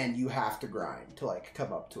 And you have to grind to, like,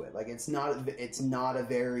 come up to it. Like, it's not a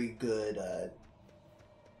very good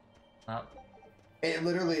It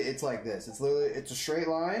literally, it's like this. It's a straight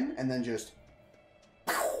line, and then just,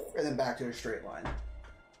 and then back to a straight line.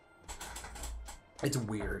 It's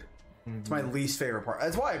weird. Mm-hmm. It's my least favorite part.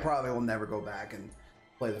 That's why I probably will never go back and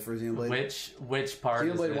play the first Xenoblade. Which part?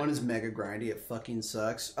 Xenoblade 1 is mega grindy. It fucking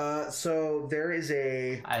sucks. So there is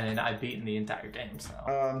a. I mean, I've beaten the entire game, so.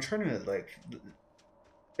 I'm trying to, like.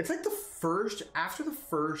 It's like after the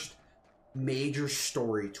first major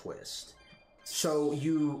story twist. So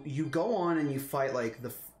you go on and you fight, like,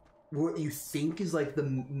 what you think is, like,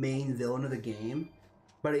 the main villain of the game,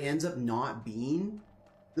 but it ends up not being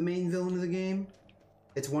the main villain of the game.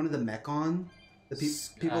 It's one of the Mechon, the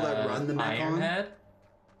people that run the Mechon. Ironhead?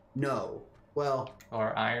 No. Well,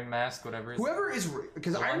 or Iron Mask, whatever. Whoever is,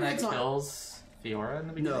 because Ironhead's not kills Fiora in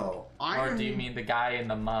the beginning. No, or do you mean the guy in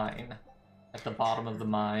the mine, at the bottom of the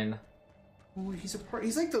mine? Ooh, he's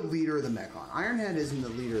like the leader of the Mechon. Ironhead isn't the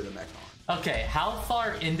leader of the Mechon. Okay, how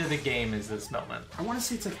far into the game is this moment? I want to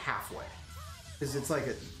say it's like halfway, because it's like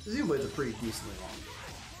Xenoblade's a pretty decently long game.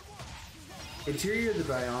 Interior of the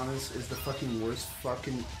Bionis is the fucking worst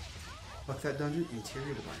fucking... Fuck that dungeon?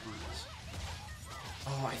 Interior of the Bionis.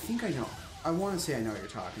 Oh, I think I know. I want to say I know what you're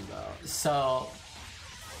talking about. So...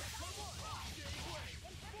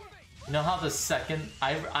 You know how the second...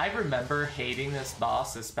 I remember hating this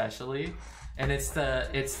boss especially, and it's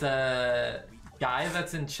the guy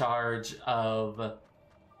that's in charge of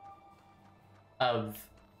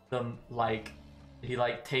the, like... He,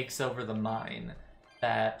 like, takes over the mine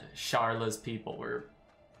that Sharla's people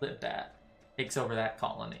lived at. Takes over that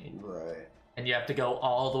colony. Right. And you have to go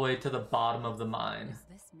all the way to the bottom of the mine.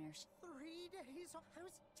 3 days? I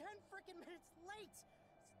was 10 freaking minutes late!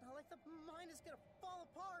 It's not like the mine is gonna fall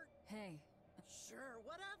apart! Hey. Sure,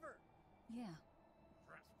 whatever! Yeah.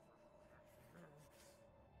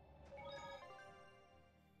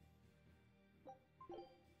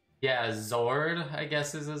 Yeah, Zord, I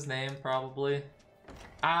guess is his name, probably.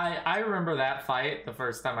 I remember that fight the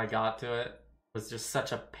first time I got to it. It was just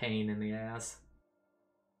such a pain in the ass.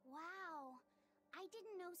 Wow. I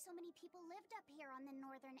didn't know so many people lived up here on the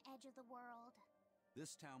northern edge of the world.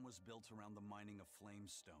 This town was built around the mining of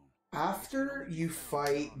flamestone. After you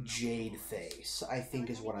fight Jadeface, I think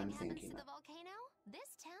is what I'm thinking. The volcano?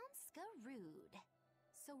 This town's screwed.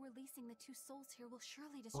 So releasing the two souls here will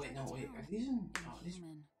surely destroy Wait, the no, wait. town. Are these in? I'm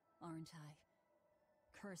human, aren't I?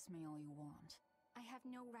 Curse me all you want. I have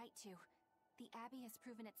no right to. The Abbey has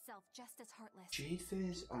proven itself just as heartless.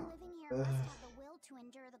 Jadeface? Living here must have the will to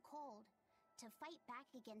endure the cold, to fight back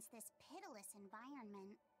against this pitiless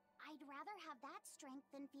environment. I'd rather have that strength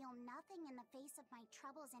than feel nothing in the face of my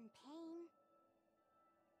troubles and pain.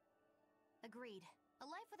 Agreed. A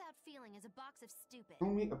life without feeling is a box of stupid.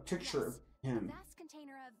 Show me a picture of him. A vast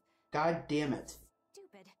container of... God damn it.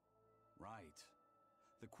 Stupid. Right.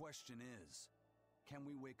 The question is, can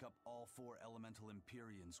we wake up all 4 elemental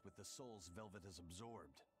Empyreans with the souls Velvet has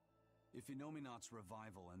absorbed? If Inominat's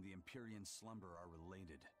revival and the Empyrean slumber are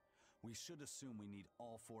related, we should assume we need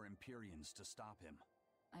all 4 Empyreans to stop him.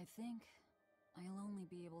 I think I'll only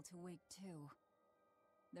be able to wake 2.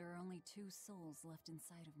 There are only 2 souls left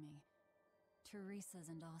inside of me. Teresa's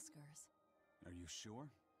and Oscar's. Are you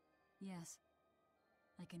sure? Yes.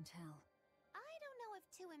 I can tell. I don't know if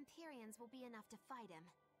 2 Empyreans will be enough to fight him.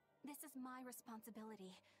 This is my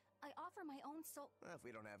responsibility. I offer my own soul. If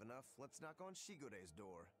we don't have enough, let's knock on Shigode's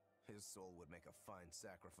door. His soul would make a fine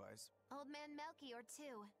sacrifice. Old man Melchior,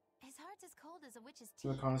 too. His heart's as cold as a witch's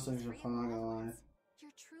teeth. The conversations are fun, I'm not gonna lie.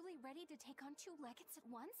 You're truly ready to take on 2 legates at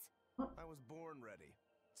once? I was born ready.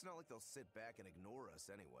 It's not like they'll sit back and ignore us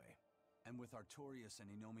anyway. And with Artorias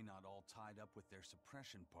and Inominat all tied up with their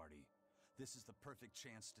suppression party, this is the perfect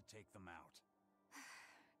chance to take them out.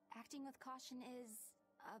 Acting with caution is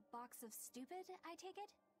a box of stupid, I take it?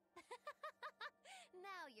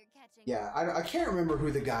 Now you're catching. Yeah, I can't remember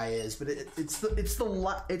who the guy is, but it's the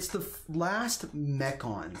last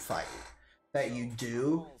Mechon fight that you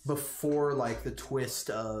do before like the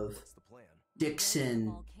twist of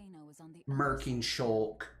Dixon, Merking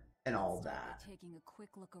Shulk, and all that.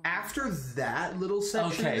 After that little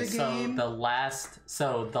section of the game,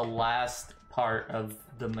 so the last part of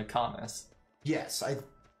the Mechonis. Yes,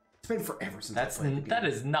 it's been forever since that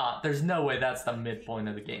is not. There's no way that's the midpoint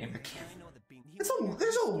of the game.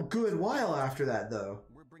 There's a good while after that though.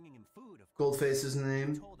 Goldface is the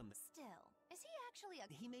name. Still, is he actually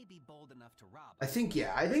a... He may be bold enough to rob. I think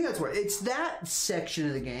that's where it's that section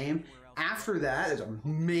of the game. After that is a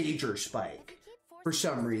major spike for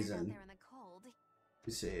some reason. Let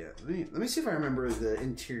me see. Let me see if I remember the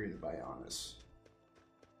interior of the Bionis.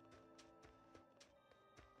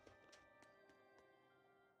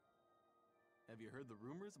 Have you heard the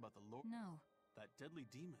rumors about the Lord? No. That deadly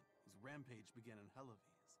demon whose rampage began in Helives.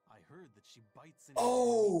 I heard that she bites in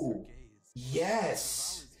Oh,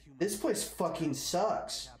 yes. This place fucking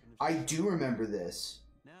sucks. I do remember this.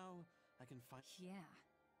 Now I can find. Yeah,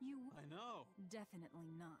 you. I know.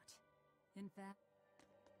 Definitely not. In fact.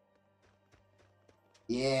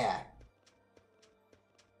 Yeah.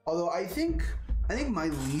 Although I think my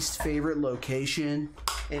least favorite location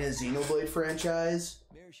in a Xenoblade franchise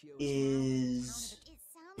is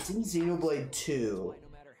it's in Xenoblade 2.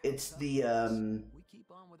 It's the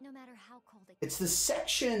No matter how cold it it's the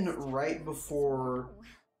section right before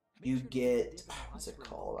you get what's it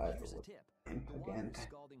called? I have to look again.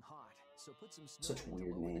 Such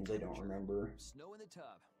weird names I don't remember. Snow in the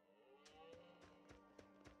tub.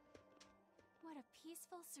 What a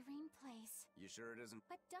peaceful, serene place. You sure it isn't?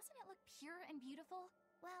 But doesn't it look pure and beautiful?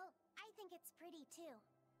 Well, I think it's pretty too.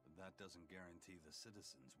 But that doesn't guarantee the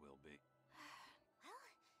citizens will be. Well,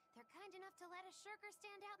 they're kind enough to let a shirker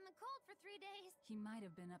stand out in the cold for 3 days. He might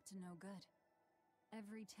have been up to no good.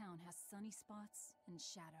 Every town has sunny spots and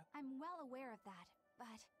shadow. I'm well aware of that,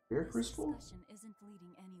 but this discussion isn't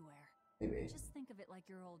leading anywhere. Maybe. Just think of it like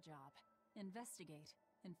your old job. Investigate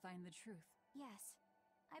and find the truth. yes,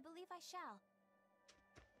 I believe I shall.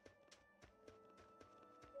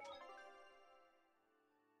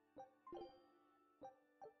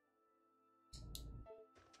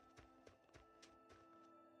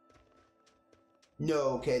 No,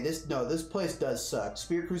 okay, this place does suck.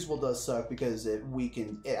 Spirit Crucible does suck because it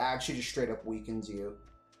actually just straight up weakens you.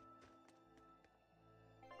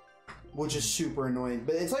 Which is super annoying.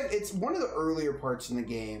 But it's one of the earlier parts in the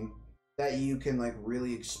game that you can like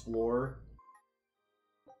really explore.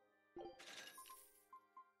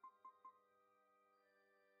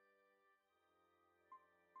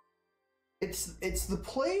 It's the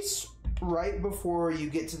place right before you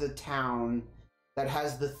get to the town that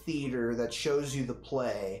has the theater that shows you the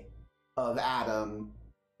play of Adam.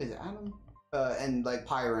 Is it Adam? And like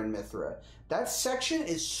Pyra and Mithra. That section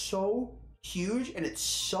is so huge and it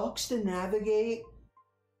sucks to navigate.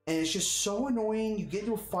 and it's just so annoying. You get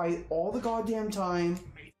into a fight all the goddamn time,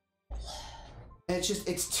 and it's just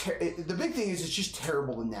the big thing is it's just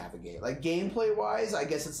terrible to navigate. Like gameplay wise, I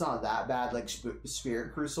guess it's not that bad like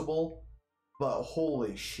Spirit Crucible, but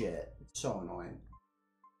holy shit, it's so annoying.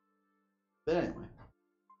 But anyway,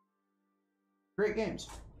 great games.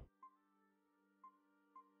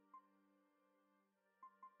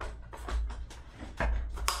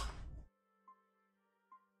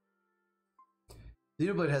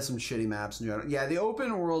 Xenoblade has some shitty maps in general. Yeah, the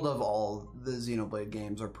open world of all the Xenoblade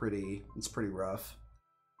games are pretty rough.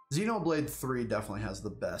 Xenoblade 3 definitely has the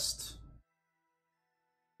best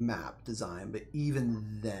map design, but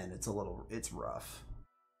even then it's rough.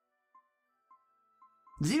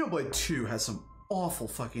 Xenoblade 2 has some awful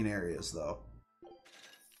fucking areas though.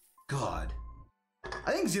 God.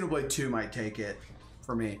 I think Xenoblade 2 might take it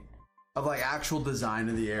for me. Of like actual design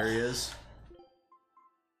of the areas.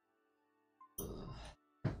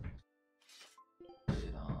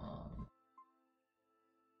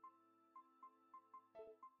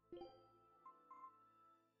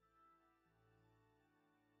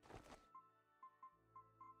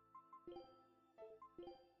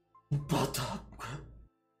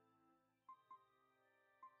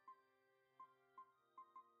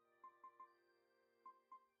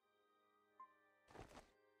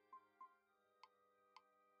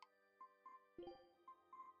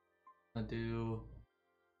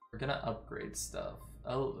 We're gonna upgrade stuff.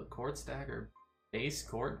 Oh, the quartz dagger. Base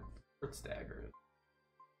quartz dagger.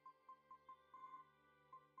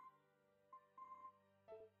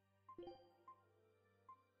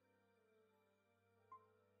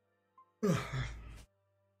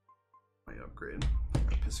 Might upgrade.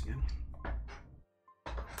 Gotta piss again.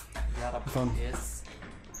 You gotta piss.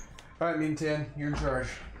 Alright, Mean Tan, you're in charge.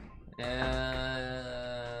 Yes,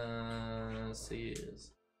 he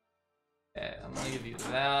is. Okay, I'm gonna give you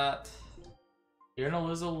that. You're gonna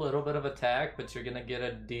lose a little bit of attack, but you're gonna get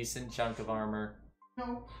a decent chunk of armor.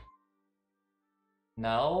 No.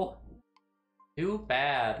 No? Too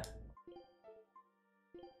bad.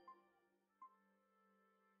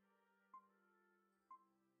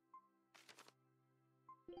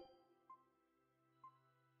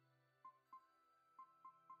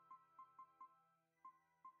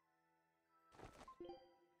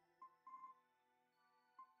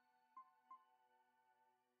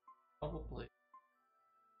 Probably.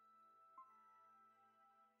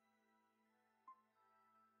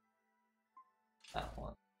 That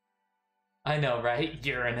one. I know, right?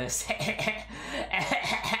 Uranus.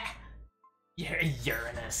 You're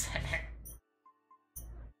Uranus.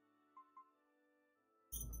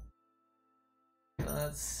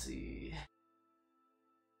 Let's see.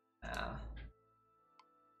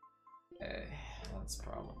 Okay, that's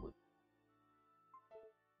probably.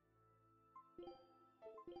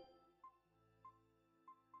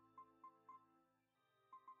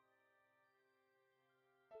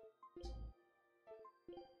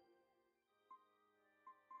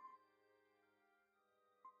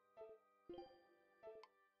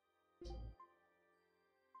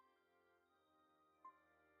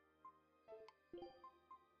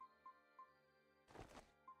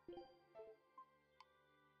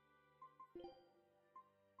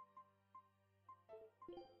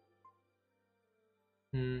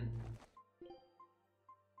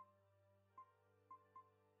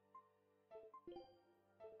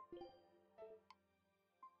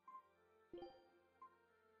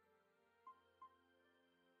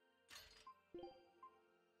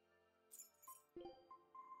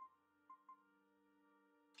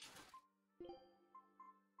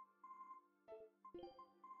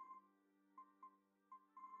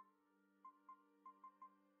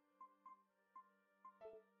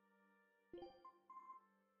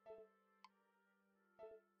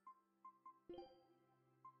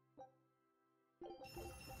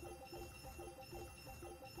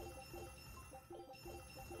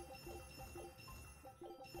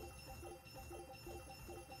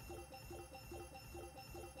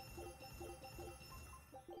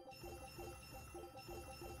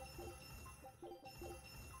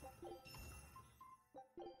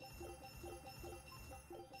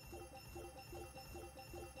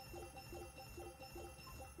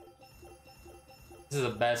 This is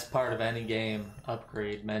the best part of any game.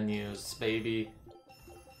 Upgrade menus, baby.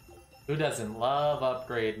 Who doesn't love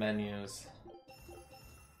upgrade menus?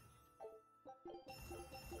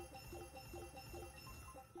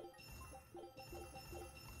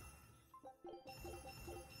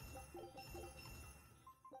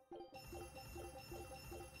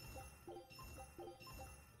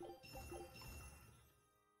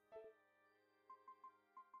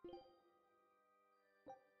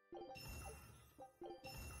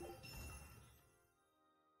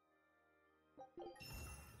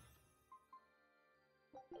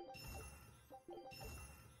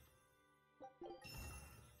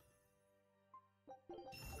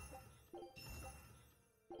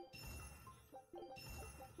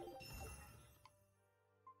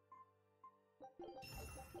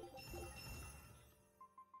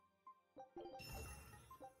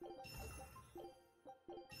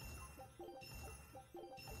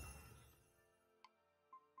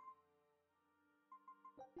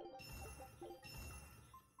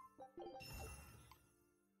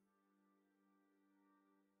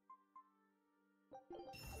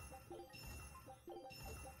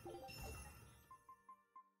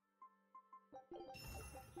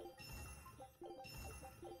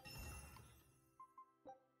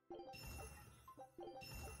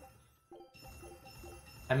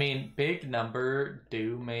 I mean, big number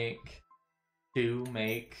do make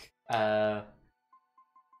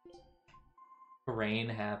brain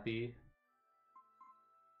happy.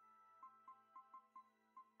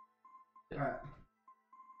 Alright.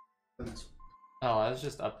 Oh, I was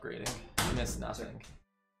just upgrading. I missed nothing.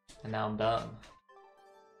 And now I'm done.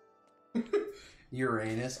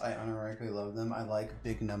 Uranus, I unironically love them. I like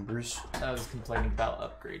big numbers. I was complaining about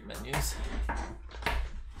upgrade menus.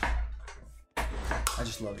 I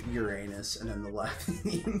just love Uranus and then the laughing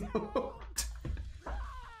emote.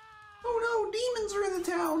 Oh no, demons are in the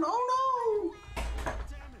town! Oh no!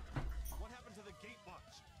 Damn it! What happened to the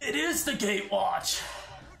Gatewatch? It is the Gatewatch!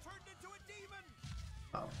 You turned into a demon!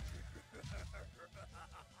 Oh.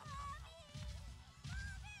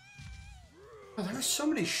 Oh, there are so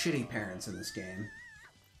many shitty parents in this game.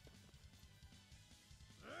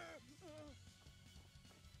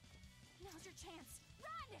 Now's your chance.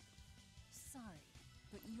 Run! Sorry,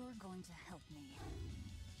 but you're going to help me.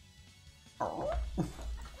 Oh.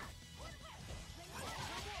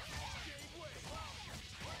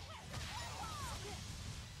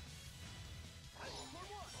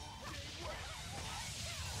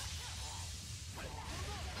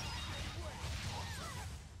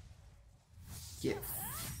 Get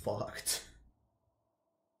fucked.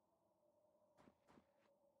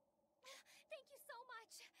 Thank you so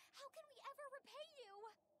much. How can we ever repay you?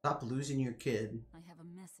 Stop losing your kid. I have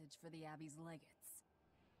a message for the Abbey's legates.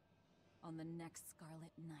 On the next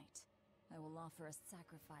Scarlet Night, I will offer a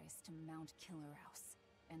sacrifice to Mount Killerhouse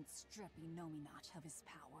and strip Inominat of his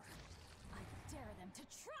power. I dare them to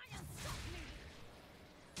try and stop me!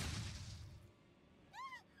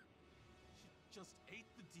 She just ate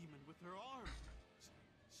the demon with her arm.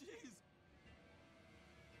 She's...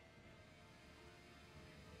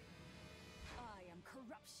 I am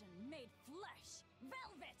corruption made flesh!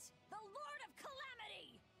 Velvet, the Lord of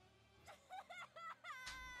Calamity!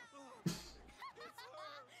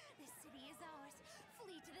 This city is ours.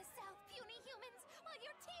 Flee to the south, puny humans, while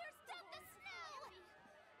your tears dug the snow!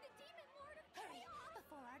 The demon lord of Hurry,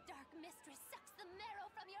 before our dark mistress sucks the marrow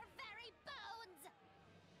from your very bones!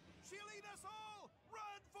 She'll eat us all!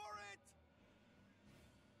 Run for it!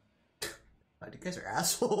 God, you guys are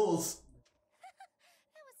assholes.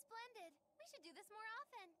 That was splendid. We should do this more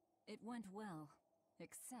often. It went well,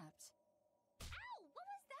 except Ow! What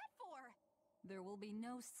was that for? there will be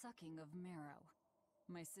no sucking of marrow.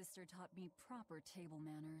 My sister taught me proper table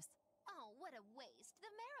manners. Oh, what a waste.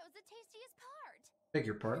 The marrow's the tastiest part. Beg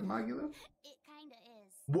your pardon, Magula? It kinda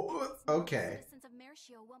is. What? Okay. Citizens of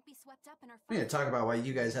Mershio won't be swept up in our We need to talk about why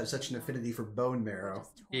you guys have such an affinity for bone marrow.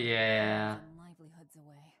 Yeah. Livelihoods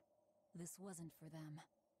away. This wasn't for them.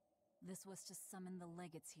 This was to summon the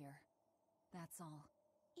legates here. That's all.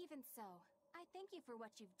 Even so, I thank you for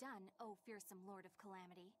what you've done, oh fearsome Lord of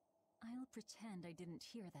Calamity. I'll pretend I didn't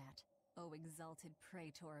hear that, oh exalted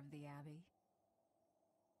praetor of the Abbey.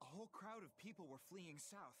 A whole crowd of people were fleeing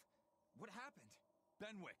south. What happened?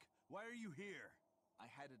 Benwick, why are you here? I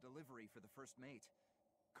had a delivery for the first mate.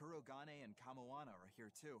 Kurogane and Kamoana are here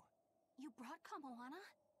too. You brought Kamoana?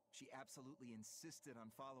 She absolutely insisted on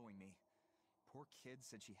following me. Poor kid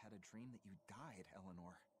said she had a dream that you died,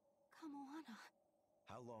 Eleanor. Kamoana.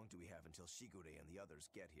 How long do we have until Shigure and the others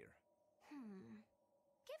get here?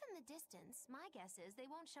 Given the distance, my guess is they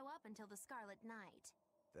won't show up until the Scarlet Night.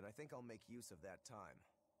 Then I think I'll make use of that time.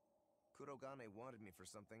 Kurogane wanted me for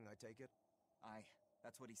something, I take it? Aye,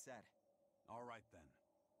 that's what he said. All right then.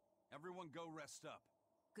 Everyone go rest up.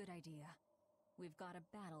 Good idea. We've got a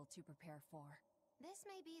battle to prepare for. This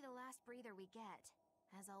may be the last breather we get.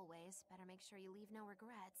 As always, better make sure you leave no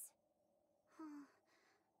regrets.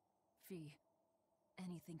 Fee,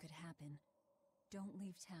 anything could happen. Don't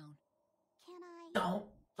leave town. Can I Don't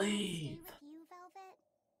stay leave. with you, Velvet?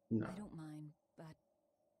 No. I don't mind, but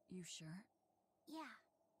You sure? Yeah.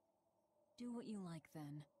 Do what you like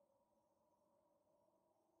then.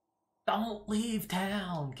 Don't leave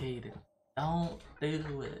town, Kaden. Don't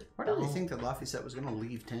do it. Why do they think that Laphicet was gonna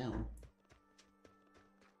leave town?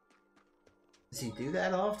 Does he do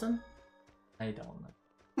that often? I don't know.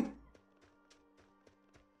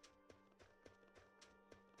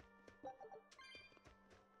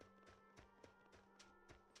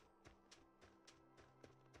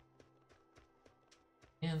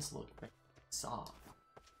 Hands look very soft.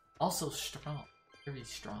 Also strong. Very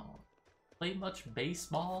strong. Play much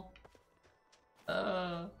baseball?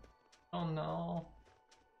 Oh no.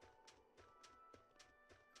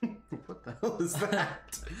 What the hell is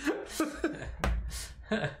that?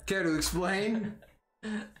 Care to explain?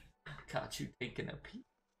 Caught you taking a peek.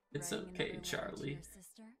 It's okay, Charlie.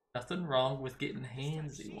 Nothing wrong with getting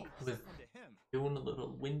handsy, with doing a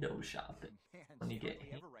little window shopping when you get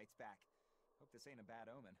hit. Hope this ain't a bad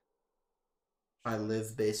omen. I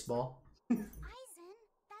live baseball. Eisen,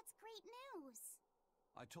 that's great news.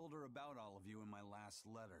 I told her about all of you in my last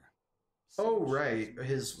letter. Oh, right.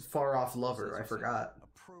 His far-off lover. I forgot.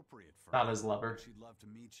 Appropriate for Not his lover. She'd love to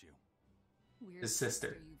meet you. His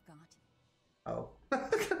sister. You've got. Oh.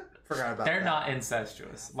 Forgot about They're that. not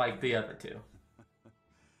incestuous, like the other two.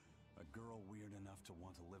 A girl weird enough to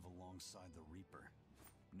want to live alongside the Reaper,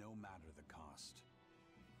 no matter the cost.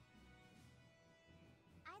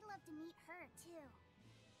 I'd love to meet her, too.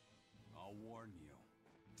 I'll warn you.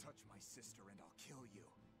 Touch my sister and I'll kill you.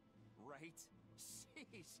 Right?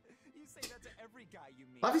 Sheesh. You say that to every guy you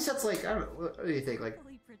meet. Laphicet's like, I don't know, what do you think, like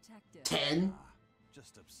Fully protective. 10?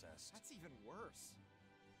 Just obsessed. That's even worse.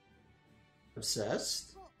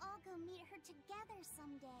 Obsessed? We'll all go meet her together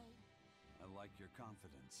someday. I like your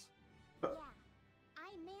confidence. Yeah.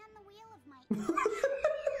 I man the wheel of my...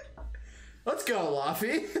 Let's go,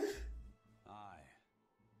 Laffy!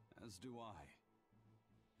 As do I.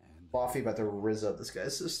 And Laffy about to rizz up this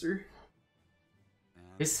guy's sister.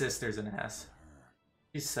 His sister's an ass.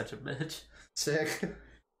 She's such a bitch. Sick.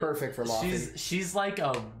 Perfect for Laffy. She's like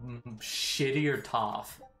a shittier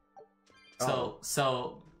Toph.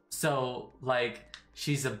 So like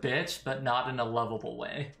she's a bitch, but not in a lovable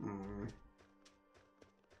way.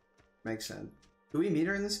 Makes sense. Do we meet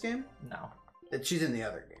her in this game? No. She's in the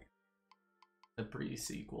other game. The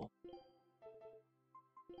pre-sequel.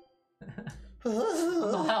 I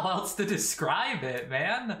don't know how else to describe it,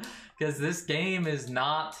 man. Because this game is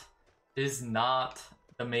not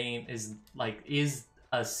the main, is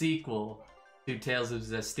a sequel to Tales of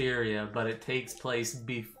Zestiria, but it takes place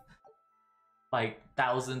like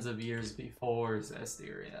thousands of years before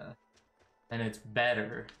Zestiria. And it's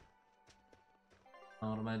better.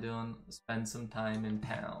 What am I doing? Spend some time in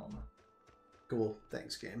town. Cool.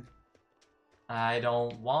 Thanks, game. I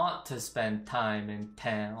don't want to spend time in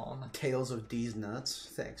town. Tales of D's Nuts.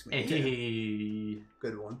 Thanks, man. Hey.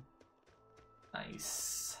 Good one.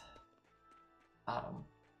 Nice. Got him.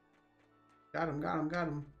 Got him, got him, got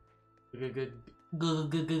him. Good.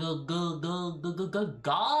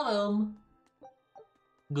 Got him.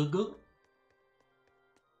 Good.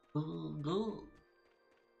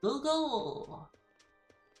 Go.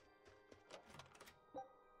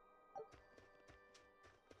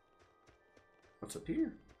 What's up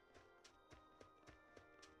here?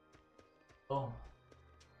 Oh.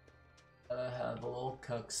 I have a little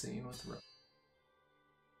cutscene with Ro.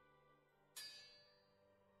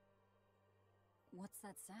 What's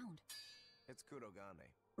that sound? It's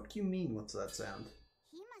Kurogane. What do you mean, what's that sound?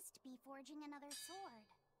 He must be forging another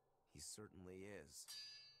sword. He certainly is.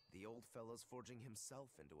 The old fella's forging himself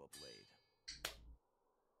into a blade.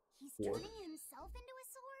 He's What? turning himself into a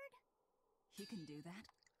sword? He can do that?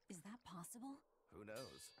 Is that possible? Who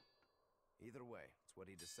knows? Either way, it's what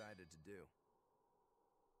he decided to do.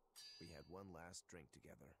 We had one last drink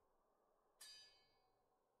together.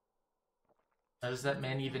 How does that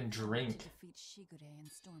man even drink? To defeat Shigure and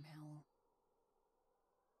Stormhowl.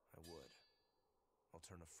 I would. I'll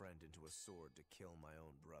turn a friend into a sword to kill my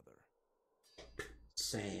own brother.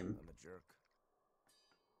 Same. I'm a jerk.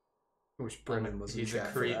 I wish Brennan was in He's a chat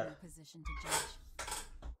for creep. that. Position to judge.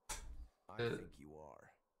 I think you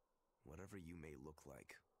are. Whatever you may look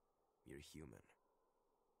like, you're human.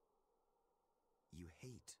 You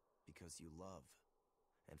hate because you love,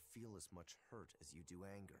 and feel as much hurt as you do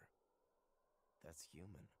anger. That's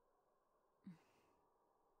human.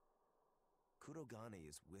 Kurogane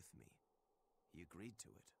is with me. He agreed to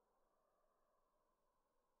it.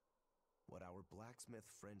 What our blacksmith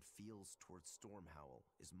friend feels towards Stormhowl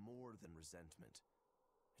is more than resentment.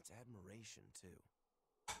 It's admiration, too.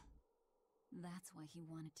 That's why he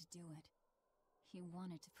wanted to do it. He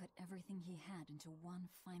wanted to put everything he had into one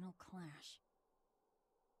final clash.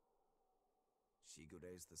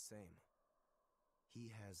 Shigure's the same.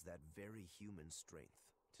 He has that very human strength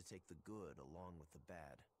to take the good along with the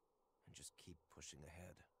bad and just keep pushing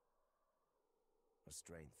ahead. A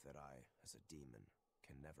strength that I, as a demon,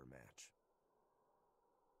 can never match.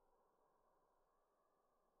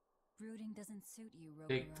 Brooding doesn't suit you,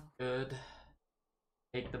 Take Rogoro. the good,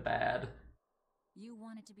 take the bad. You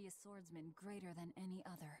wanted to be a swordsman greater than any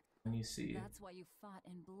other. And you see, That's why you fought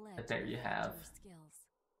and bled. but there you to have your skills.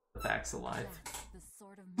 the facts of life. That's the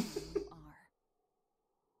sort of man you are.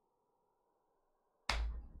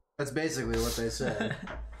 That's basically what they said.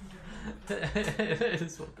 It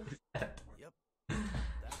is what they said. Yep.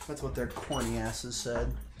 That's what their corny asses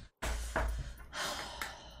said. I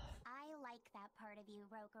like that part of you,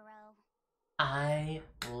 Rogoro. I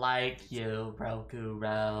like you,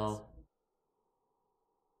 Rokuro.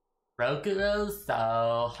 Rokuro's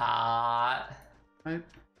so hot.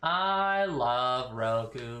 I love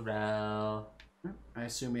Rokuro. I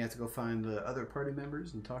assume we have to go find the other party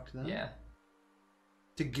members and talk to them? Yeah.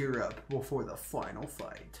 To gear up before the final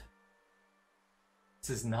fight. This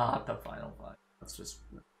is not the final fight. That's just...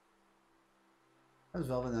 How's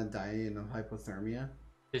Velvet not dying of hypothermia?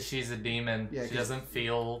 Because she's a demon. Yeah, she doesn't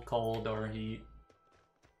feel cold or heat.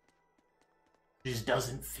 She just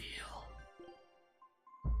doesn't feel.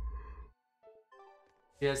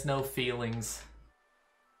 She has no feelings.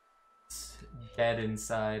 It's dead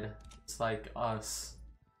inside. It's like us.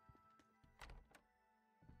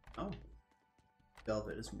 Oh.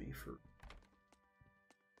 Velvet is me for...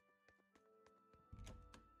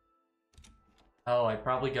 Oh, I'd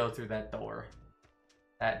probably go through that door.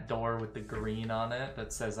 That door with the green on it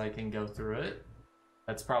that says I can go through it.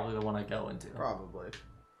 That's probably the one I go into. Probably.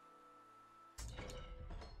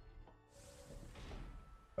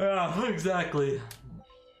 Yeah, exactly.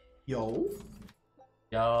 Yo.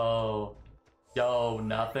 Yo. Yo,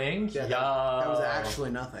 nothing. Yeah, Yo. that was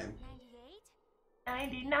actually nothing.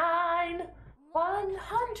 99.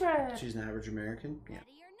 100. She's an average American? Yeah.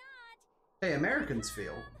 Hey, Americans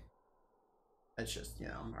feel. It's just, you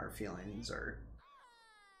know, our feelings are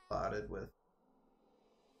clouded with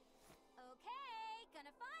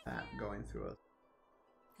that going through us.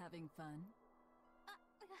 Having fun?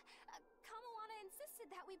 Kamawana insisted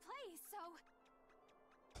that we play, so...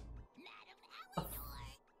 Madam Eleanor,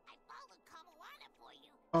 I followed Kamawana for you.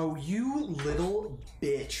 Oh, you little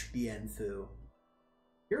bitch, Bienfu.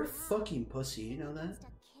 You're a fucking pussy, you know that? Just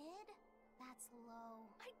a kid? That's low.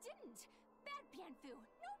 I didn't! Bad Bienfu!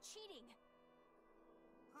 No cheating!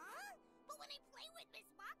 Huh? But when I play with Miss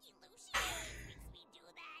Makilu, she always makes me do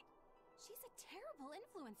that. She's a terrible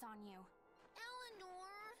influence on you.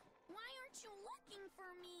 Eleanor, why aren't you looking for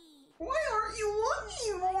me? Why aren't you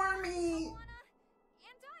looking for me?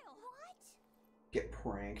 And Dial. What? Get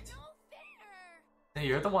pranked. No fair. Hey,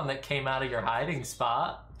 you're the one that came out of your hiding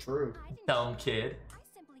spot. True. Dumb kid. I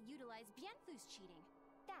simply utilize Bienfu's cheating.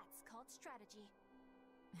 That's called strategy.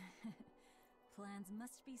 Plans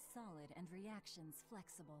must be solid and reactions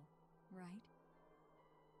flexible, right?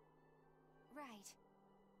 Right.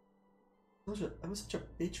 That was such a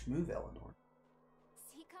bitch move, Eleanor.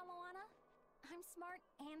 See, Kamawana? I'm smart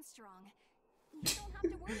and strong. You don't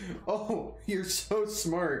have to worry about Oh, you're so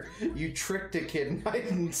smart. You tricked a kid in hide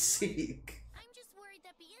and seek. I'm just worried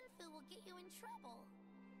that Bienfu will get you in trouble.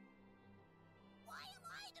 Why am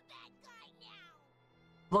I the bad guy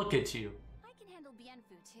now? Look at you. I can handle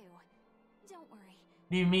Bienfu too. Don't worry.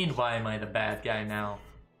 What do you mean, why am I the bad guy now?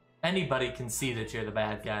 Anybody can see that you're the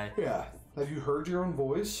bad guy. Yeah. Have you heard your own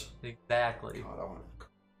voice? Exactly. God, I want to...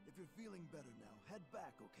 If you're feeling better now, head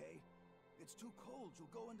back, okay? It's too cold, you'll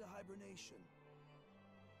go into hibernation.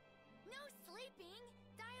 No sleeping.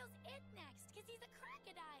 Dial's it next, because he's a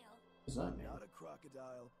crocodile. What does that mean? Not a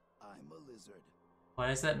crocodile, I'm a lizard. Why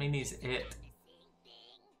does that mean he's it?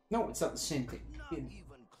 No, it's not the same thing. Not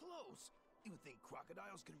even close. You think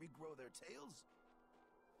crocodiles can regrow their tails?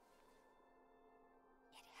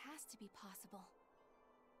 It has to be possible.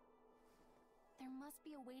 There must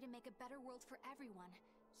be a way to make a better world for everyone.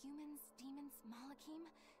 Humans, demons, Malakim,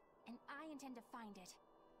 and I intend to find it.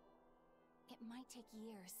 It might take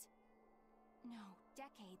years. No,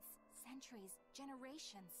 decades, centuries,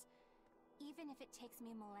 generations. Even if it takes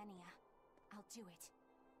me millennia, I'll do it.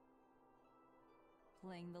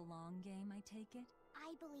 Playing the long game, I take it?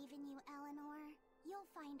 I believe in you, Eleanor. You'll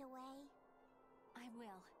find a way. I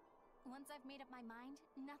will. Once I've made up my mind,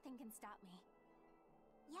 nothing can stop me.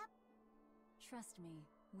 Yep. Trust me,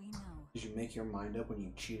 we know. Did you make your mind up when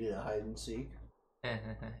you cheated at hide and seek?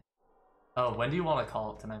 Oh, when do you want to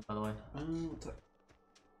call it tonight, by the way?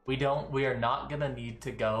 We are not gonna need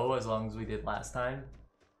to go as long as we did last time,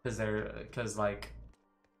 because like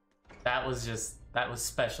that was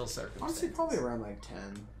special circumstances. Honestly, probably around like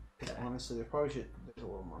 10. Yeah. Honestly, there's a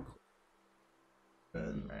little more.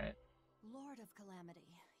 Right. Lord of Calamity,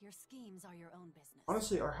 your schemes are your own business.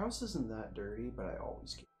 Honestly, our house isn't that dirty, but I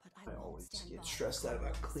always get stressed out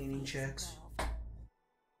about cleaning checks.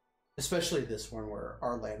 Especially this one where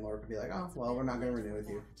our landlord could be like, "Oh, well, we're not going to renew with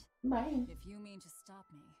you." Bye. If you mean to stop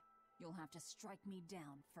me, you'll have to strike me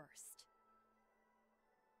down first.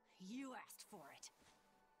 You asked for it.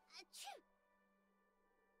 Achoo!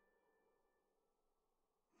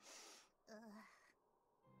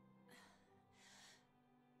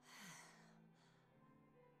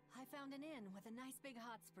 I found an inn with a nice big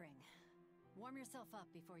hot spring. Warm yourself up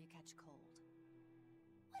before you catch cold.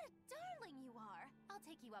 What a darling you are! I'll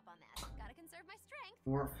take you up on that. Gotta conserve my strength.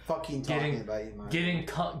 We're fucking talking about you, man.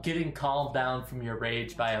 Getting calmed down from your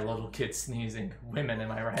rage by a little kid sneezing. Women,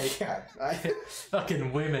 am I right? Yeah,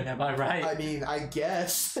 fucking women, am I right? I mean, I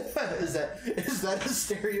guess is that a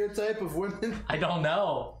stereotype of women? I don't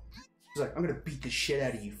know. She's like, "I'm gonna beat the shit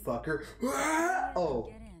out of you, fucker." Oh,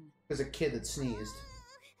 there's a kid that sneezed.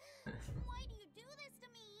 Why do you do this to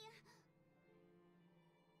me?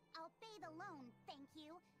 I'll bathe alone, thank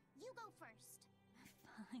you. You go first.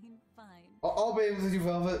 Fine. I'll bathe with you,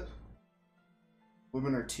 Velvet.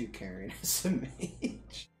 Women are too caring as a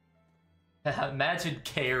mage. Imagine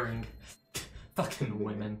caring. Fucking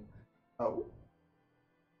women. Oh.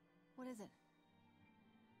 What is it?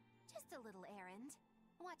 Just a little errand.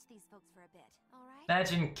 Watch these folks for a bit, alright?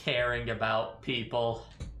 Imagine caring about people.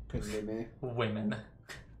 Couldn't be me. Women.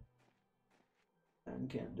 Men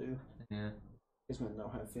can't do. Yeah. Because men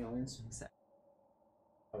don't have feelings. Exactly.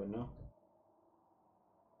 I would know.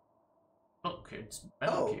 Look, it's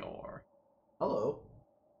Melchior. Hello.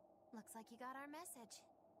 Looks like you got our message.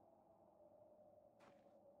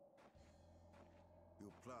 You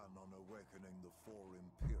plan on awakening the 4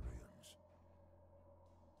 Empyreans.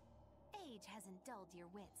 Age hasn't dulled your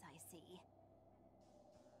wits, I see.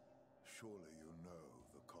 Surely you know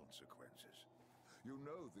the consequences. You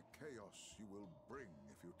know the chaos you will bring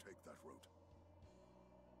if you take that route.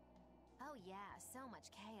 Oh yeah, so much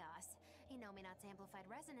chaos. Inominat's amplified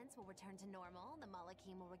resonance will return to normal, the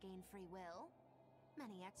Malachim will regain free will.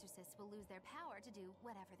 Many exorcists will lose their power to do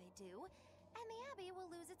whatever they do, and the Abbey will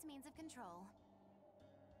lose its means of control.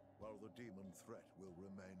 While the demon threat will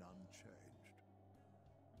remain unchanged.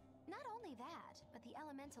 Not only that, but the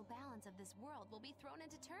elemental balance of this world will be thrown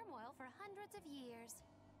into turmoil for hundreds of years.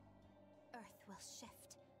 Earth will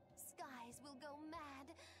shift, skies will go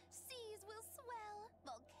mad, seas will swell,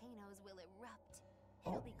 volcanoes will erupt.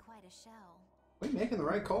 It'll be quite a show. Are we making the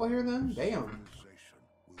right call here then? Damn. Civilization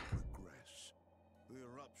will regress. The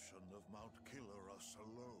eruption of Mount Killerus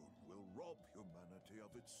alone will rob humanity of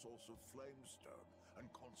its source of flamestone and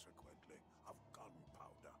consequently of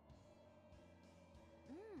gunpowder.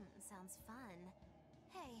 Sounds fun.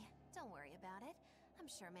 Hey, don't worry about it. I'm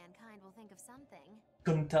sure mankind will think of something.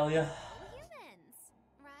 Couldn't tell ya. Humans,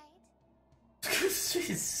 right?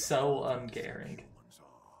 She's so uncaring.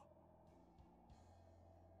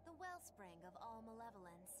 The wellspring of all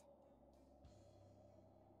malevolence.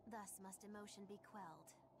 Thus must emotion be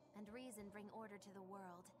quelled, and reason bring order to the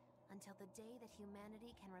world, until the day that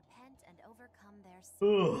humanity can repent and overcome their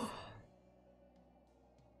sins.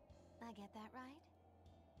 I get that right?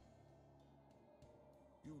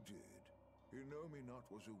 You did. Inominat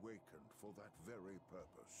was awakened for that very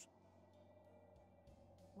purpose.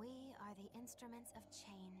 We are the instruments of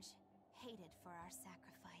change, hated for our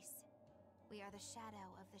sacrifice. We are the shadow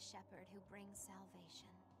of the shepherd who brings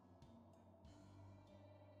salvation.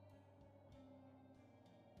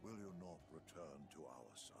 Will you not return to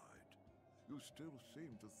our side? You still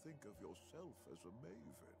seem to think of yourself as a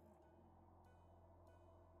maven.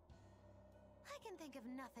 I can think of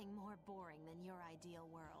nothing more boring than your ideal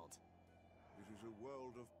world. It is a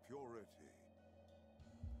world of purity.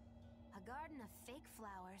 A garden of fake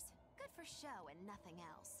flowers, good for show and nothing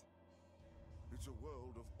else. It's a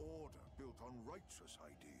world of order built on righteous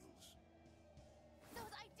ideals.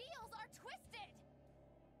 Those ideals are twisted!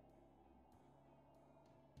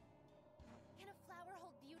 Can a flower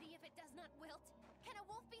hold beauty if it does not wilt? Can a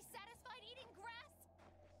wolf be satisfied eating grass?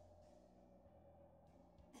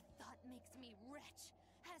 The thought makes me wretch,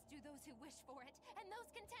 as do those who wish for it, and those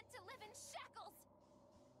content to live in shackles!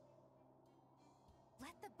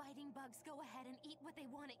 Let the biting bugs go ahead and eat what they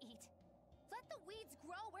want to eat. Let the weeds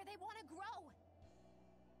grow where they want to grow.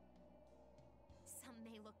 Some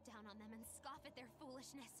may look down on them and scoff at their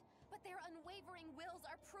foolishness, but their unwavering wills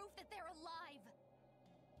are proof that they're alive.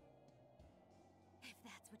 If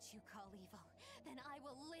that's what you call evil, then I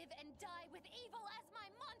will live and die with evil as my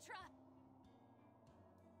mantra!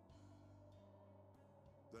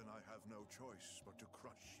 Then I have no choice but to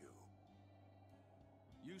crush you.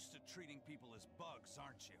 Used to treating people as bugs,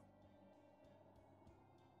 aren't you?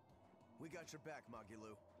 We got your back,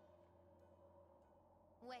 Magilou.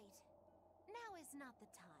 Wait. Now is not the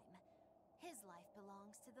time. His life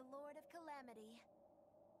belongs to the Lord of Calamity.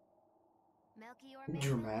 Melchior Maiden,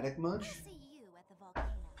 Dramatic much? I'll see you at the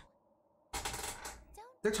volcano.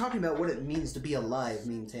 They're talking about what it means to be alive,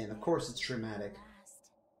 Mean-Tan. Of course it's dramatic.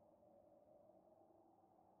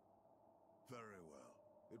 Very well.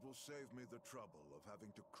 It will save me the trouble of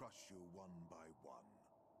having to crush you one by one.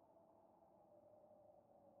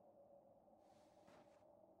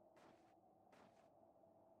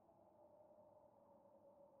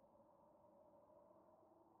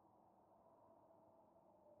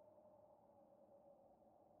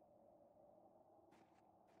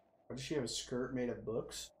 Why does she have a skirt made of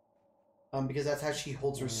books? Because that's how she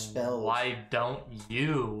holds her spells. Why don't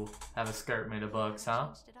you have a skirt made of books, huh?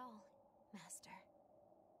 Changed it all, Master.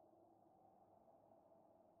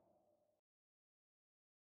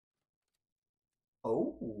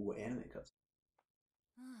 Oh, anime cuts.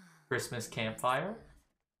 Christmas campfire?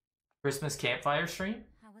 Christmas campfire stream?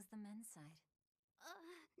 How was the men's side?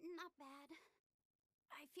 Not bad.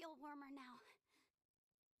 I feel warmer now.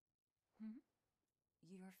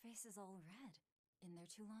 Your face is all red. In there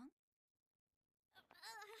too long?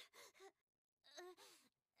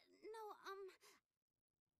 No,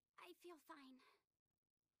 I feel fine.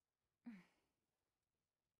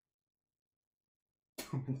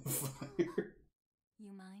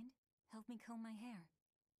 You mind? Help me comb my hair.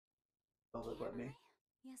 Oh, let me.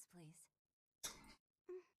 Yes, please.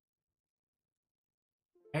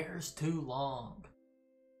 Hair's too long.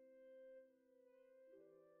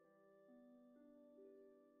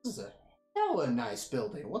 This is a hella nice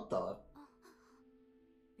building. What the?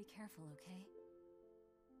 Be careful, okay?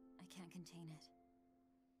 I can't contain it.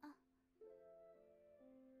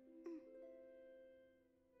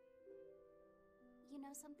 You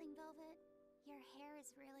know something, Velvet? Your hair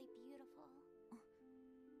is really beautiful.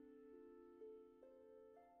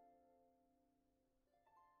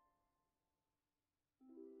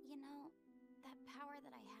 You know, that power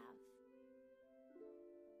that I have.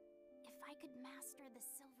 If I could master the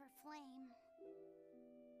silver flame,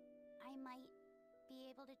 I might be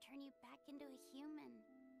able to turn you back into a human.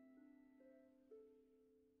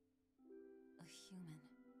 A human,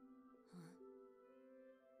 huh?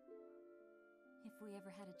 If we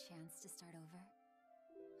ever had a chance to start over,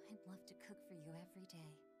 I'd love to cook for you every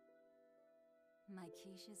day. My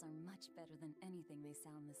quiches are much better than anything they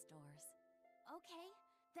sell in the stores. Okay,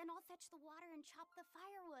 then I'll fetch the water and chop the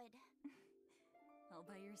firewood. All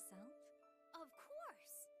by yourself? Of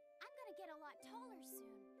course! I'm gonna get a lot taller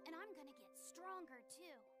soon, and I'm gonna get stronger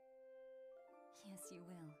too. Yes, you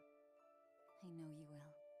will. I know you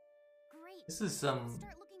will. Great! This is some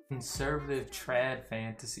conservative trad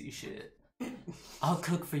fantasy shit. I'll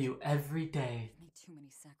cook for you every day. I've made too many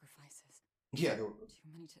sacrifices. Yeah. Too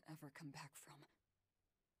many to ever come back from.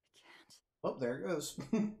 I can't. Oh, there it goes.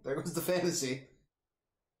 There goes the fantasy.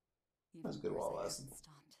 Even That's a good wall worse, I lesson. haven't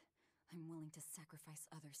stopped. I'm willing to sacrifice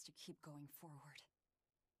others to keep going forward.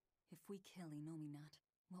 If we kill Inominat,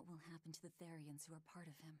 what will happen to the Therians who are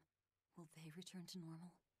part of him? Will they return to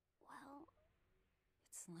normal? Well,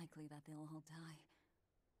 it's likely that they'll all die.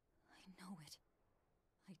 I know it.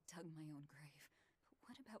 I dug my own grave. But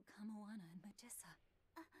what about Kamoana and Medissa?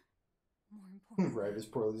 More importantly, Right, it's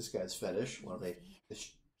probably this guy's fetish. Well,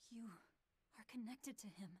 you are connected to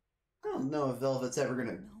him. I don't know if Velvet's ever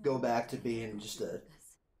gonna go back to being just a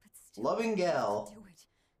loving gal. Do it.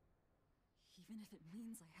 Even if it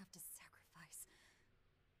means I have to sacrifice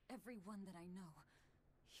everyone that I know.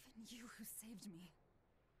 Even you who saved me.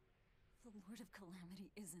 The Lord of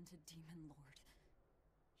Calamity isn't a demon lord.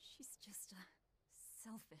 She's just a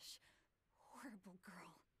selfish, horrible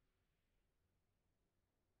girl.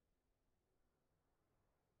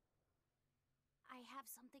 I have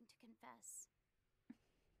something to confess.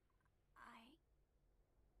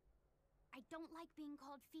 I don't like being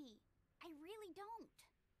called Fee. I really don't.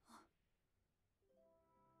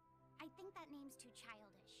 I think that name's too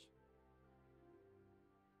childish.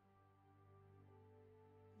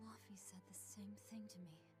 Laufey said the same thing to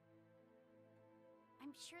me.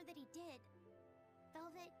 I'm sure that he did.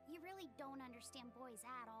 Velvet, you really don't understand boys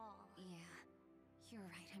at all. Yeah, you're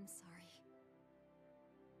right, I'm sorry.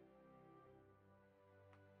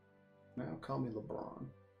 Now call me LeBron.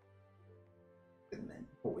 Good name.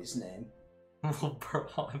 Boy's name.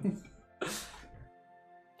 LeBron. It's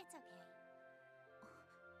okay.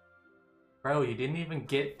 Bro, he didn't even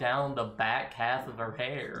get down the back half of her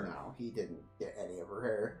hair. No, he didn't get any of her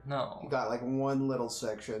hair. No. He got like one little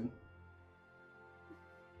section.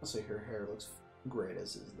 I'll say her hair looks great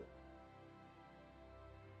as is.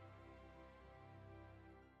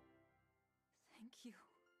 Thank you.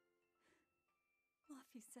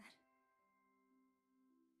 Luffy said.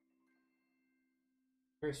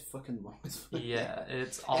 Hair is fucking long as fuck. Yeah,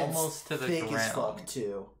 it's almost to the thick ground. As fuck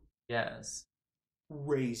too. Yes.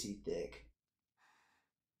 Crazy thick.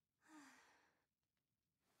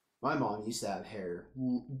 My mom used to have hair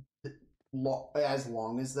as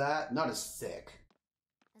long as that, not as thick,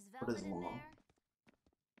 but as long.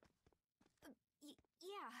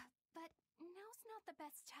 Yeah, but now's not the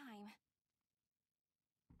best time.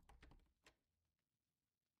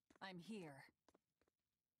 I'm here.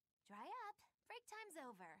 Dry up. Break time's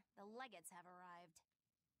over. The legates have arrived.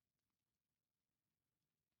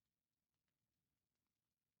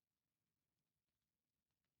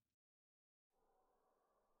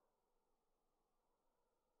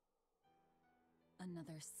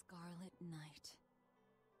 Another scarlet night.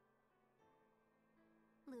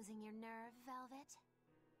 Losing your nerve, Velvet?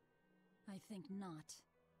 I think not.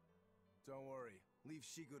 Don't worry. Leave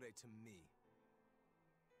Shigure to me.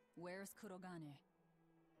 Where's Kurogane?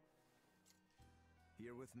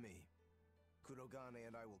 Here with me. Kurogane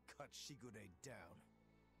and I will cut Shigure down.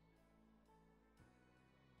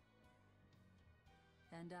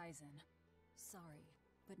 And Aizen. Sorry,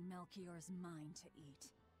 but Melchior's mine to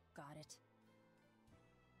eat. Got it?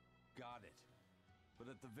 Got it. But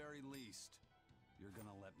at the very least, you're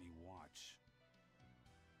gonna let me watch.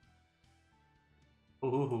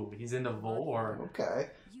 Ooh, he's into vor.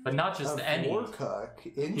 Okay. But not just any. Vorkuck.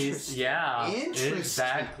 Interesting. Yeah, Interesting.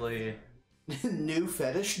 exactly. New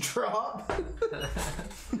fetish drop. Take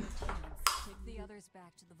the others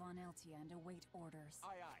back to the Von Eltia and await orders.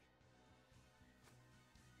 Aye, aye.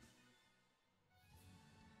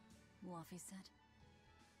 Luffy said.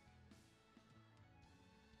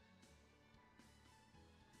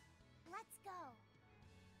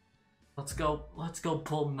 Let's go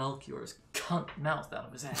pull Melchior's cunt mouth out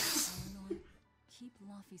of his ass. Eleanor, keep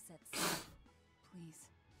Luffy safe, please.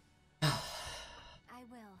 I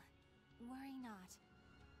will. Worry not.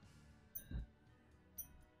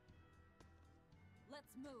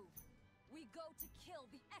 Let's move. We go to kill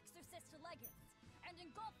the Exorcist Legates and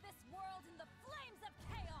engulf this world in the flames of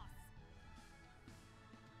chaos.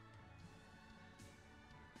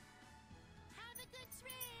 Have a good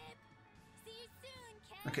trip. See you soon,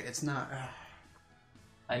 Ken. Okay, it's not.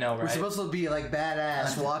 I know, right? We're supposed to be like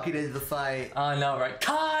badass walking into the fight. I know, right?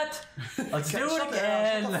 Cut! Let's do it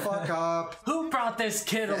again! Shut the fuck up. Who brought this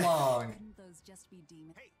kid along? Couldn't those just be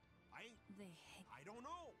demons? Hey, I don't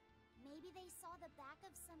know. Maybe they saw the back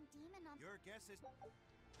of some demon on. Your guess is.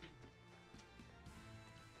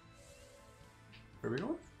 Where are we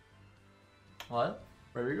going? What?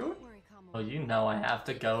 Where are we going? Oh, you know I have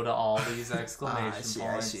to go to all these exclamation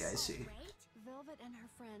points. I see. Velvet and her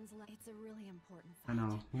friends, it's a really important I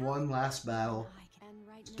know. One last battle.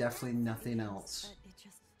 Definitely nothing else.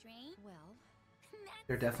 Well,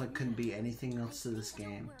 There definitely couldn't be anything else to this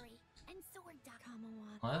game.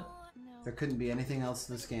 What? There couldn't be anything else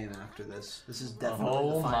to this game after this. This is definitely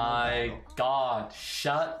Oh the final my battle. god,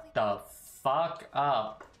 shut the fuck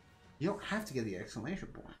up. You don't have to get the exclamation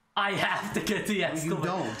point. I have to get the exclamation. You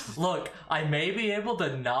don't. Look, I may be able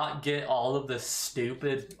to not get all of the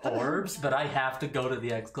stupid orbs, but I have to go to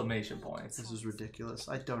the exclamation points. This is ridiculous.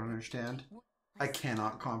 I don't understand. I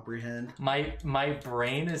cannot comprehend. My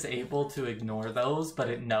brain is able to ignore those, but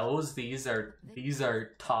it knows these are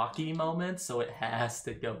talky moments, so it has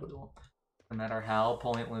to go to them, no matter how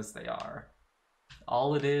pointless they are.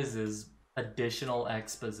 All it is additional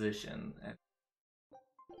exposition and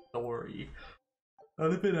story.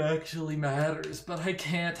 Not if it actually matters, but I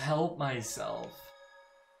can't help myself.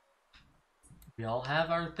 We all have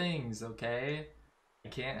our things, okay? I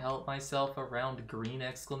can't help myself around green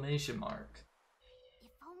exclamation mark.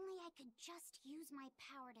 If only I could just use my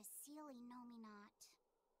power to seal Inominat.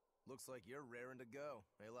 Looks like you're raring to go,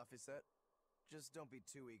 hey Laphicet? Just don't be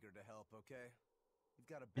too eager to help, okay? You've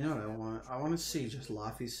got a. You know what I want? I want to see just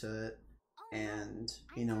Laphicet and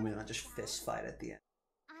Inominat just fist fight at the end.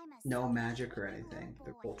 No magic or anything.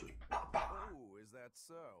 They're both just pop, pop. Oh, is that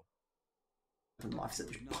so? And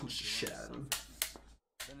Laphicet just punch the shit out of him.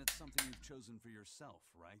 Then it's something you've chosen for yourself,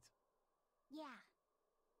 right? Yeah.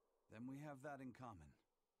 Then we have that in common.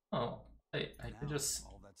 Oh, I can just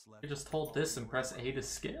hold this and press A to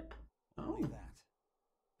skip? Oh.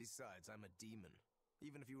 Besides, I'm a demon.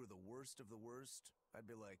 Even if you were the worst of the worst, I'd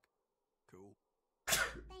be like, cool.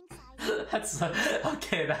 That's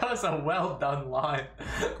okay. That was a well done line.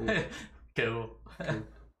 Cool.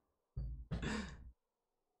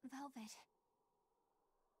 Velvet,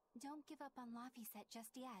 don't give up on Laphicet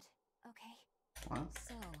just yet, okay? What?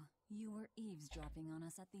 So, you were eavesdropping on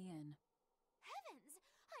us at the inn. Heavens!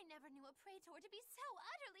 I never knew a praetor to be so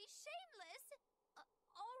utterly shameless!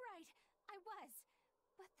 All right, I was.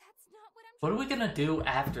 But that's not what I'm What are we gonna do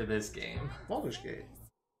after this game? Baldur's Gate.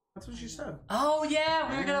 That's what she said. Oh yeah,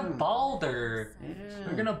 we're gonna Baldur. Yeah.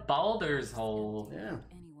 We're gonna Baldur's Hole. Yeah.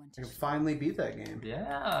 I can finally beat that game.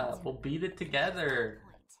 Yeah, we'll beat it together.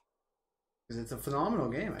 Because it's a phenomenal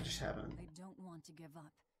game. I just haven't. I don't want to give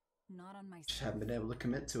up. Not on my. Just haven't been able to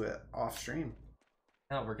commit to it off stream.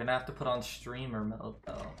 No, we're gonna have to put on streamer mode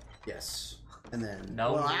though. Yes. And then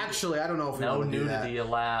no. Well, actually, I don't know if we no want to do nudity that.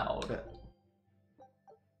 allowed. But,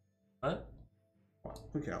 what? Well,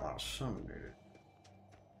 we can allow some nudity.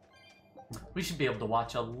 We should be able to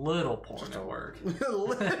watch a little porn at work. A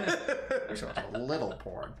little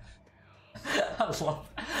porn. I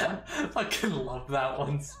fucking love that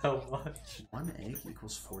one so much. 1 egg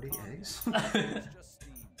equals 40 eggs?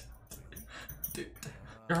 Dude,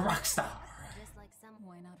 you're a rock star.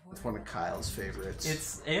 It's one of Kyle's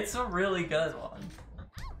favorites. It's a really good one.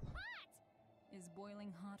 Is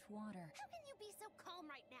boiling hot water. How can you be so calm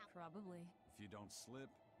right now? Probably. If you don't slip,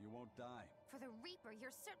 you won't die. For the Reaper,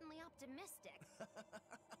 you're certainly optimistic.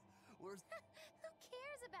 Who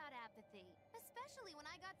cares about apathy? Especially when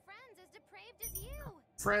I got friends as depraved as you.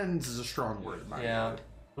 Friends is a strong word, my yeah.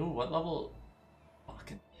 Ooh, what level?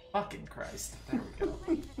 Fucking Christ. There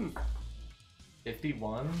we go.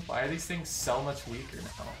 51? Why are these things so much weaker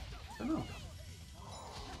now? I don't know.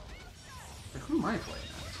 Like, who am I playing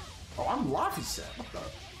as? Oh, I'm Laphicet. What the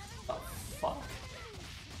fuck?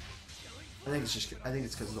 I think it's just. I think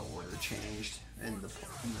it's because the order changed in the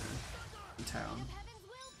town.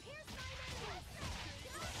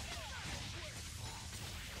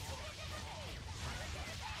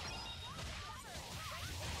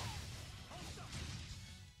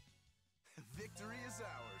 Victory is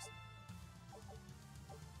ours.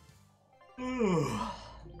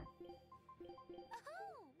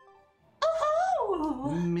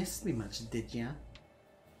 You missed me much, did ya?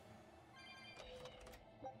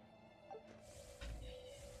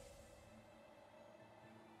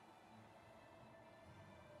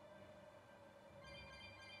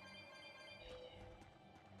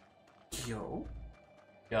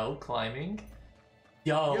 Yo, climbing.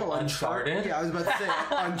 Yo, Uncharted. Yeah, I was about to say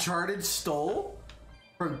Uncharted stole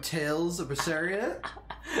from Tales of Berseria.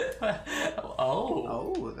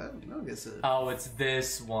 Oh, that gets it. Oh, it's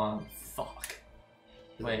this one. Fuck.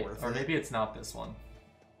 Wait, or maybe it's not this one.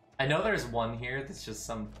 I know there's one here that's just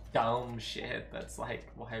some dumb shit that's like,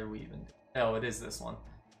 why are we even... Oh, it is this one.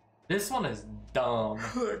 This one is dumb.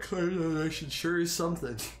 That clarification sure is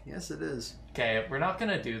something. Yes, it is. Okay, we're not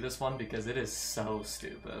gonna do this one because it is so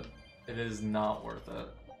stupid. It is not worth it.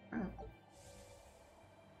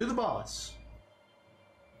 Do the boss.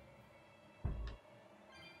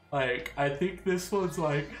 Like, I think this one's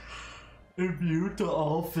like immune to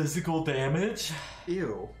all physical damage.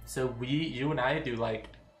 Ew. So you and I do like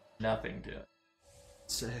nothing to it.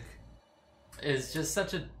 Sick. It's just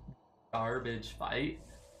such a garbage fight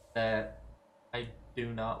that I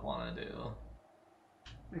do not want to do.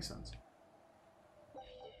 Makes sense.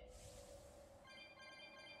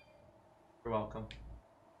 You're welcome.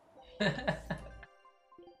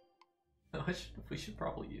 We should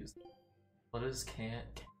probably use. What is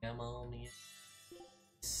camel mean?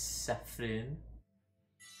 Saffron.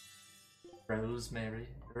 Rosemary.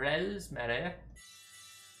 Rosemary.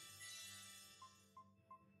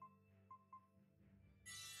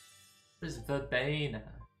 What is verbena?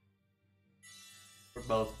 We're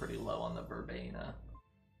both pretty low on the verbena.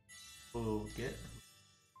 Ooh, get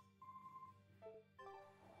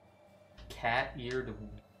cat-eared.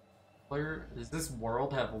 Does this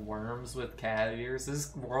world have worms with cat ears?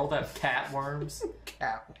 Does this world have cat worms?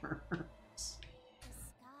 Cat worms. The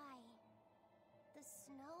sky. The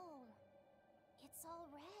snow. It's all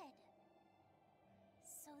red.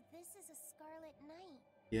 So this is a scarlet night.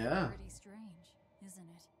 Yeah. Pretty strange, isn't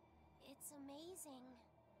it? It's amazing.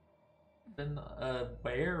 Been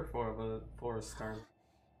where for a start?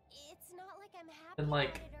 It's not like I'm happy Been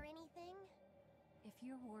like about it or anything. If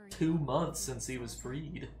you're worried 2 months since he was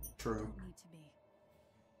freed. True. Don't need to be.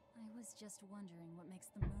 I was just wondering what makes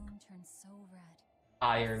the moon turn so red.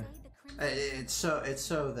 Iron. It's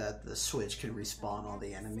so that the Switch can respawn all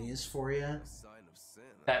the enemies for you.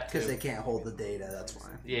 That because they can't hold the data. That's why.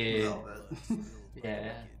 Yeah.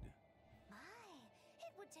 Yeah. My,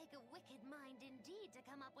 it would take a wicked mind indeed to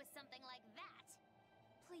come up with something like that.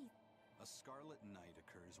 Please. A scarlet night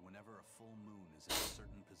occurs whenever a full moon is in a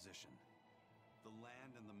certain position. The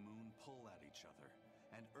land and the moon pull at each other,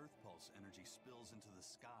 and Earth Pulse energy spills into the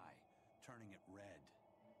sky, turning it red.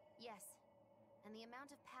 Yes. And the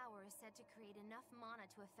amount of power is said to create enough mana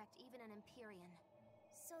to affect even an Empyrean.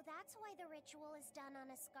 So that's why the ritual is done on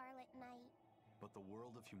a scarlet night. But the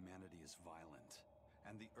world of humanity is violent,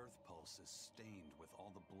 and the Earth Pulse is stained with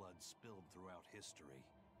all the blood spilled throughout history.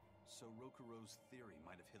 So Rokuro's theory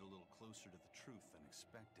might have hit a little closer to the truth than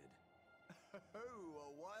expected. Oh, a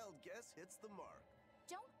wild guess hits the mark.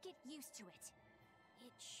 Don't get used to it.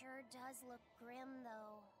 It sure does look grim,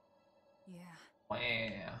 though. Yeah.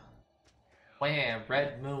 Wow. Wow,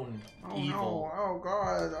 Red Moon, evil. No. Oh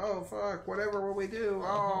god, oh fuck, whatever will we do?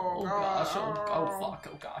 Oh, god. Gosh, oh fuck,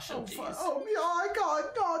 oh gosh, oh jeez. Oh my god,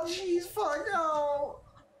 oh jeez, fuck, no.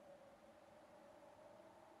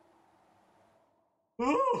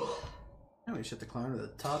 Now we should have to climb to the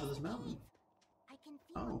top of this mountain. I can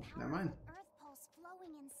feel Oh, a never mind. powerful Earth Pulse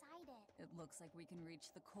flowing inside it. It looks like we can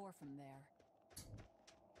reach the core from there.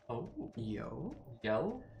 Oh. Yo.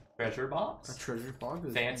 Yo. Treasure box. A treasure box.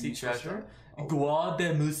 With Fancy useful treasure. stuff. Oh. Gloire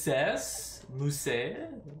de Mousses.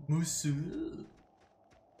 Mousseux.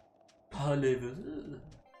 Parlez-vous.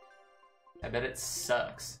 I bet it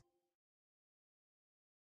sucks.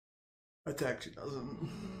 It actually doesn't.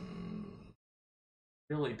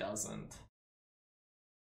 Really doesn't.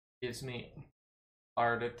 Gives me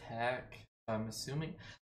art attack. I'm assuming.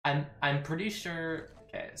 I'm pretty sure.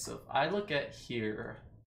 Okay, so if I look at here,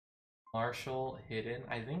 Martial hidden.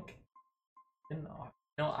 I think. No,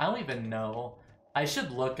 I don't even know. I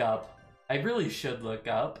should look up. I really should look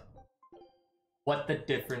up what the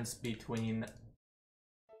difference between.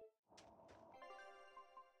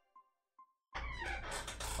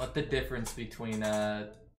 What the difference between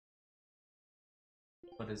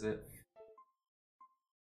what is it?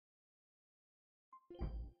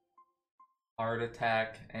 Art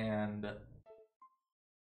attack and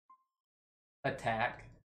attack.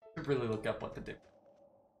 I should really look up what the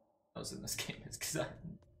difference in this game is, because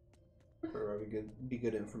Be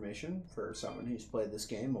good information for someone who's played this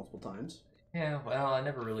game multiple times. yeah, well, I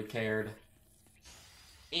never really cared.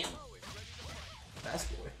 Damn. Fast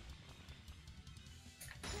boy.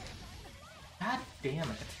 God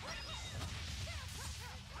damn it.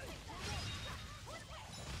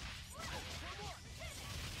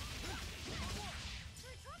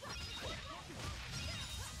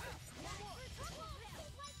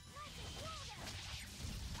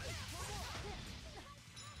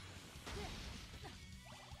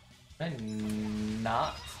 I'm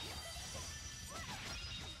not.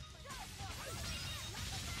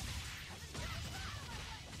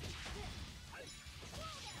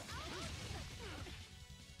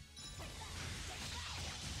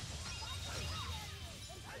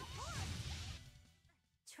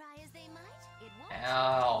 Try as they might, it won't.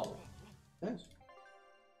 Ow. Nice.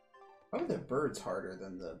 Why are the birds harder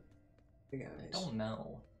than the big enemies? I don't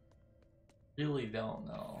know. Really don't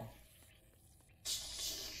know.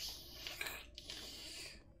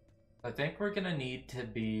 I think we're gonna need to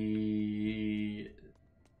be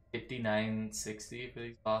 59, 60 for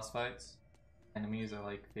these boss fights. Enemies are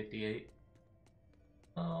like 58.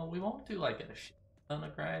 We won't do like a shit ton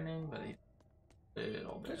of grinding, but a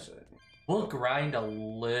little bit. We'll grind a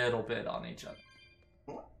little bit on each other.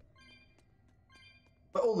 But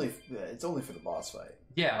it's only for the boss fight.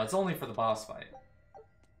 Yeah, it's only for the boss fight.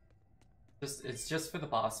 It's just for the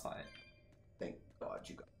boss fight. Thank God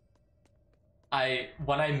you got.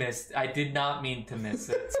 When I missed, I did not mean to miss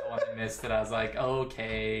it, so when I missed it, I was like,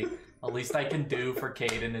 okay, at least I can do for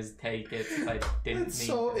Caden is take it. I didn't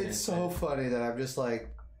It's so funny that I'm just like,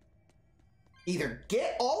 either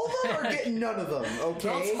get all of them or get none of them, okay?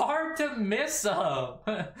 Well, it's hard to miss them.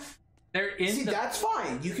 They're in. See, that's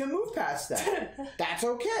fine. You can move past that. That's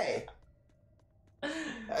okay.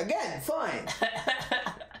 Again, fine.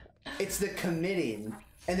 It's the committing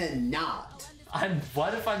and then not.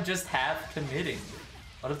 What if I'm just half committing?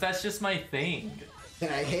 What if that's just my thing? Then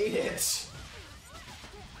I hate it.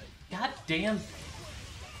 God damn.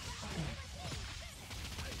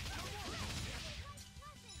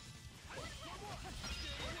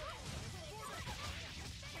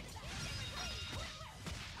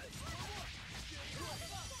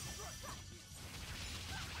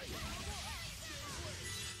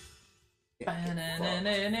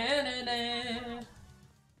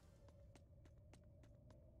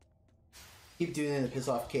 Keep doing it to piss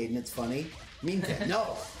off Caden, it's funny. Meantime,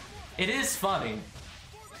 no. It is funny.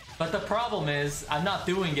 But the problem is, I'm not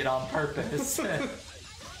doing it on purpose.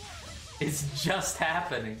 It's just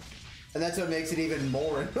happening. And that's what makes it even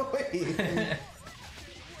more annoying.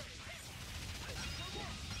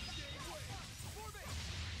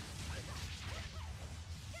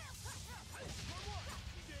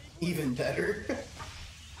 even better.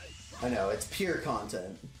 I know, it's pure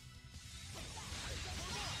content.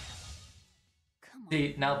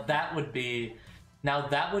 See, now that would be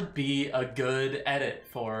a good edit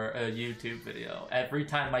for a YouTube video. Every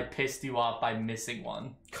time I pissed you off by missing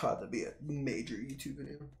one. God, that'd be a major YouTube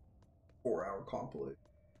video. 4-hour compilation.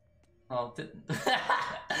 Oh,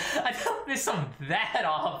 I don't miss them that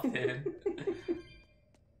often.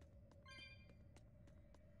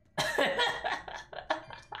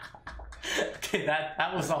 Okay,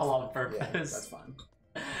 that was all on purpose. Yeah, that's fine.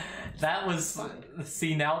 That was fine.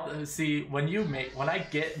 See when I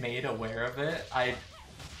get made aware of it,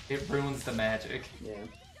 it ruins the magic. Yeah.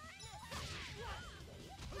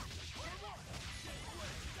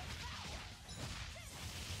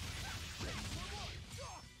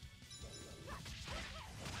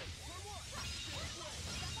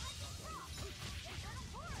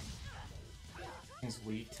 Things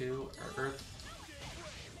weak to Earth.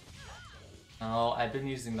 Oh, I've been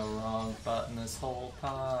using the wrong button this whole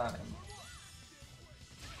time.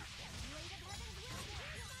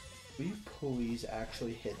 Will you please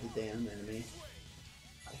actually hit the damn enemy?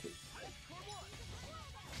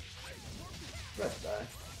 Let's die.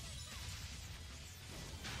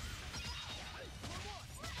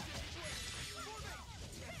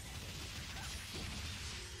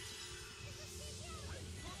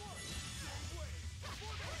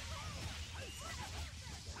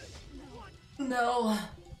 No.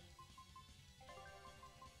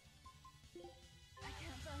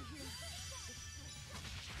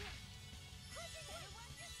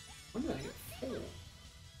 When did I get full?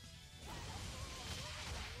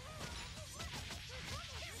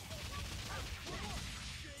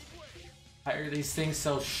 Why are these things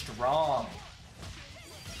so strong?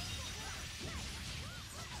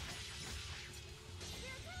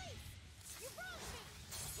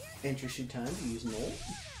 Interesting time to use an ult.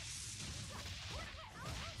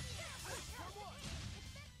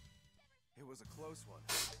 It was a close one,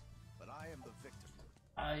 but I am the victim.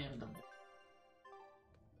 I am the...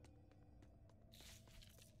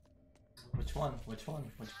 Which one? Which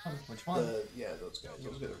one? Which one? Which one? Yeah, those guys.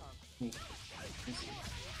 Those guys are...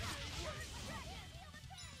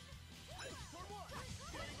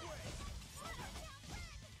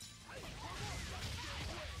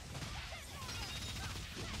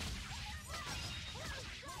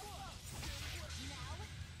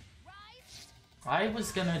 I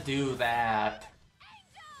was gonna do that.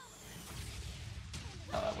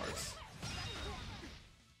 Oh, that works.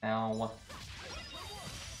 Ow.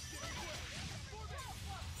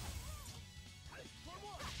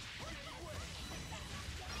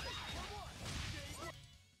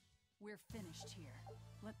 We're finished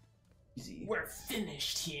here. Easy. We're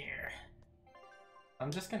finished here.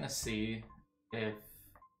 I'm just gonna see if...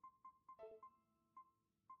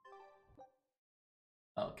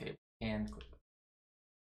 Okay, and click.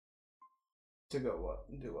 To go what?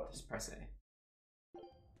 Do what? Just press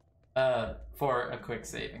A. For a quick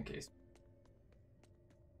save in case.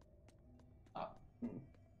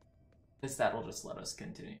 This that'll just let us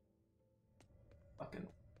continue. Fucking.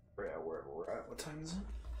 Yeah, where we're at. What time is it?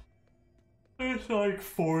 It's like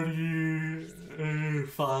 45. If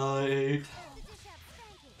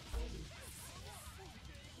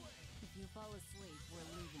you fall asleep, we're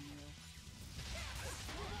leaving you.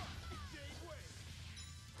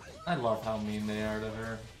 I love how mean they are to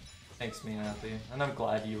her. Makes me happy. And I'm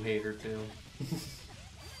glad you hate her too.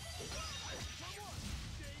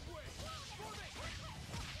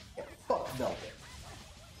 Fuck Velvet.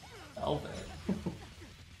 Velvet.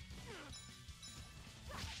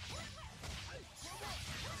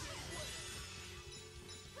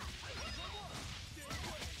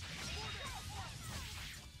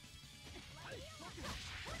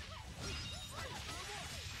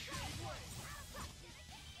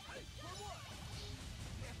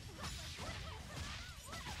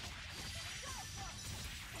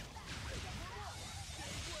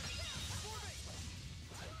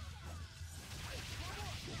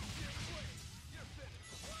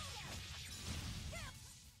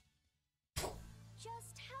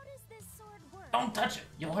 Just how does this sword work? Don't touch it.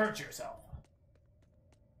 You'll hurt yourself.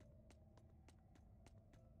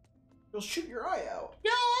 You'll shoot your eye out.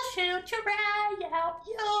 You'll shoot your eye out.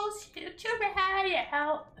 You'll shoot your eye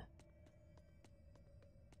out.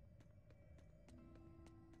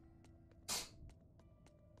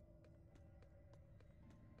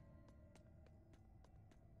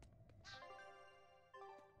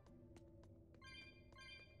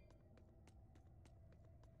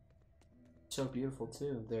 So beautiful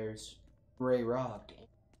too. There's gray rock,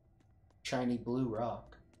 shiny blue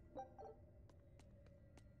rock.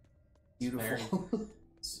 Beautiful.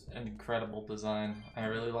 is an incredible design. I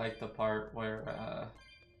really like the part where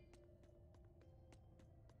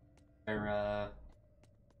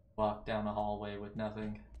walk down a hallway with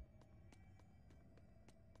nothing.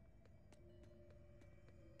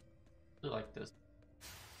 I like this.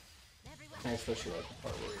 I especially like the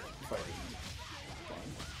part where you're fighting.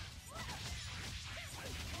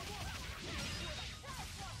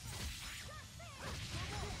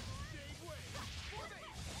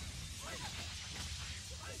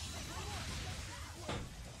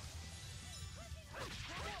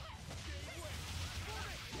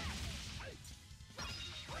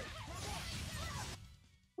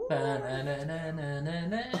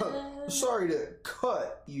 Sorry to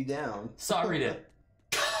cut you down. Sorry to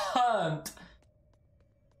cunt.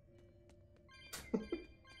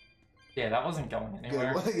 Yeah, that wasn't going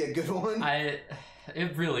anywhere. Good one. Yeah, good one.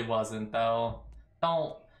 It really wasn't though.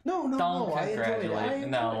 Don't congratulate. I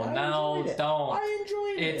enjoyed it. Don't. I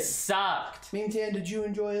enjoyed it. It sucked. Mintan, did you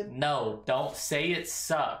enjoy it? No, don't say it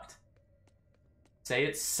sucked. Say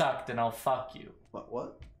it sucked and I'll fuck you. What?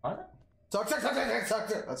 What? Suck.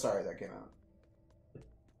 Oh, sorry, that came out.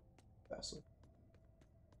 Fastly.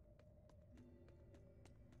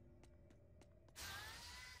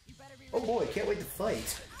 Oh boy, can't wait to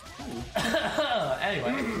fight.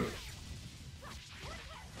 Anyway.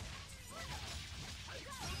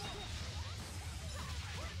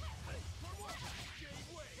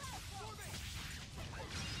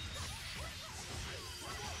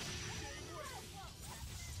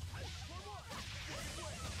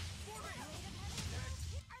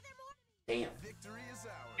 Damn.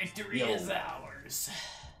 Victory is ours.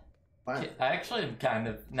 I actually am kind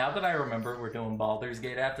of, now that I remember we're doing Baldur's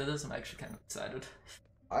Gate after this, I'm actually kind of excited.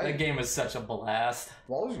 That game is such a blast.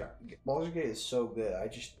 Baldur's Gate is so good. I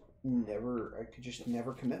could just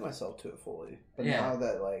never commit myself to it fully. But now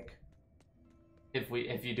that like,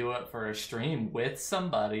 if you do it for a stream with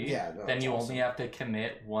somebody, then you only have to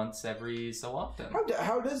commit once every so often.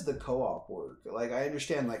 How does the co-op work? Like, I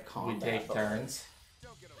understand like combat. We take turns.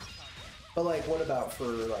 But like, what about for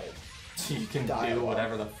like? You can do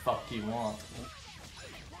whatever the fuck you want.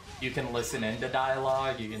 You can listen into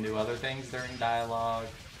dialogue. You can do other things during dialogue.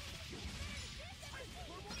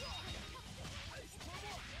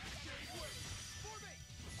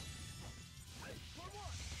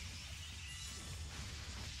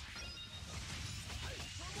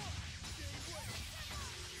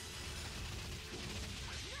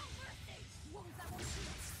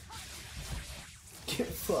 Get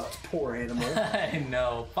fucked, poor animal. I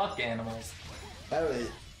know, fuck animals. That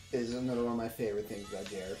is another one of my favorite things about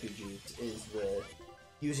JRPGs is the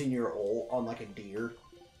using your ult on like a deer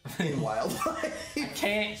in wildlife. I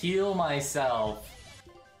can't heal myself.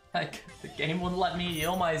 Like the game wouldn't let me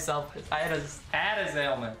heal myself because I had a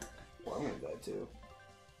ailment. Well, I'm gonna die too.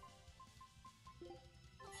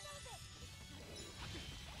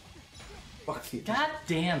 Fuck you. God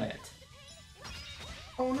damn it.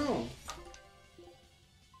 Oh no.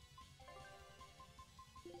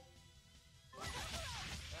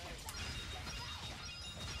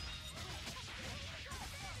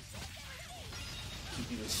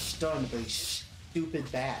 He was stunned by these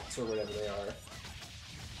stupid bats or whatever they are.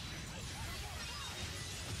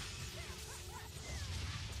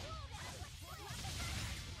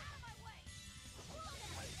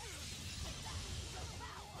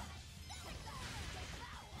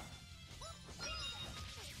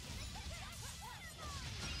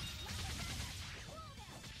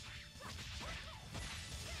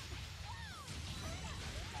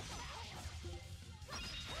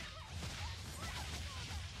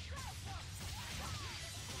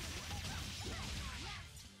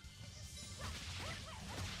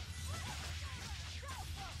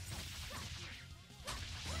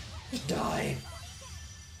 Die.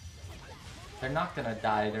 They're not gonna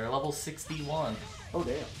die. They're level 61. Oh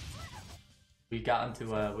damn. We got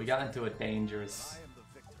into a dangerous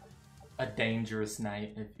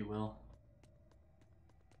night, if you will.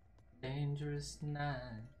 Dangerous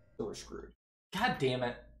night. So we're screwed. God damn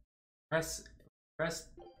it. Press.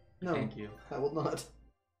 No. Thank you. I will not.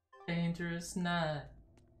 Dangerous night.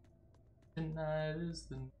 Tonight is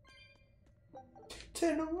the.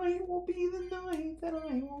 Tonight will be the night that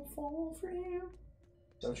I will fall for you.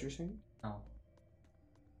 Is that what you're saying? No.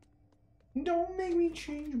 Don't make me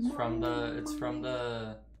change my mind. It's from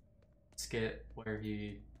the skit where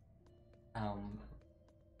he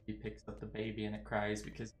picks up the baby and it cries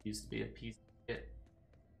because he used to be a piece of shit.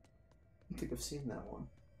 I don't think I've seen that one.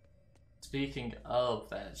 Speaking of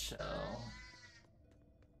that show,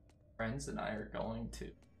 friends and I are going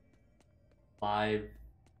to live.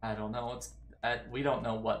 I don't know. We don't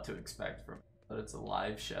know what to expect from it, but it's a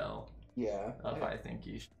live show. Yeah. I think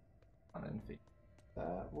you should on Infi.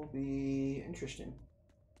 That will be interesting.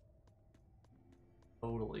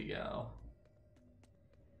 Totally go.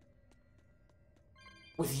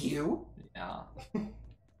 With you? Yeah.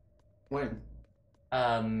 When?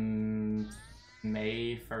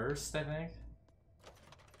 May 1st, I think.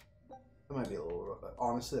 That might be a little rough.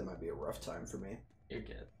 Honestly, that might be a rough time for me. You're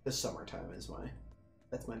good. The summertime is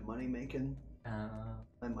that's my money making.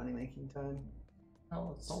 My money making time.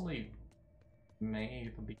 Oh, it's only May,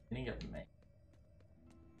 the beginning of May.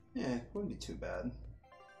 Yeah, it wouldn't be too bad.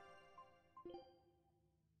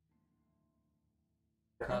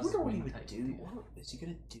 I wonder what he would do. What is he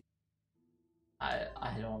gonna do? I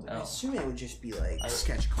don't know. I assume it would just be like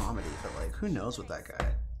sketch comedy, but like, who knows with that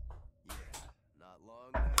guy?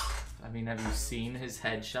 I mean, have you seen his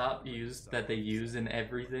headshot that they use in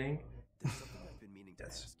everything?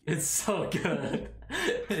 It's so good.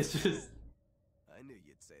 It's just. I knew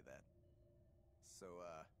you'd say that. So,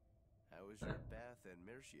 how was your bath and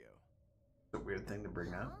Mercio? It's a weird thing to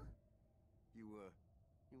bring up. You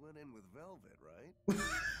went in with Velvet, right?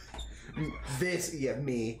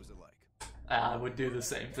 Me. What was it like? I would do the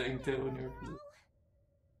same thing too in your.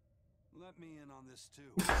 Let me in on this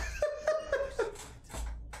too.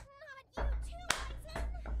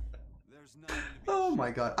 Oh my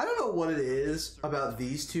god. I don't know what it is about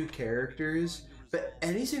these two characters, but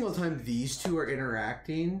any single time these two are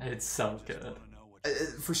interacting, it's so good.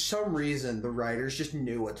 For some reason, the writers just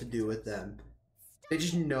knew what to do with them. They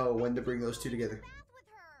just know when to bring those two together.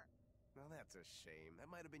 Well, that's a shame. That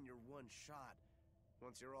might have been your one shot.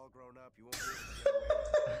 Once you're all grown up, you won't be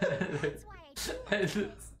able to get away with it. That's why I do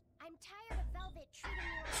it. I'm tired of Velvet treating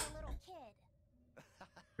me like a little kid.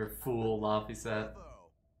 You're a fool, Laffy said.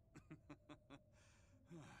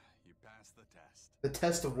 You passed the test. The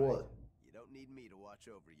test of what? You don't need me to watch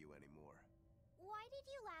over you anymore. Why did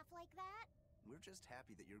you laugh like that? We're just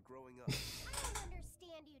happy that you're growing up. I don't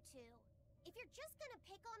understand you two. If you're just gonna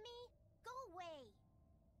pick on me, go away.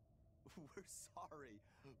 We're sorry,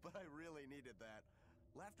 but I really needed that.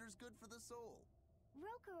 Laughter's good for the soul.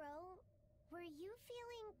 Rokuro, were you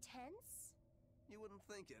feeling tense? You wouldn't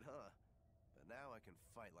think it, huh? But now I can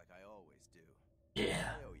fight like I always do.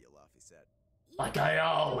 Yeah. I owe you, Laffy. Like I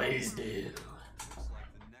always do. Looks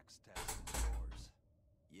like the next test is yours.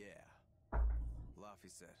 Yeah.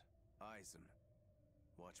 Laffy, Eisen.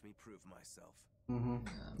 Watch me prove myself. Mm-hmm.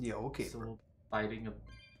 Yeah, okay. So we're fighting a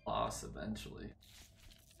boss eventually.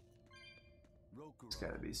 It's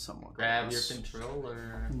gotta be someone. Grab your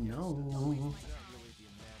controller. No.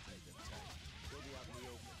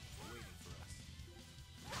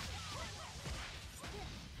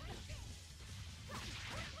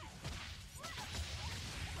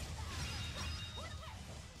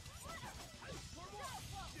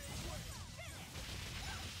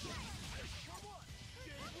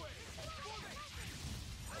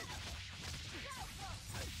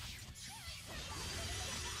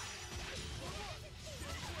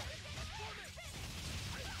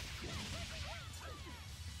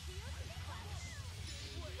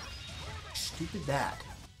 Stupid that.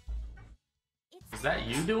 Is that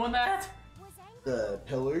you doing that? The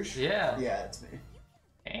pillars? Yeah. Yeah, it's me.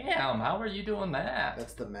 Damn, how are you doing that?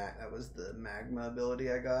 That's that was the magma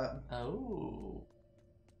ability I got. Oh.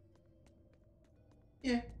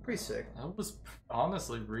 Yeah, pretty sick. That was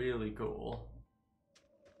honestly really cool.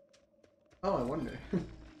 Oh, I wonder.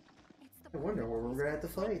 I wonder where we're gonna have to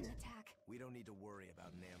fight. We don't need to worry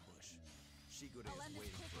about an ambush. Shigure is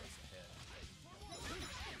waiting for us ahead.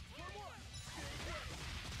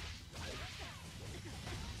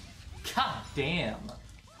 God damn.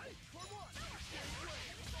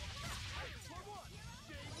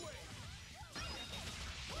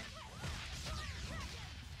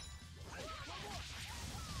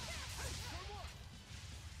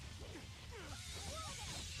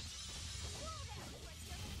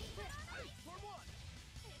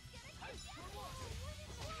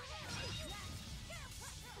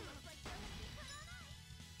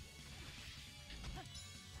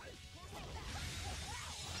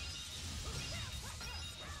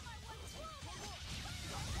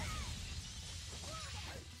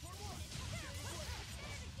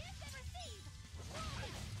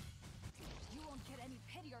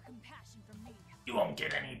 You won't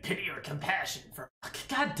get any pity or compassion from.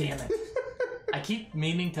 God damn it! I keep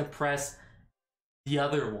meaning to press the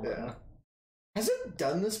other one. Yeah. Has it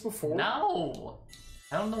done this before? No!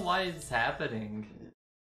 I don't know why it's happening.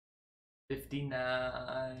 59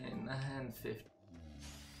 and 50.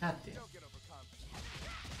 God damn.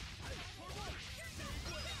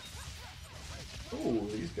 Oh,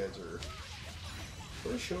 these guys are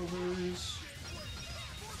pushovers.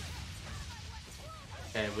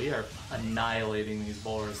 Okay, we are annihilating these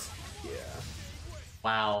boars. Yeah.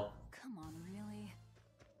 Wow. Come on, really?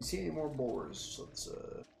 You see any more boars? Let's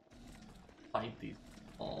fight these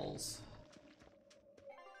balls.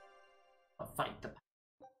 I'll fight them.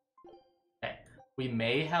 Okay. We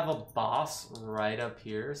may have a boss right up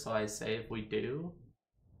here, so I say if we do,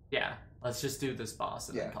 yeah, let's just do this boss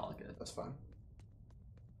and then call it good. That's fine.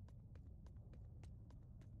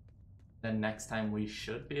 Then next time we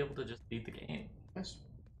should be able to just beat the game. Yes.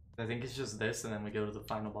 I think it's just this, and then we go to the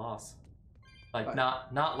final boss. Like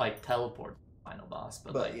not like teleport to the final boss,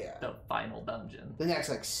 but like yeah, the final dungeon. The next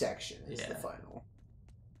like section is the final.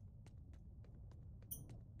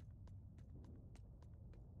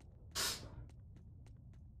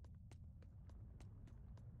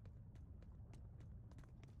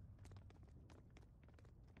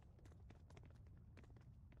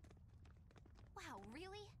 Wow,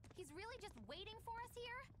 really? He's really just waiting for us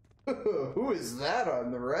here? Who is that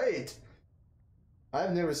on the right?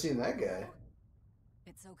 I've never seen that guy.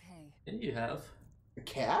 It's okay. Yeah, you have. A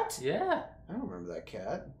cat? Yeah. I don't remember that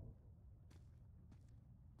cat.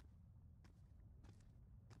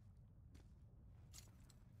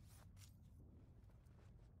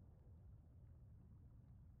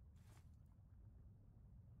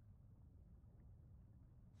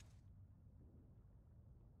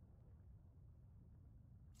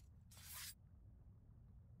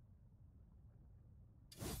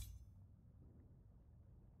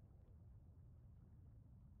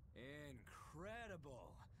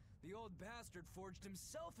 Incredible! The old bastard forged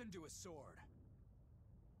himself into a sword!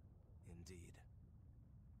 Indeed.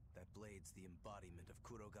 That blade's the embodiment of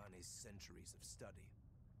Kurogane's centuries of study.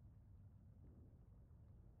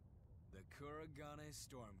 The Kurogane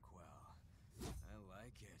Stormquell. I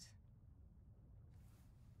like it.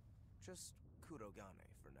 Just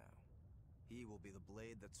Kurogane for now. He will be the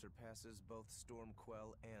blade that surpasses both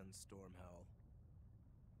Stormquell and Stormhowl.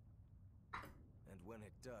 And when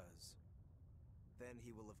it does, then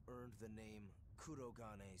he will have earned the name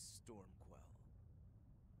Kurogane Stormquell.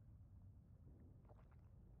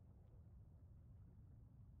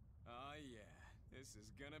 Oh yeah, this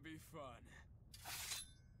is gonna be fun.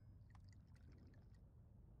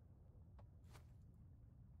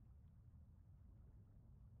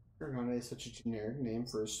 Kurogane is such a generic name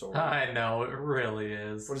for a sword. I know, it really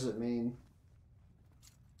is. What does it mean?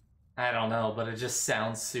 I don't know, but it just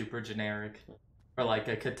sounds super generic. Or like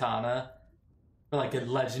a katana. Or like a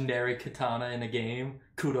legendary katana in a game.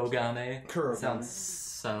 Kurogane. Kurogane. Sounds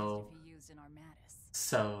so...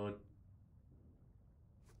 So...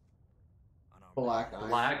 Black Iron.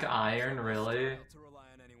 Black Iron, really? To rely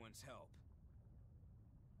on anyone's help.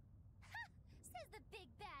 Says the big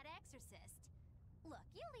bad exorcist. Look,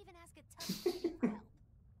 you'll even ask a tough lady for help.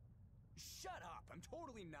 Shut up! I'm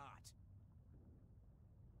totally not!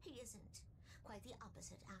 He isn't. Quite the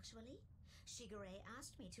opposite, actually. Shigure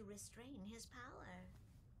asked me to restrain his power.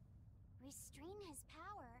 Restrain his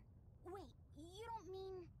power? Wait, you don't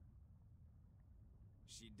mean...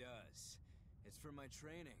 She does. It's for my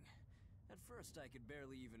training. At first, I could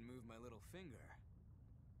barely even move my little finger.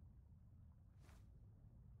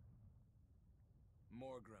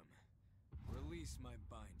 Morgrim, release my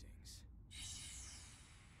bindings.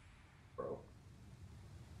 Bro.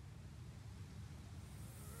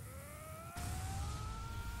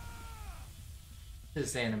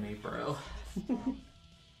 This anime, bro. Kitty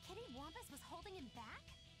Wampus was holding him back?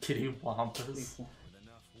 Kitty Wampus.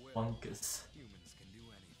 Wunkus. Humans can do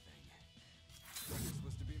anything. This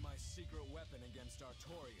was to be my secret weapon against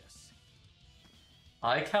Artorias.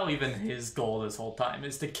 I like how even his goal this whole time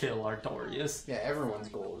is to kill Artorias. Yeah, everyone's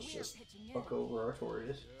goal is just fuck over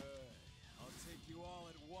Artorias. I'll take you all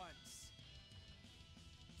at once.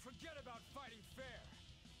 Forget about fighting fair.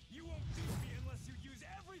 You won't beat me unless you use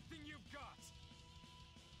everything you've got.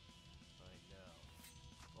 I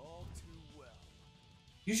know. All too well.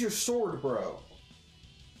 Use your sword, bro.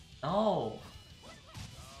 No. Alright.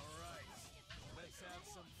 Let's have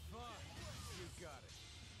some fun. You got it.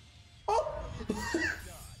 Oh!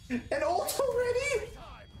 An ult already?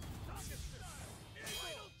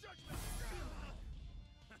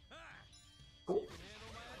 Cool.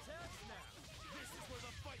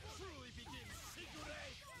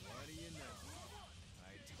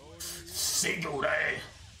 Sigure!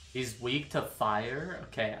 He's weak to fire?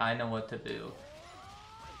 Okay, I know what to do.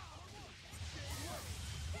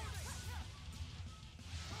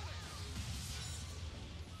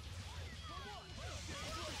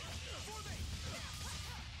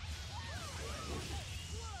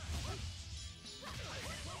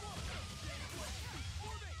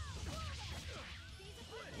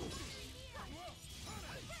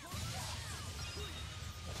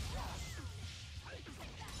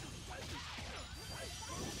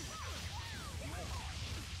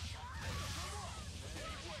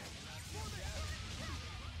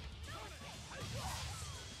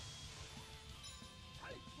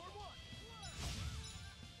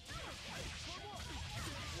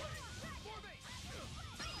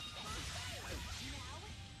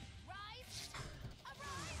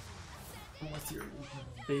 With your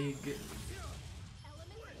big...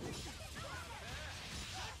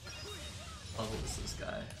 Oh, who is this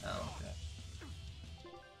guy? Oh, okay.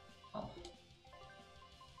 Oh.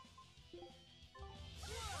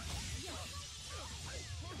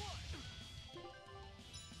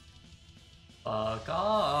 Fuck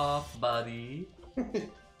off, buddy.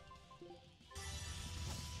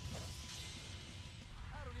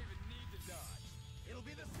 It'll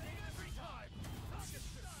be the same every time. Target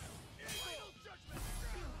style. Final judgment.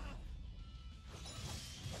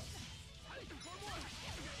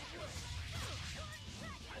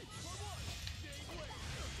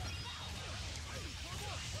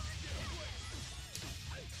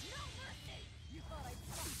 You thought I'd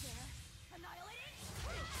stop there? Annihilating?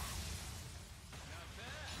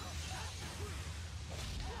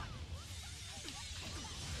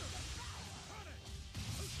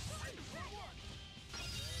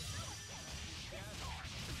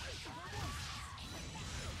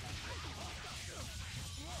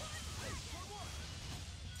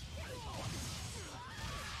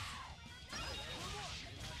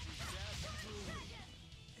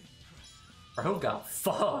 Bro got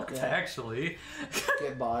fucked, Yeah. actually.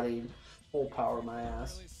 Get bodied. Full power my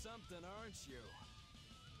ass. Really something, aren't you?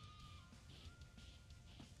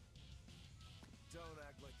 Don't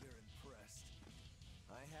act like you're impressed.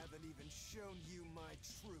 I haven't even shown you my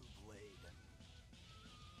true blade.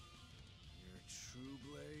 Your true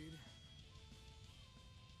blade?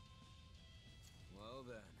 Well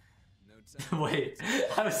then, no time. Wait,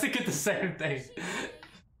 I was thinking the same thing.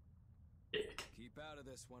 Keep out of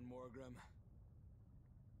this one, Morgrim.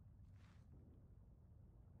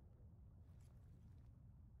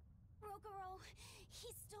 Rokuro,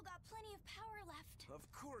 he's still got plenty of power left.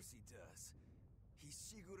 Of course he does. He's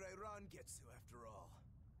Shigure Rangetsu after all.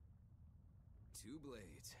 Two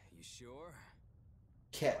blades, you sure?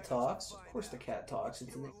 Cat talks? Of course the cat talks.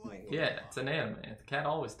 It's an anime. Yeah, it's an anime. The cat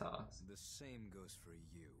always talks. The same goes for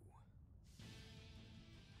you.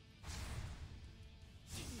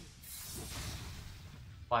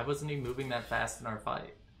 Why wasn't he moving that fast in our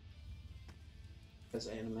fight? Because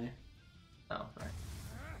anime. Oh, right.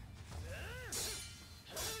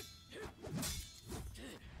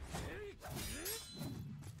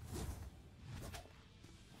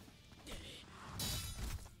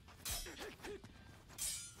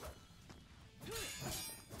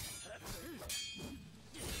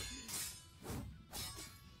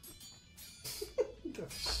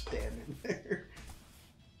 Just standing there.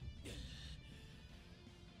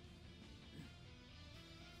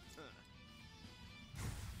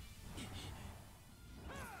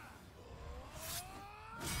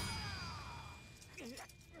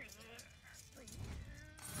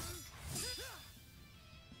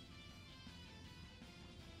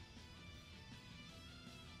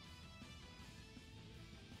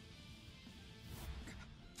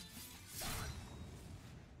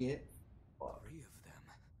 Get fucked. 3 of them.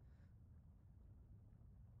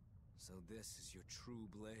 So this is your true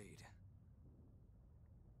blade.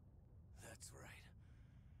 That's right.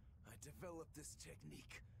 I developed this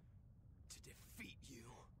technique to defeat you.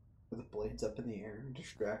 With the blades up in the air and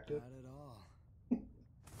distracted. Not at all.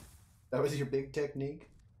 That was your big technique?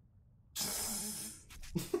 This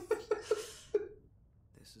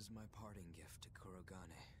is my parting gift to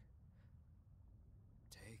Kurogane.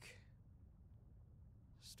 Take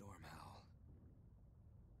Stormhowl.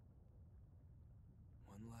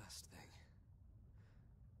 One last thing.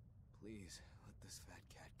 Please let this fat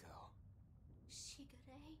cat go.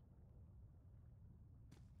 Shigure?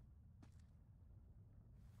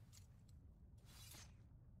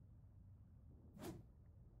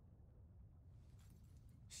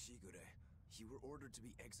 Shigure, you were ordered to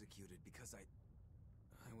be executed because I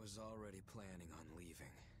was already planning on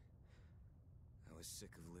leaving. I was sick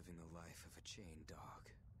of living the life of a chained dog.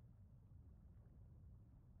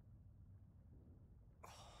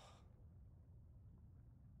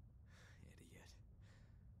 Idiot.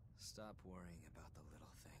 Stop worrying about the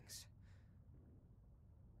little things.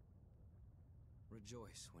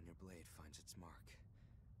 Rejoice when your blade finds its mark.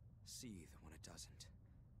 Seethe when it doesn't.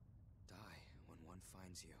 Die when one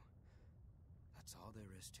finds you. That's all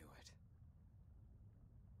there is to it.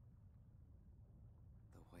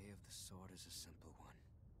 The way of the sword is a simple one.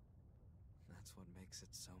 That's what makes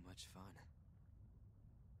it so much fun.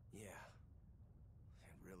 Yeah,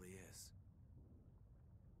 it really is.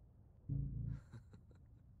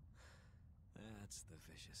 That's the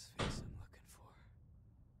vicious face I'm looking for.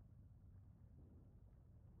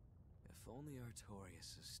 If only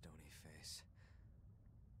Artorias' stony face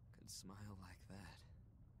could smile like that,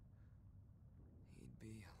 he'd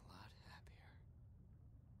be a lot happier.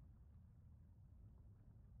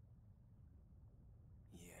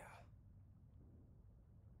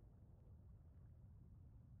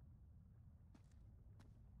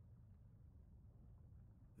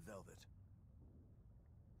 velvet.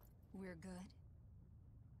 We're good?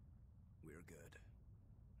 We're good.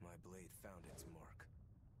 My blade found its mark.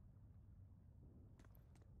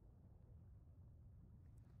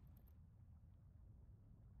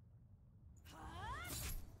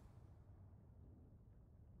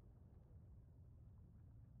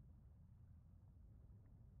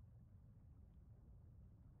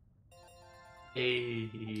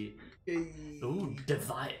 Ooh,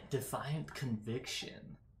 defiant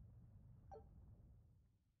conviction.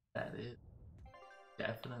 That is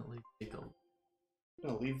definitely take a.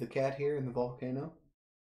 Gonna leave the cat here in the volcano.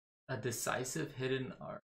 A decisive hidden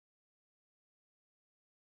art.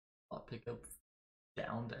 I'll pick up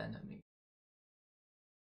downed enemy.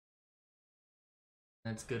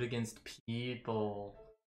 That's good against people.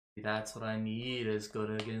 That's what I need, is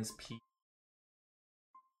good against people.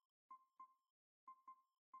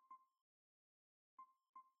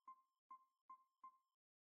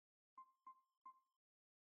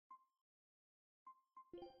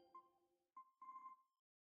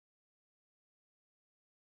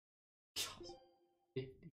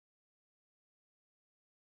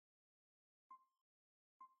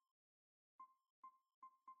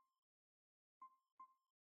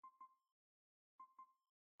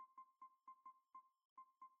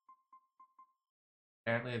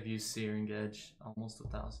 Apparently I've used Searing Edge almost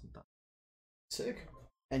 1,000 times. Sick.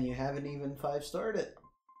 And you haven't even 5-starred it.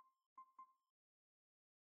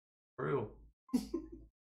 True.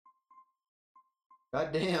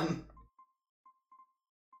 God damn.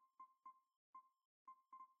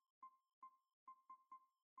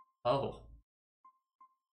 Oh.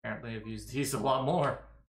 Apparently I've used these a lot more.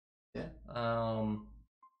 Yeah.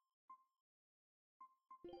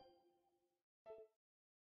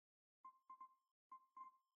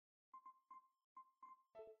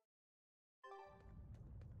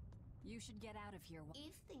 You should get out of here.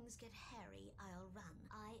 If things get hairy, I'll run.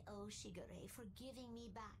 I owe Shigure for giving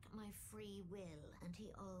me back my free will, and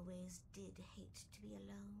he always did hate to be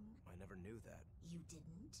alone. I never knew that. You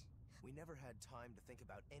didn't? We never had time to think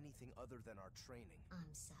about anything other than our training.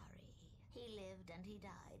 I'm sorry. He lived and he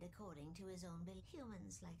died according to his own belief.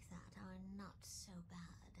 Humans like that are not so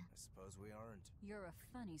bad. I suppose we aren't. You're a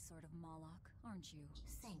funny sort of Moloch, aren't you?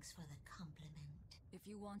 Thanks for the compliment. If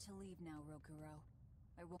you want to leave now, Rokuro,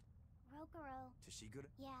 I will. Rokuro. To Shigure?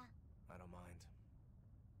 Yeah. I don't mind.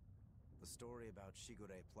 The story about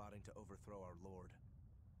Shigure plotting to overthrow our lord,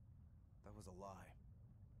 that was a lie.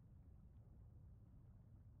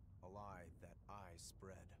 A lie that I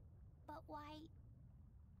spread. But why?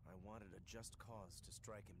 I wanted a just cause to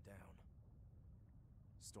strike him down.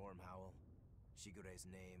 Storm Howl, Shigure's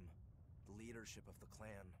name, the leadership of the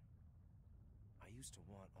clan. I used to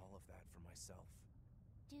want all of that for myself.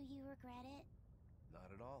 Do you regret it?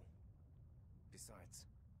 Not at all. Besides,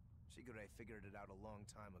 Shigure figured it out a long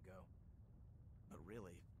time ago. But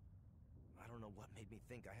really, I don't know what made me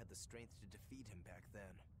think I had the strength to defeat him back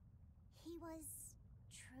then. He was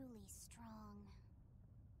truly strong.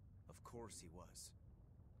 Of course he was.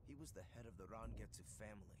 He was the head of the Rangetsu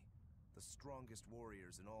family, the strongest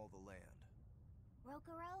warriors in all the land.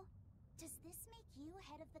 Rokuro, does this make you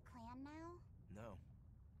head of the clan now? No.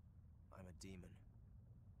 I'm a demon.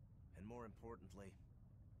 And more importantly,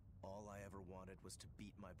 all I ever wanted was to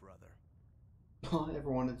beat my brother. All I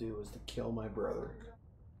ever wanted to do was to kill my brother.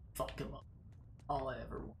 Fuck him up. All I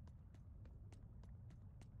ever want.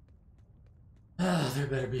 There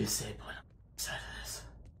better be a save point on the side of this.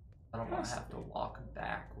 I don't want to have to walk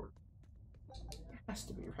backward. There has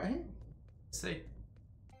to be, right? Say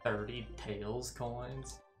 30 Tails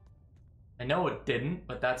coins. I know it didn't,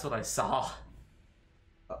 but that's what I saw.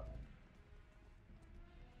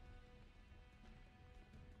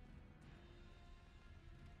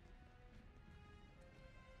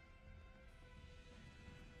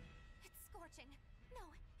 No,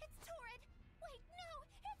 it's torrid! Wait, no,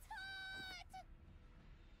 it's hot!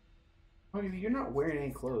 Oh, you're not wearing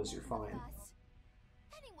any clothes, you're fine.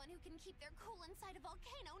 Anyone who can keep their cool inside a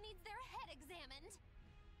volcano needs their head examined.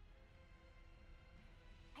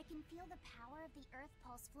 I can feel the power of the earth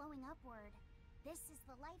pulse flowing upward. This is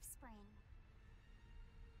the life spring.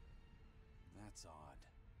 That's odd.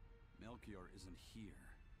 Melchior isn't here.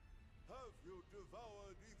 Have you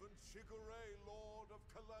devoured even Shigure, Lord of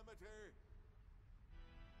Calamity?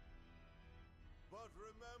 But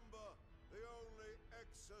remember, the only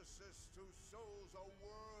exorcists whose souls are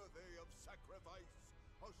worthy of sacrifice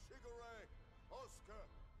are Shigure, Oscar,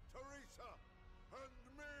 Teresa, and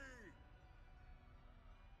me!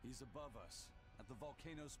 He's above us, at the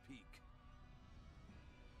volcano's peak.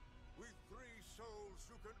 We three souls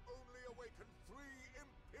who can only awaken 3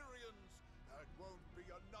 Empyreans That won't be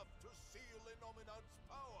enough to seal Inominat's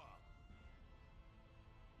power.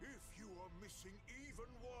 If you are missing even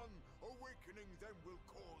one, awakening them will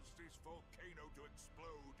cause this volcano to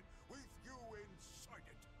explode, with you inside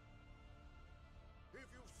it. If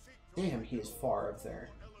you seek to Damn, he is far up there.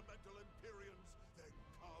 elemental Empyreans, then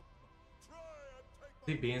come. Try and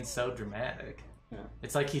take He being so dramatic. Yeah.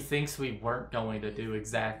 It's like he thinks we weren't going to do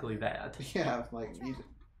exactly that. Yeah, like, you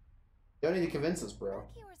don't need to convince us, bro.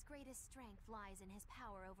 Melchior's greatest strength lies in his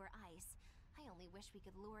power over ice. I only wish we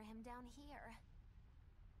could lure him down here.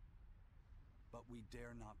 But we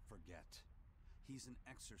dare not forget. He's an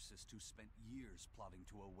exorcist who spent years plotting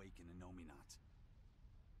to awaken Inominat.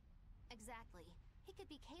 Exactly. He could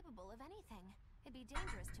be capable of anything. It'd be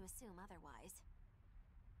dangerous to assume otherwise.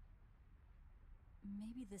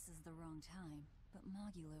 Maybe this is the wrong time, but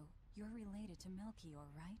Magulu, you're related to Melchior,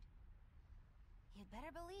 right? You'd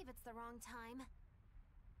better believe it's the wrong time.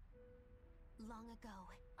 Long ago,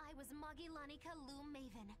 I was Magilanica Loom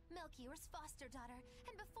Maven, Melchior's foster daughter,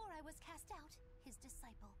 and before I was cast out, his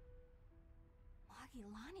disciple.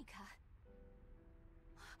 Magilanica?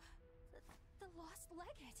 The lost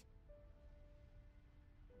legate.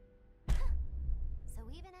 So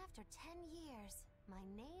even after 10 years, my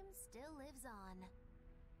name still lives on.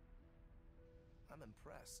 I'm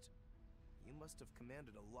impressed. You must have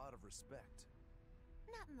commanded a lot of respect.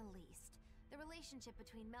 Not in the least. The relationship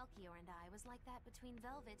between Melchior and I was like that between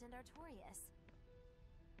Velvet and Artorias.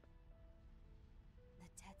 The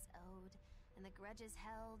debts owed, and the grudges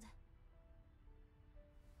held.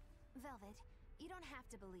 Velvet, you don't have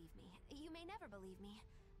to believe me. You may never believe me.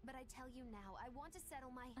 But I tell you now, I want to settle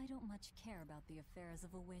my— I don't much care about the affairs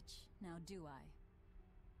of a witch, now do I?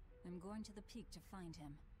 I'm going to the peak to find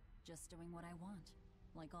him. Just doing what I want,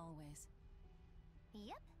 like always.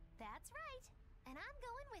 Yep, that's right. And I'm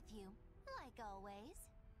going with you, like always.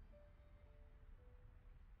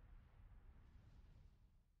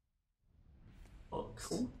 Books.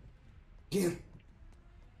 Cool. Yeah.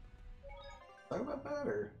 Talk about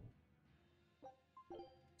better.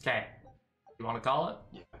 Okay. You want to call it?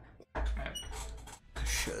 Yeah. Okay. I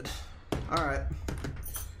should. Alright.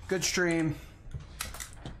 Good stream.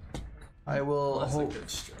 I will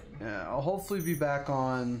Yeah, I'll hopefully be back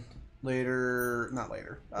on later, not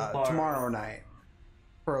later, tomorrow night.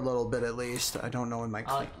 For a little bit at least. I don't know when my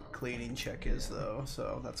cleaning check is though,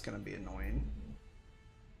 so that's gonna be annoying.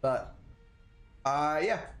 But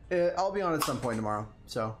yeah, I'll be on at some point tomorrow.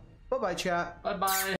 So bye bye chat. Bye bye.